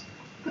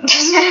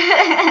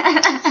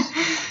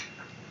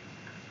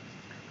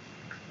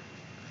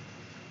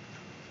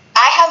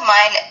 I have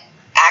mine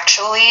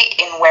actually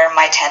in where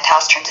my 10th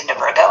house turns into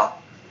Virgo.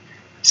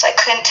 So I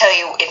couldn't tell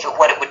you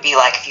what it would be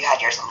like if you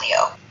had yours in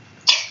Leo.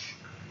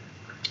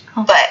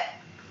 Oh. But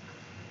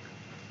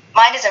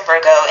mine is in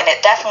Virgo, and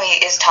it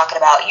definitely is talking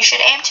about you should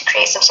aim to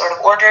create some sort of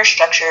order,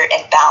 structure,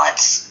 and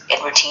balance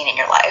and routine in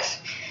your life.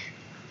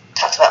 It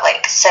talks about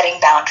like setting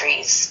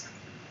boundaries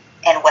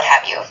and what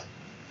have you.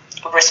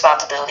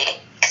 Responsibility,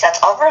 because that's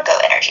all Virgo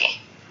energy.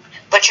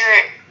 But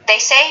they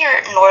say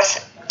your North,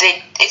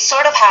 it's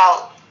sort of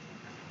how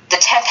the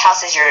 10th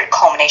house is your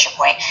culmination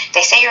point.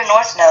 They say your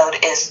North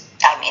Node is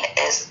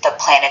the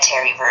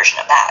planetary version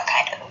of that,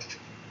 kind of.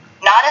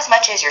 Not as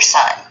much as your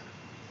Sun,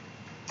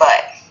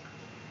 but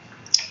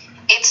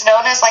it's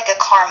known as like a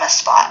karma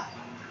spot,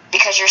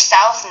 because your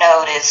South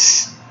Node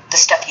is the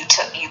stuff you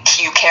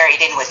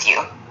carried in with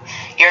you.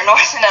 Your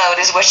North Node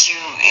is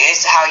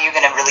how you're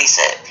gonna release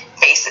it,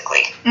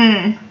 basically.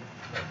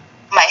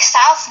 My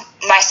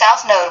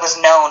South Node was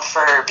known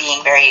for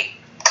being very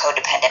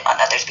codependent on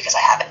others because I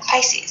have it in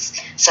Pisces.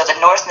 So the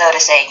North Node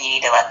is saying you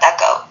need to let that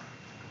go.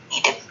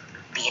 You need to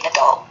be an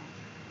adult.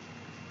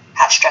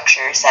 Have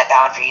structure, set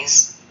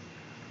boundaries,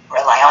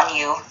 rely on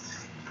you.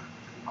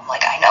 I'm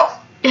like, I know.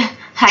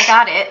 I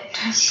got it.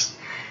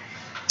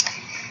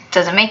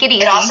 Doesn't make it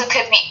easy. It also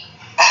could mean,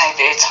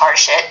 it's hard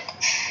shit.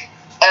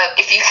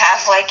 If you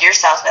have like your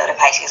South Node in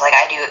Pisces, like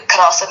I do, it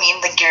could also mean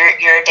like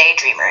you're a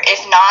daydreamer.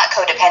 If not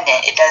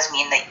codependent, it does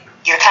mean that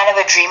you're kind of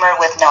a dreamer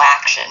with no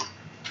action.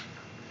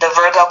 The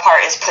Virgo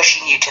part is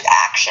pushing you to the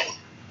action.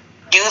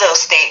 Do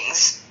those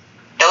things.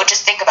 Don't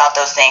just think about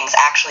those things.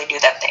 Actually do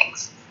them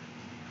things.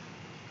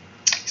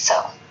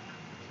 So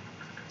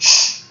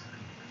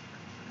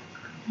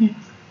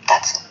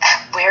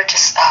we're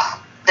just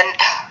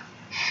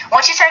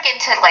once you start getting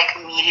to like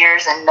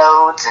meteors and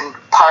nodes and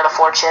part of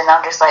fortune,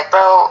 I'm just like,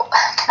 bro,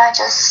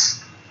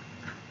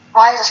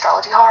 why is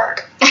astrology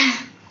hard?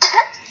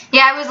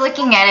 Yeah, I was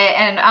looking at it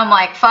and I'm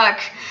like,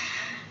 fuck.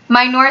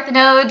 My North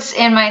Node's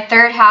in my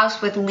 3rd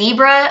house with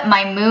Libra,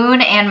 my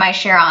Moon, and my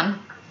Chiron.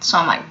 So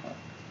I'm like,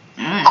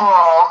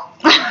 Girl,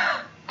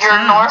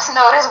 your North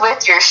Node is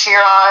with your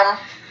Chiron.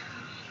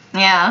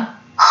 Yeah.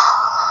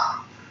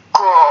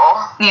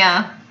 Girl.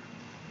 Yeah.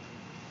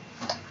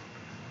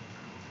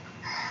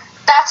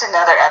 That's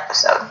another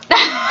episode.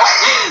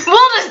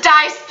 We'll just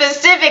dive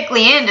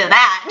specifically into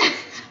that.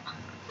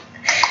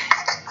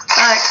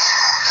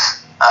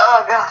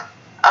 Oh god.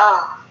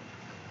 Oh.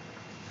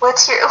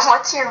 What's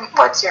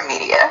your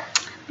media?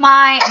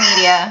 My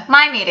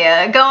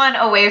media. Going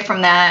away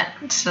from that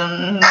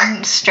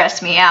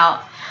stressed me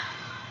out.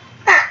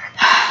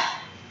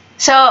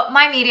 So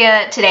my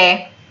media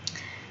today,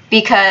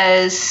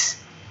 because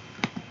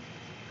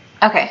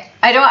I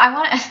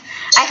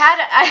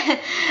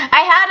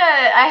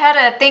had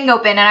a thing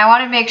open and I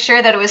want to make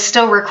sure that it was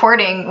still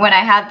recording when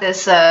I had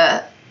this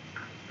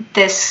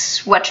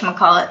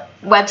whatchamacallit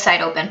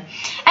website open.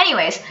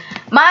 Anyways,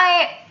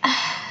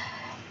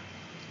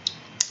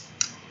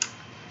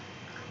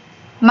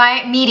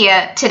 my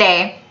media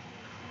today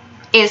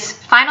is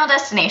Final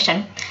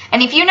Destination.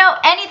 And if you know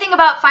anything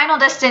about Final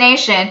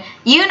Destination,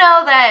 you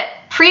know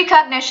that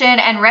precognition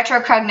and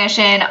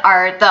retrocognition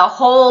are the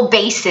whole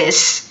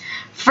basis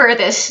for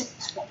this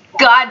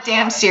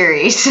goddamn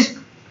series.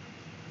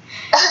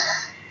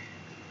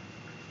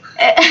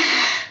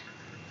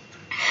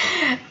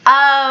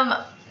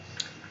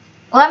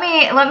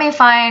 Let me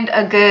find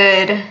a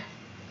good...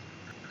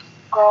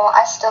 Girl,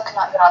 I still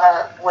cannot get on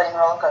a wooden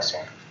roller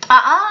coaster.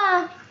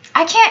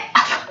 I can't.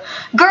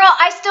 Girl,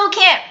 I still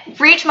can't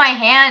reach my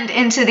hand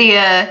into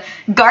the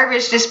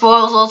garbage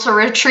disposal to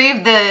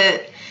retrieve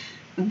the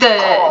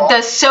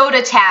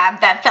soda tab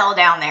that fell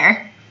down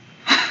there.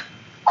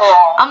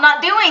 I'm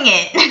not doing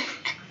it.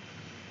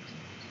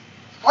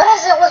 What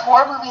is it with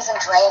war movies and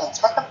trains?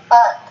 What the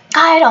fuck?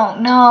 I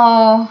don't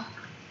know.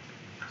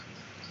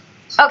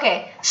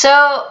 Okay,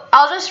 so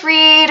I'll just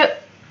read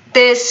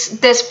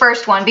this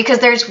first one because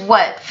there's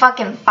what,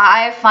 fucking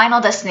 5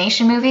 Final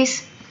Destination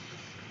movies?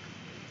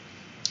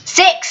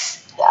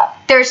 6. Yeah.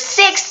 There's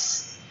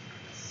 6.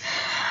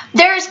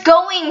 There's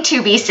going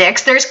to be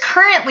 6. There's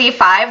currently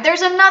 5.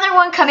 There's another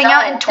one coming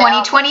out in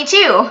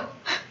 2022.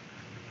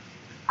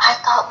 I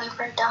thought we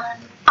were done.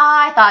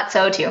 I thought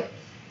so too.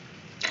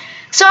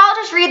 So I'll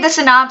just read the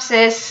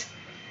synopsis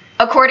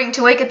according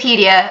to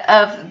Wikipedia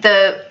of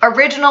the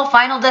original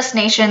Final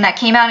Destination that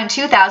came out in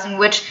 2000,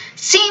 which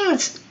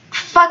seems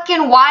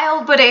fucking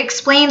wild, but it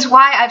explains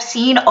why I've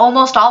seen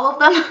almost all of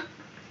them.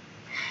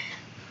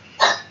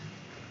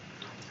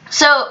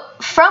 So,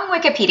 from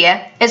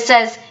Wikipedia, it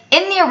says,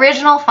 in the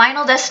original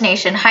Final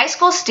Destination, high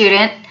school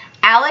student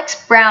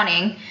Alex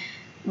Browning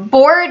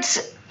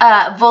boards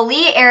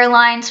Volée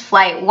Airlines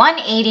Flight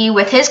 180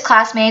 with his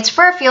classmates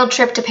for a field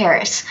trip to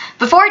Paris.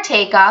 Before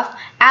takeoff,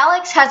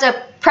 Alex has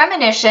a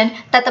premonition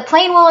that the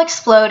plane will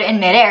explode in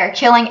midair,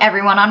 killing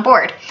everyone on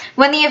board.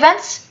 When the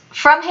events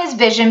from his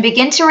vision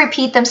begin to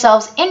repeat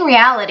themselves in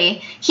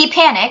reality, he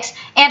panics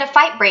and a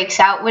fight breaks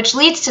out, which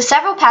leads to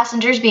several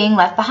passengers being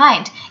left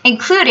behind,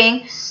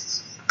 including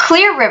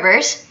Clear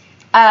Rivers,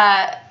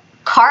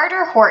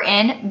 Carter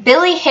Horton,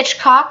 Billy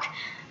Hitchcock,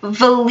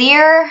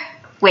 Valerie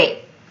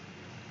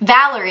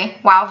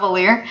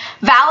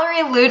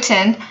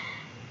Luton,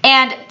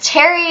 and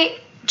Terry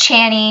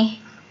Chaney.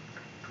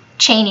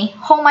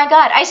 Oh my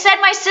god, I said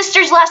my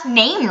sister's last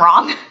name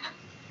wrong.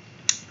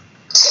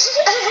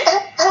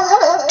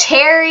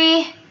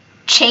 Terry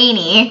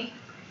Chaney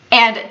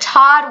and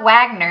Todd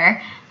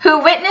Wagner, who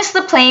witnessed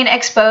the plane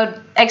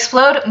explode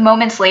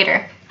moments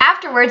later.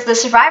 Afterwards, the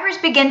survivors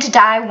begin to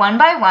die one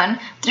by one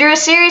through a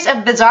series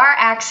of bizarre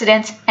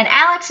accidents, and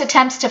Alex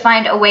attempts to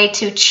find a way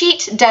to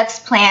cheat death's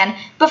plan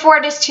before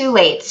it is too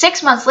late.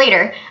 6 months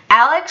later,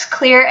 Alex,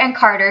 Clear, and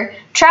Carter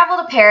travel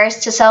to Paris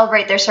to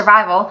celebrate their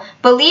survival,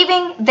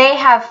 believing they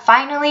have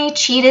finally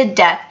cheated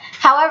death.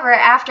 However,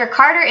 after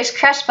Carter is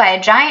crushed by a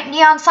giant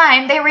neon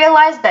sign, they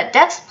realize that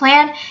death's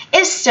plan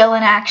is still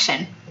in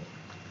action.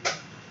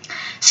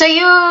 So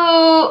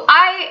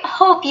I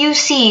hope you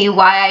see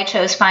why I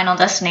chose Final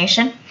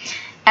Destination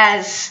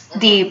as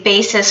the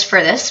basis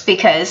for this,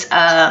 because,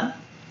 yeah,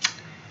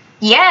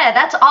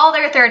 that's all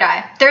their third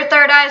eye. Their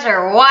third eyes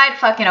are wide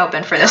fucking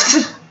open for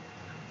this.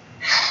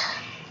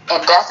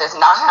 And Death is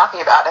not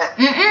happy about it.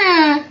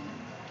 Mm-mm.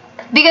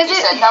 Because he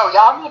said, no,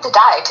 y'all need to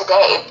die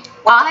today.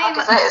 What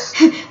the fuck is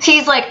this?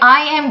 He's like,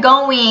 I am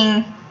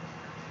going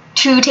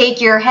to take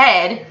your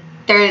head.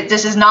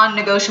 This is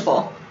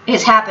non-negotiable. It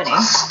is happening.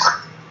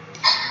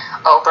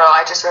 Oh, bro,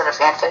 I just read a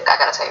fanfic. I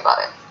gotta tell you about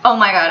it. Oh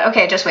my god.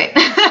 Okay, just wait.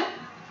 That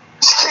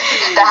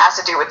has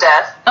to do with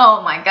death.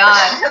 Oh my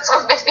god. That's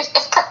what made me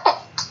think of it.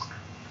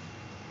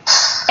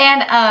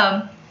 And,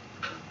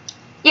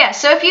 yeah,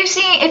 so if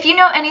you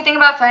know anything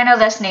about Final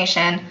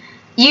Destination,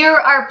 you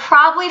are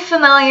probably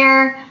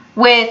familiar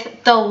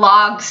with the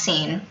log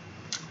scene.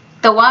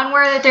 The one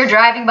where they're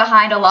driving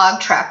behind a log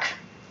truck.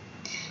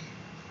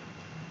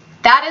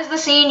 That is the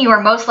scene you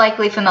are most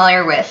likely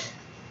familiar with.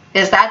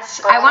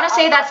 I want to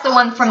say that's the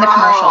one from the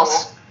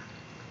commercials.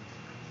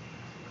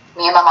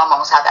 Me and my mom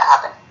almost had that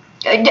happen.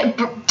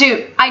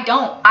 Dude, I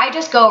don't. I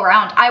just go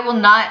around. I will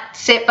not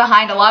sit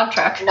behind a log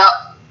truck. No,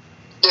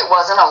 it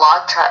wasn't a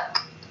log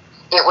truck.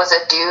 It was a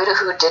dude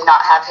who did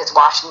not have his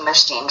washing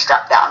machine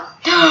strapped down.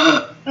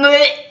 I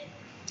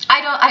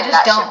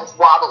just don't. Shit was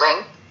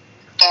wobbling.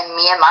 And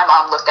me and my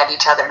mom looked at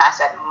each other and I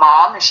said,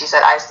 Mom, and she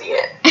said, I see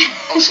it.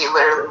 And she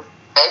literally,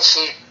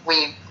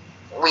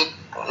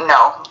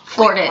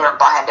 floored it. We weren't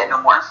behind it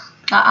no more.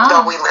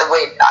 So we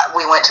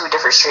went to a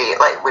different street.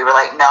 Like, we were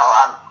like, no,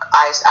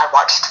 I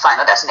watched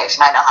Final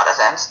Destination. I know how this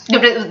ends.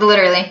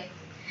 Literally.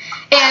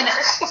 And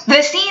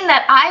the scene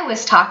that I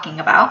was talking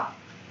about,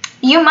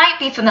 you might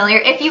be familiar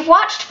if you've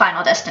watched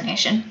Final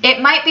Destination. It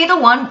might be the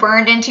one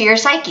burned into your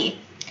psyche.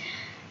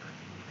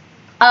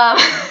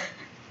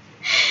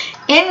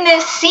 In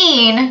this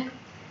scene,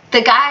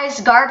 the guy's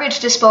garbage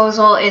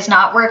disposal is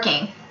not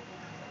working.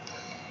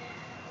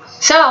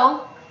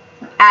 So,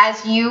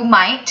 as you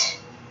might,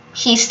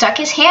 he stuck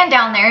his hand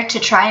down there to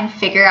try and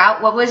figure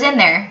out what was in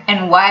there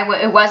and why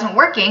it wasn't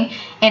working,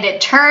 and it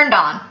turned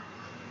on.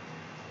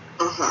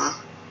 Mm-hmm.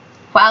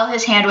 While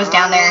his hand was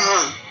down there.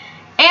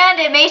 And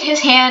it made his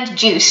hand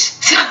juice.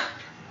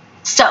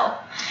 So. Oh,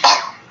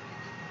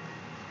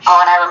 and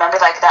I remember,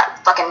 like,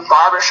 that fucking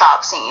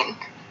barbershop scene.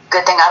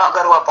 Good thing I don't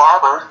go to a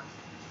barber.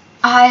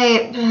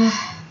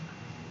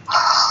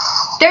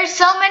 There's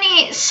so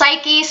many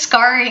psyche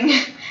scarring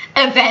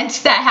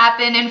events that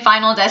happen in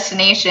Final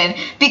Destination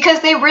because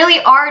they really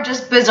are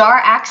just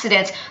bizarre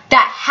accidents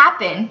that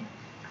happen.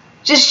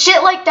 Just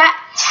shit like that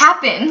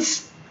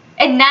happens.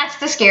 And that's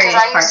the scariest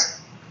part.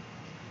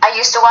 I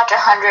used to watch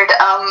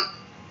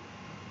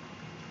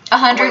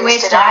 100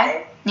 Ways to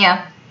Die?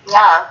 Yeah.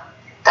 Yeah.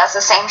 That's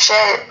the same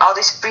shit. All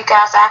these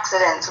freak-ass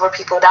accidents where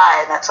people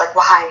die, and it's like,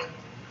 why?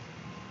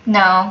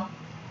 No.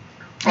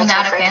 I'm Makes me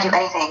not a afraid fan. to do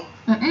anything.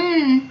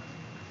 Mm-mm.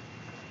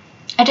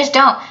 I just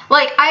don't.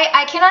 Like,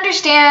 I can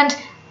understand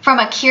from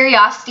a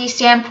curiosity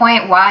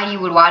standpoint why you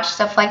would watch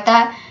stuff like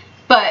that,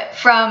 but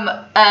from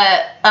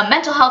a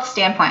mental health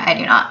standpoint, I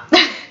do not.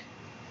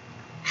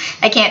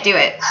 I can't do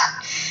it.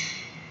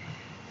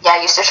 Yeah,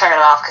 I used to turn it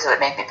off because it would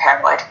make me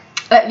paranoid.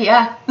 But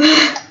yeah.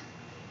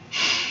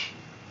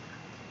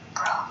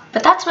 Bro.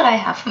 But that's what I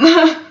have.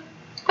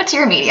 What's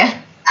your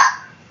media?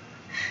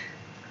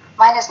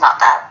 Mine is not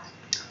that.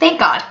 Thank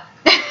God.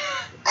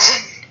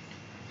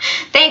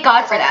 Thank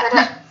God for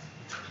that.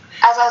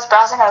 As I was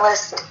browsing our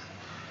list,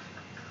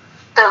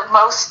 the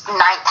most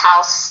ninth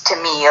house to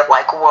me of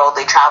like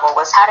worldly travel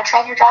was How to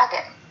Train Your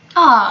Dragon.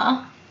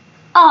 Aw.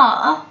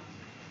 Aw.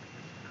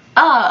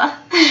 Aw.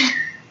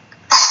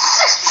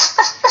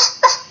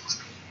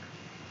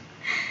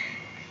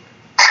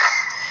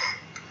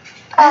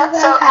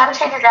 So How to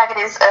Train Your Dragon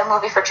is a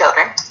movie for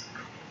children.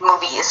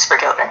 Movies for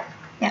children.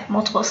 Yeah,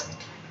 multiples.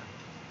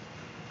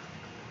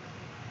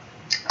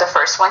 The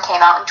first one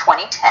came out in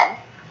 2010.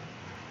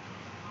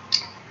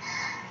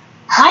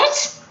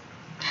 What?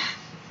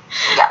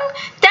 Yeah.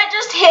 That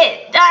just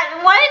hit.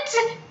 What?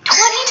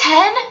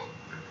 2010?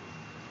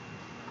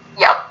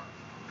 Yep.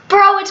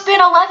 Bro, it's been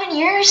 11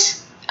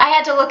 years. I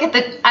had to look at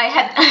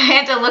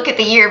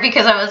the year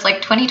because I was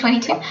like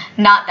 2022.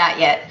 Not that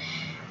yet.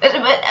 But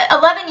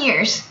 11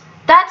 years.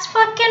 That's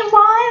fucking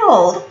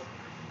wild.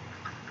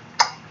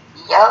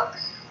 Yep.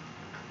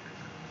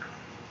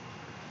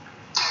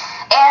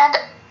 And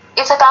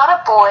it's about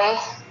a boy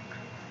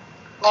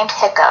named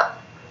Hiccup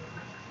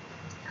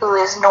who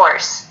is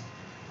Norse.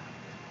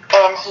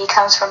 And he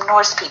comes from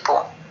Norse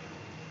people.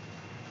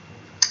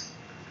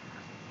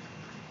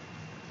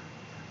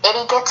 And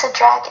he gets a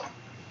dragon.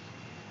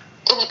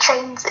 And he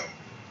trains it.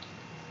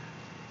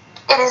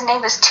 And his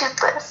name is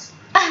Toothless.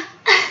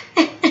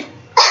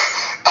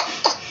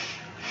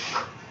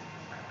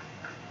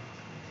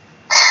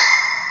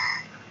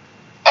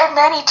 And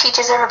then he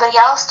teaches everybody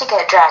else to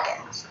get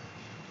dragons.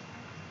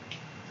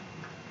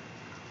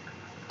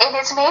 And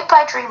it's made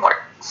by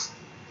DreamWorks.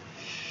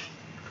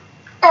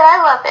 And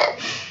I love it.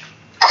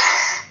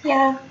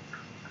 Yeah.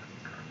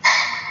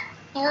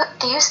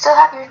 Do you still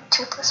have your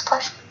Toothless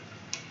plushie?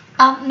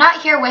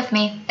 Not here with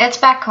me. It's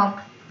back home.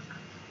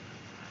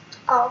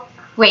 Oh.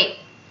 Wait.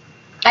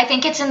 I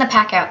think it's in the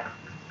pack out.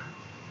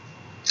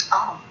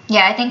 Oh.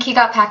 Yeah, I think he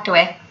got packed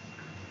away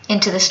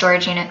into the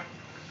storage unit.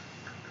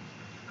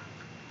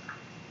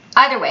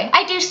 Either way,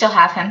 I do still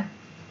have him.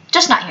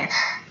 Just not here.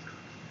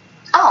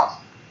 Oh.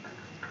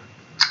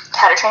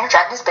 How to Train Your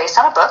Dragon is based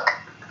on a book.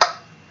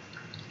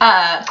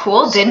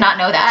 Cool. Did not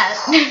know that.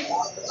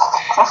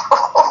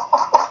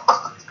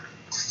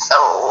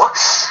 So,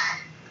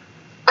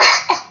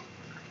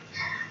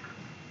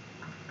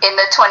 in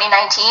the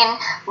 2019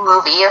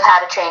 movie of How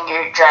to Train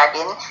Your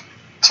Dragon,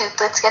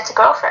 Toothless gets a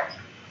girlfriend.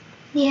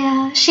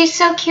 Yeah, she's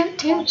so cute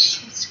too.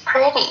 She's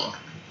pretty.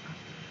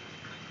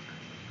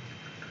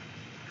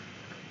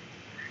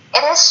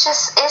 It's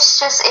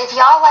just, if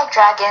y'all like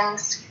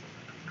dragons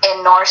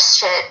and Norse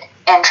shit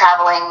and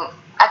traveling,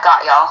 I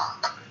got y'all.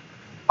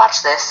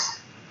 Watch this.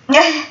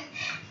 Let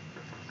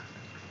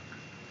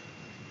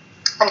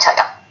me tell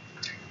y'all.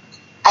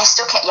 I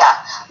still can't,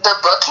 yeah. The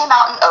book came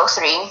out in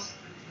 2003.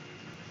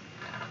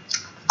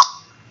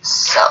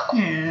 So.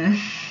 And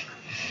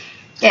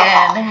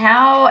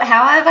how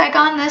have I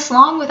gone this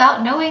long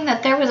without knowing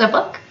that there was a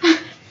book?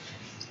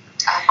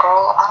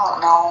 Girl, I don't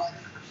know.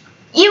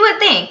 You would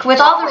think, with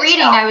all the always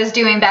reading know. I was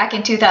doing back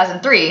in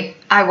 2003,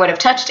 I would have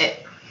touched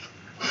it.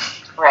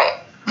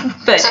 Right.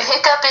 But So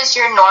Hiccup is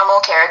your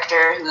normal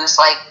character who's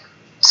like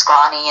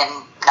scrawny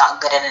and not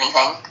good at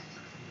anything.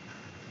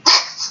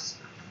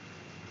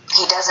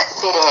 He doesn't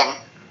fit in.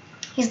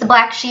 he's the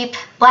black sheep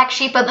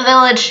of the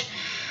village.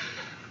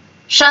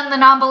 Shun the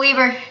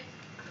non-believer.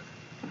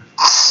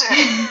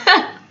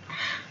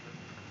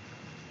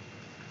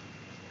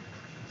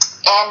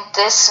 And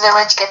this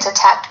village gets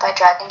attacked by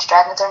dragons.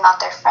 Dragons are not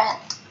their friend.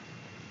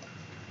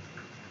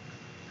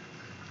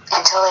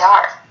 Until they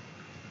are.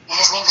 And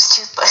his name is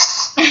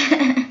Toothless.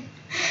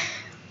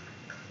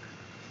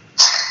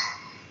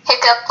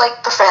 Hiccup,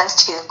 like,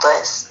 befriends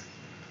Toothless.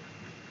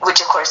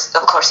 Which, of course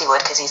he would,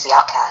 because he's the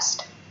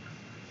outcast.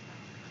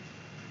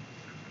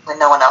 When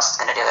no one else is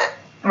going to do it.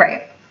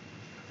 Right.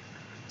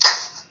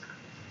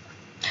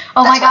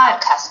 Oh That's my god. what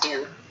outcasts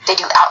do. They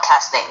do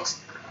outcast things.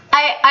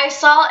 I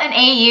saw an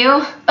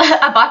AU,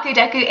 a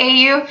Bakudeku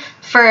AU,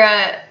 for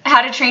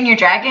How to Train Your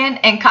Dragon,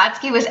 and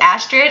Katsuki was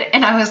Astrid,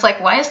 and I was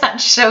like, why is that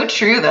so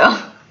true, though?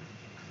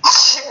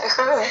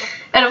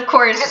 And of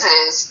course, Because it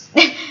is.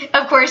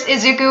 of course,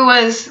 Izuku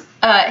was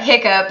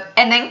Hiccup,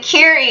 and then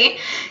Kiri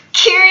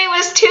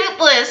was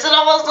Toothless, and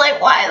I was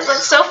like, why is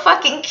that so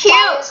fucking cute?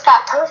 Why is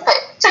that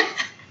perfect?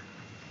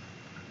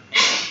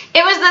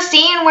 It was the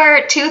scene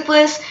where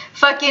Toothless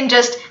fucking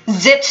just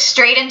zips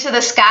straight into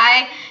the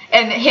sky,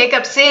 and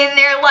Hiccup's in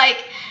there like,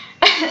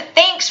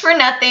 thanks for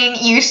nothing,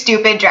 you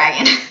stupid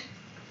dragon.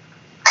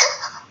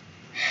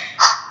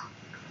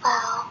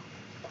 Wow.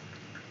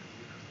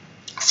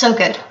 So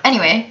good.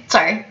 Anyway,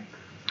 sorry.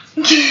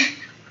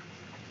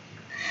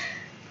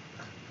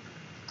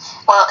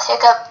 Well,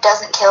 Hiccup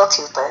doesn't kill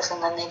Toothless,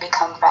 and then they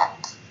become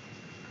friends.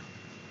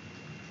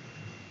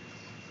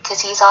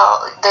 Because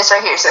this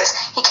right here says,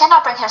 he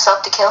cannot bring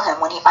himself to kill him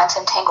when he finds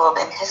him tangled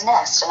in his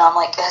nest. And I'm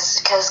like,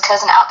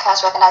 because an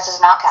outcast recognizes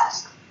an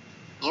outcast.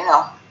 You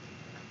know.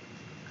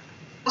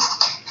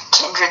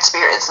 Kindred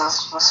spirits,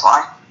 that's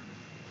why.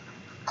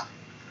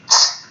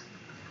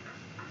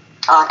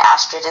 Oh, and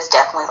Astrid is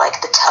definitely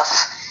like the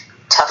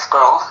tough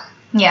girl.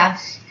 Yeah.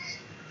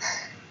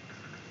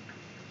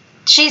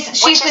 She's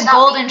the not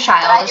golden me,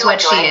 child, but I is do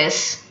what she enjoy it.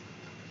 is.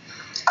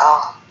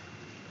 Oh.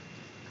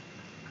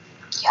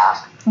 Yeah.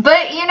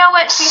 But you know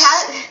what? She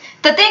has.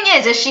 The thing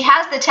is she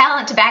has the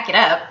talent to back it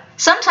up.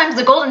 Sometimes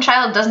the golden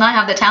child does not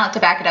have the talent to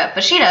back it up,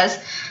 but she does.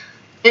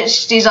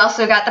 She's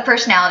also got the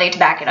personality to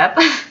back it up.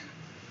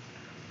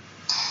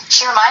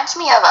 She reminds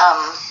me of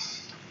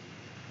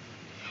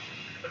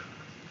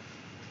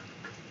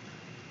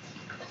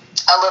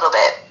a little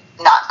bit,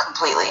 not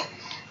completely,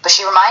 but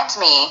she reminds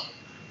me.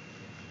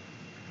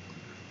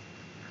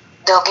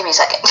 Don't give me a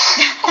second.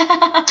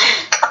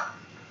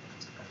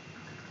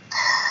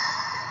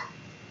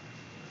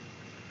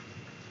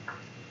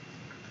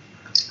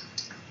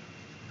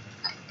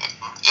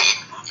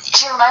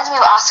 She reminds me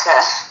of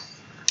Asuka.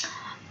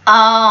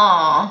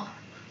 Oh,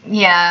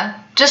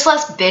 yeah, just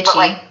less bitchy. But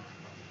like,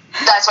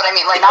 that's what I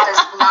mean. Like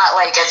not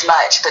like as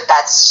much, but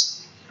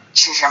that's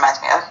she reminds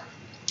me of.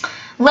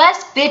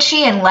 Less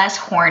bitchy and less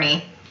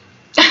horny.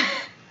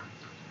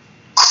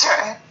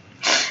 Sure.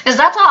 Because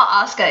that's how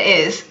Asuka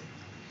is.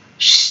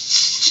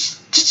 She's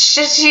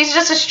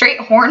just a straight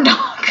horn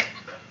dog.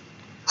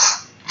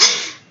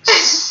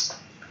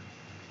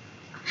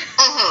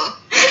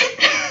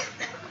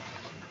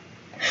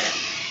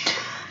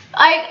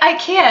 I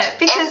can't,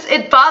 because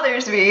it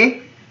bothers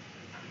me.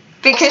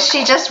 Because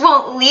she just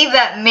won't leave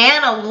that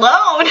man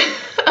alone.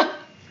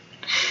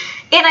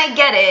 And I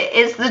get it,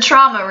 it's the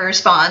trauma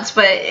response,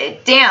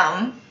 but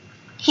damn,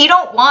 he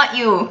don't want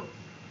you.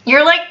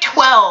 You're like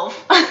 12.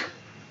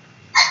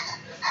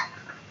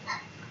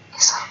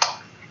 It's okay.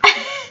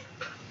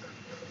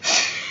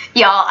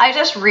 Y'all, I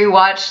just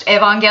rewatched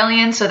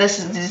Evangelion, so this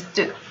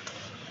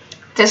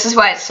is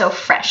why it's so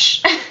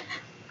fresh.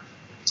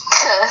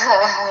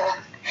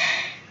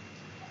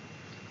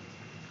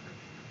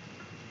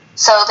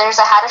 So there's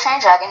a How to Train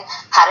Your Dragon,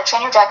 How to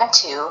Train Your Dragon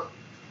 2,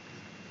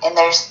 and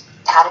there's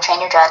How to Train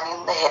Your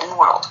Dragon The Hidden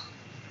World.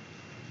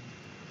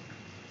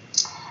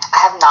 I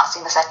have not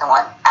seen the second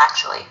one,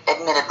 actually,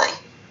 admittedly.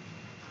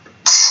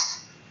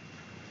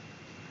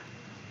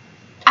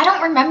 I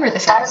don't remember the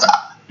second one.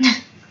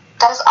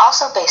 That is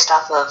also based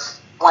off of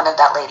one of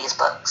that lady's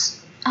books.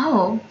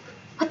 Oh,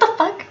 what the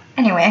fuck?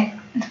 Anyway.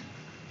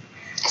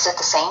 Is it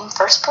the same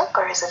first book,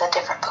 or is it a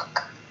different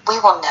book? We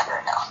will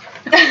never know.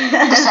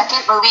 The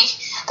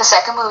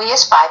second movie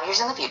is 5 years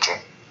in the future.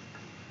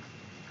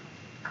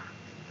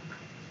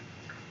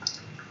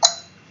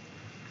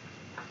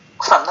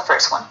 From the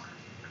first one.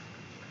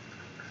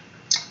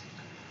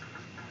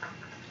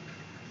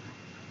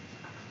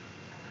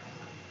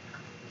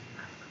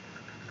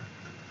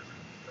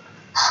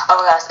 Oh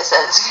my gosh, it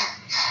says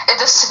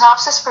the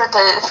synopsis for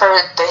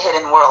the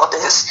Hidden World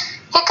is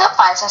Hiccup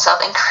finds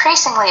himself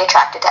increasingly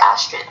attracted to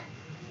Astrid.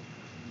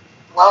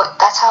 Well,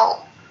 that's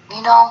how,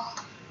 you know,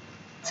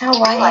 That's how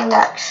you be YA like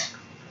that. works.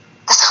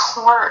 That's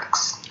how it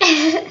works.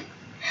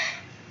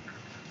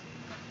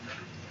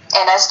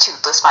 And as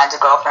Toothless finds a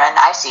girlfriend,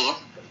 I see.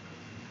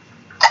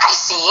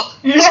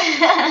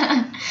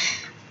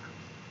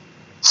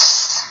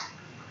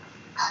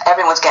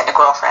 Everyone's getting a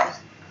girlfriend.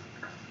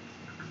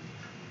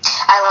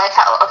 I like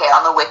how, okay,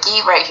 on the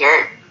wiki right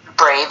here,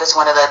 Brave is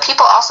one of the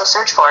people also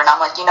search for, and I'm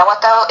like, you know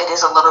what though? It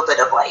is a little bit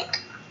of like,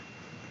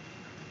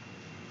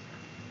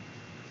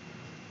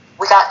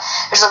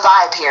 there's a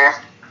vibe here.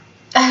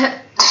 How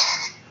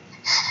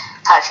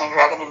to Train Your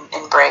Dragon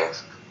and Brave.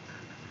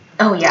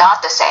 Oh yeah.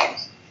 Not the same,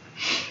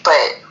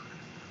 but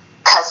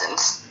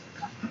cousins.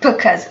 But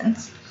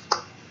cousins.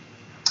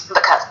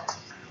 But cousins.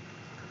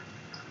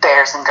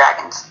 Bears and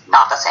dragons,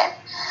 not the same.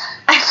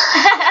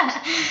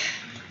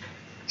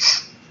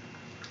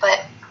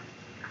 But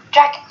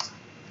dragons.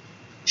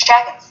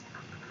 Dragons.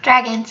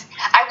 Dragons.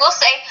 I will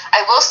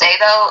say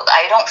though,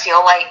 I don't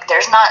feel like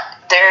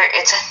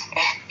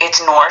it's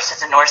Norse,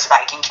 it's a Norse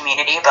Viking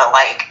community, but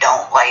like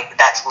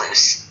that's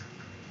loose.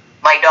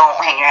 Like don't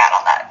hang your hat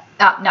on that.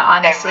 No,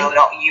 honestly. Really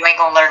don't, you ain't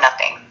gonna learn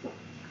nothing.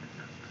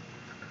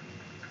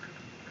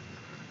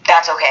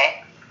 That's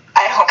okay.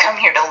 I don't come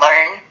here to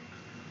learn.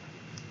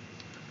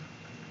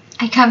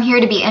 I come here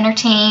to be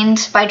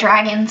entertained by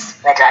dragons.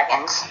 By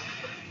dragons.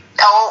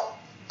 Oh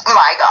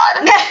my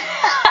god.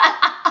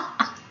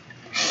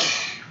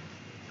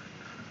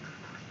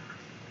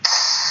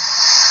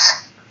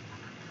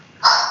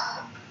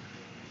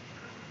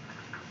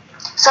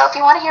 So if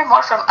you want to hear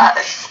more from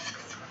us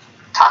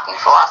talking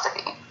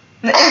philosophy,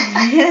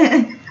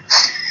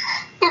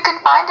 you can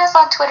find us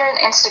on Twitter and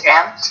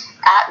Instagram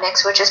at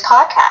Mixed Witches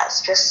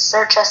Podcast. Just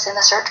search us in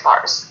the search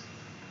bars.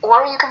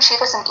 Or you can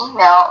shoot us an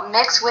email,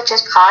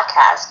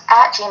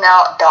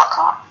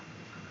 mixedwitchespodcast@gmail.com.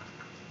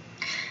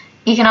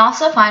 You can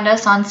also find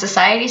us on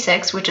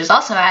Society6, which is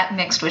also at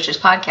Mixed Witches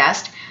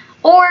Podcast.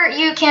 Or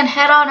you can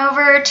head on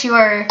over to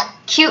our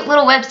cute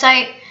little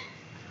website,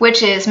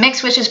 which is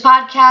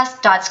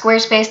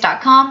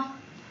mixedwitchespodcast.squarespace.com.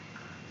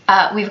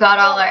 We've got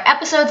all our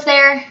episodes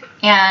there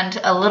and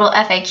a little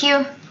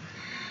FAQ.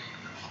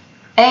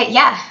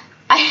 Yeah,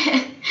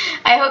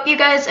 I hope you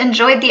guys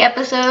enjoyed the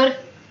episode,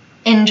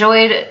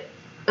 enjoyed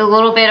a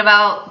little bit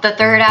about the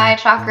third eye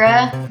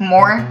chakra,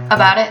 more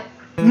about it.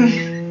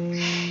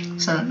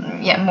 So,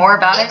 yeah, more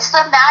about it. It's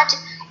the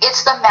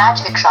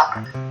magic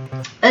chakra.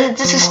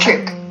 This is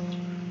true.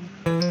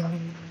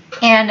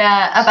 And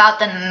about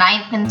the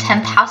 9th and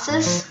 10th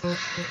houses.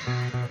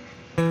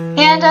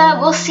 And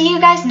we'll see you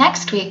guys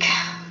next week.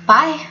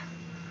 Bye.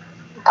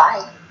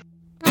 Bye.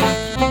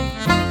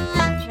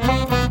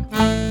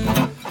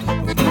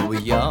 When we were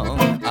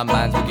young, our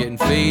minds were getting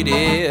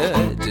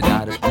faded. Did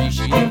not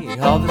appreciate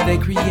all that they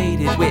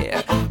created.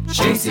 We're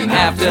chasing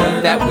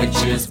after that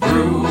witch's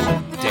brew.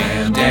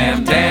 Damn,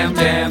 damn, damn,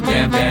 damn,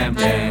 damn, damn,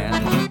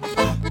 damn.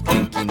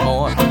 Thinking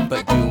more,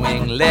 but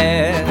doing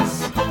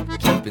less.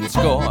 Keeping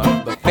score,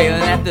 but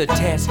failing at the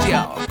test,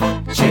 y'all.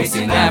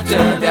 Chasing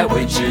after that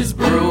witch's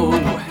brew.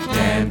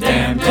 Damn,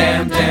 damn,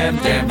 damn, damn,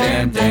 damn,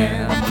 damn,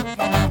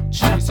 damn.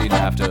 Chasing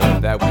after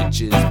that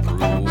witch's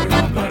brew.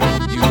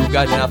 You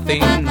got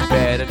nothing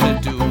better to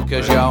do,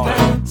 'cause you're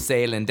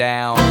sailing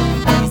down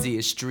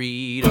easiest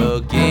street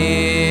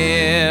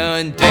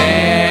again.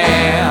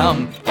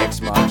 Damn,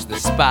 X marks the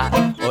spot,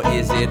 or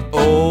is it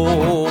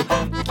O?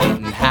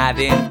 Getting high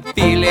then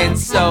feeling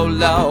so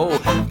low.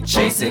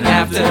 Chasing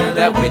after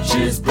that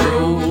witch's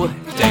brew.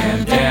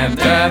 Damn, damn,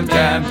 damn,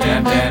 damn,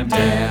 damn, damn,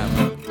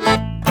 damn.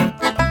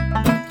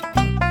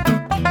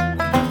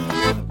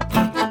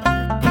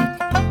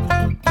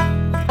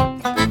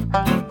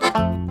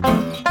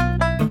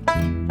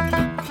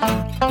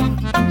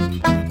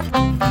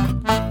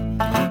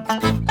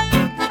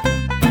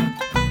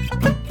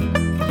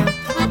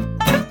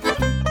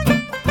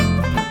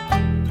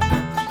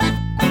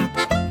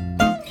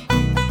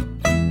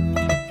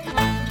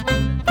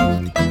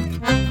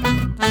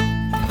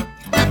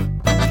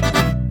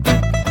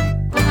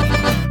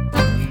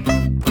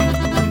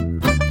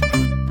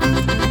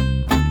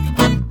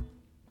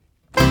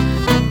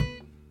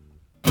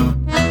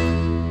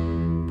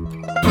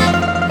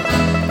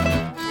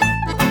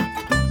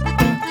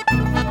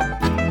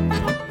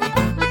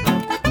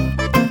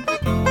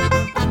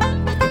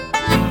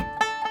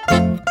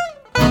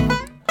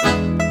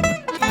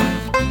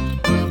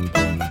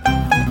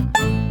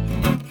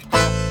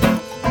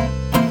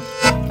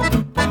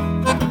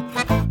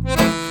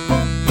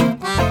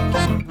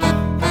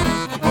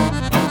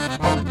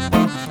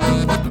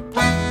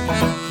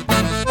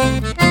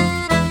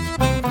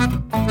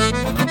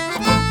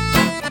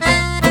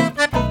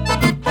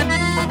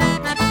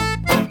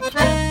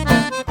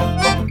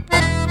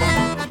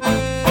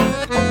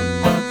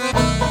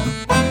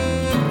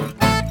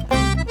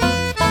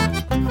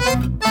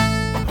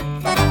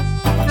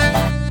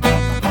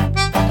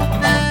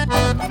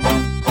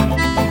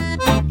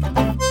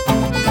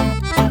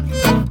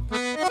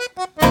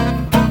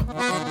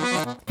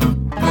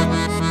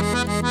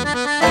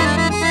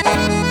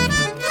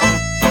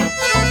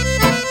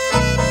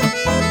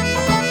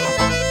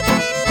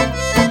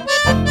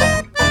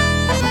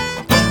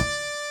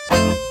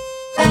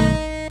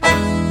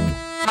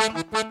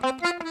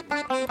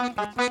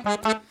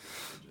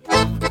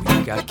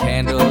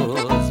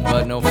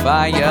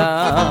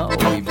 Fire,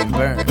 we've been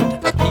burned,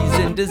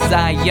 appeasing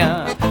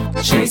desire,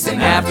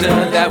 chasing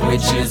after that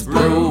witch's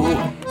brew.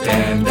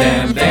 Damn,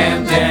 damn,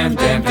 damn, damn,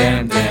 damn,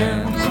 damn,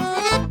 damn.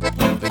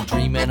 Been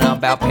dreaming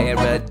about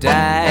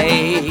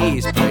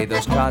paradise. Play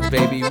those cards,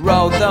 baby,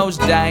 roll those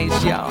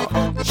dice, y'all.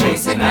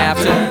 Chasing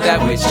after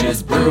that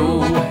witch's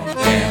brew.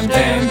 Damn,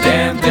 damn,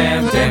 damn,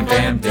 damn, damn,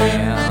 damn,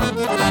 damn.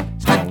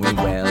 It's going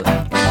well,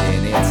 and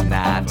then it's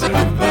not.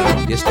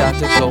 You start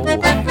to go,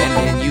 and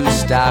then you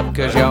stop,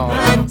 'cause you're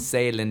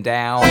sailing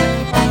down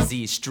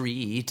easy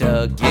street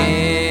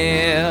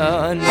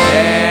again.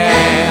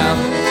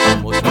 Damn,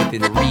 almost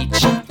within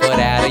reach, but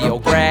out of your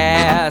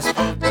grasp.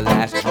 The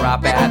last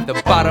drop at the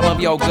bottom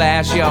of your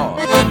glass, you're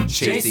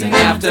chasing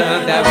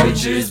after that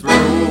witch's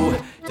brew.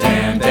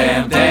 Damn,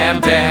 damn,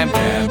 damn, damn.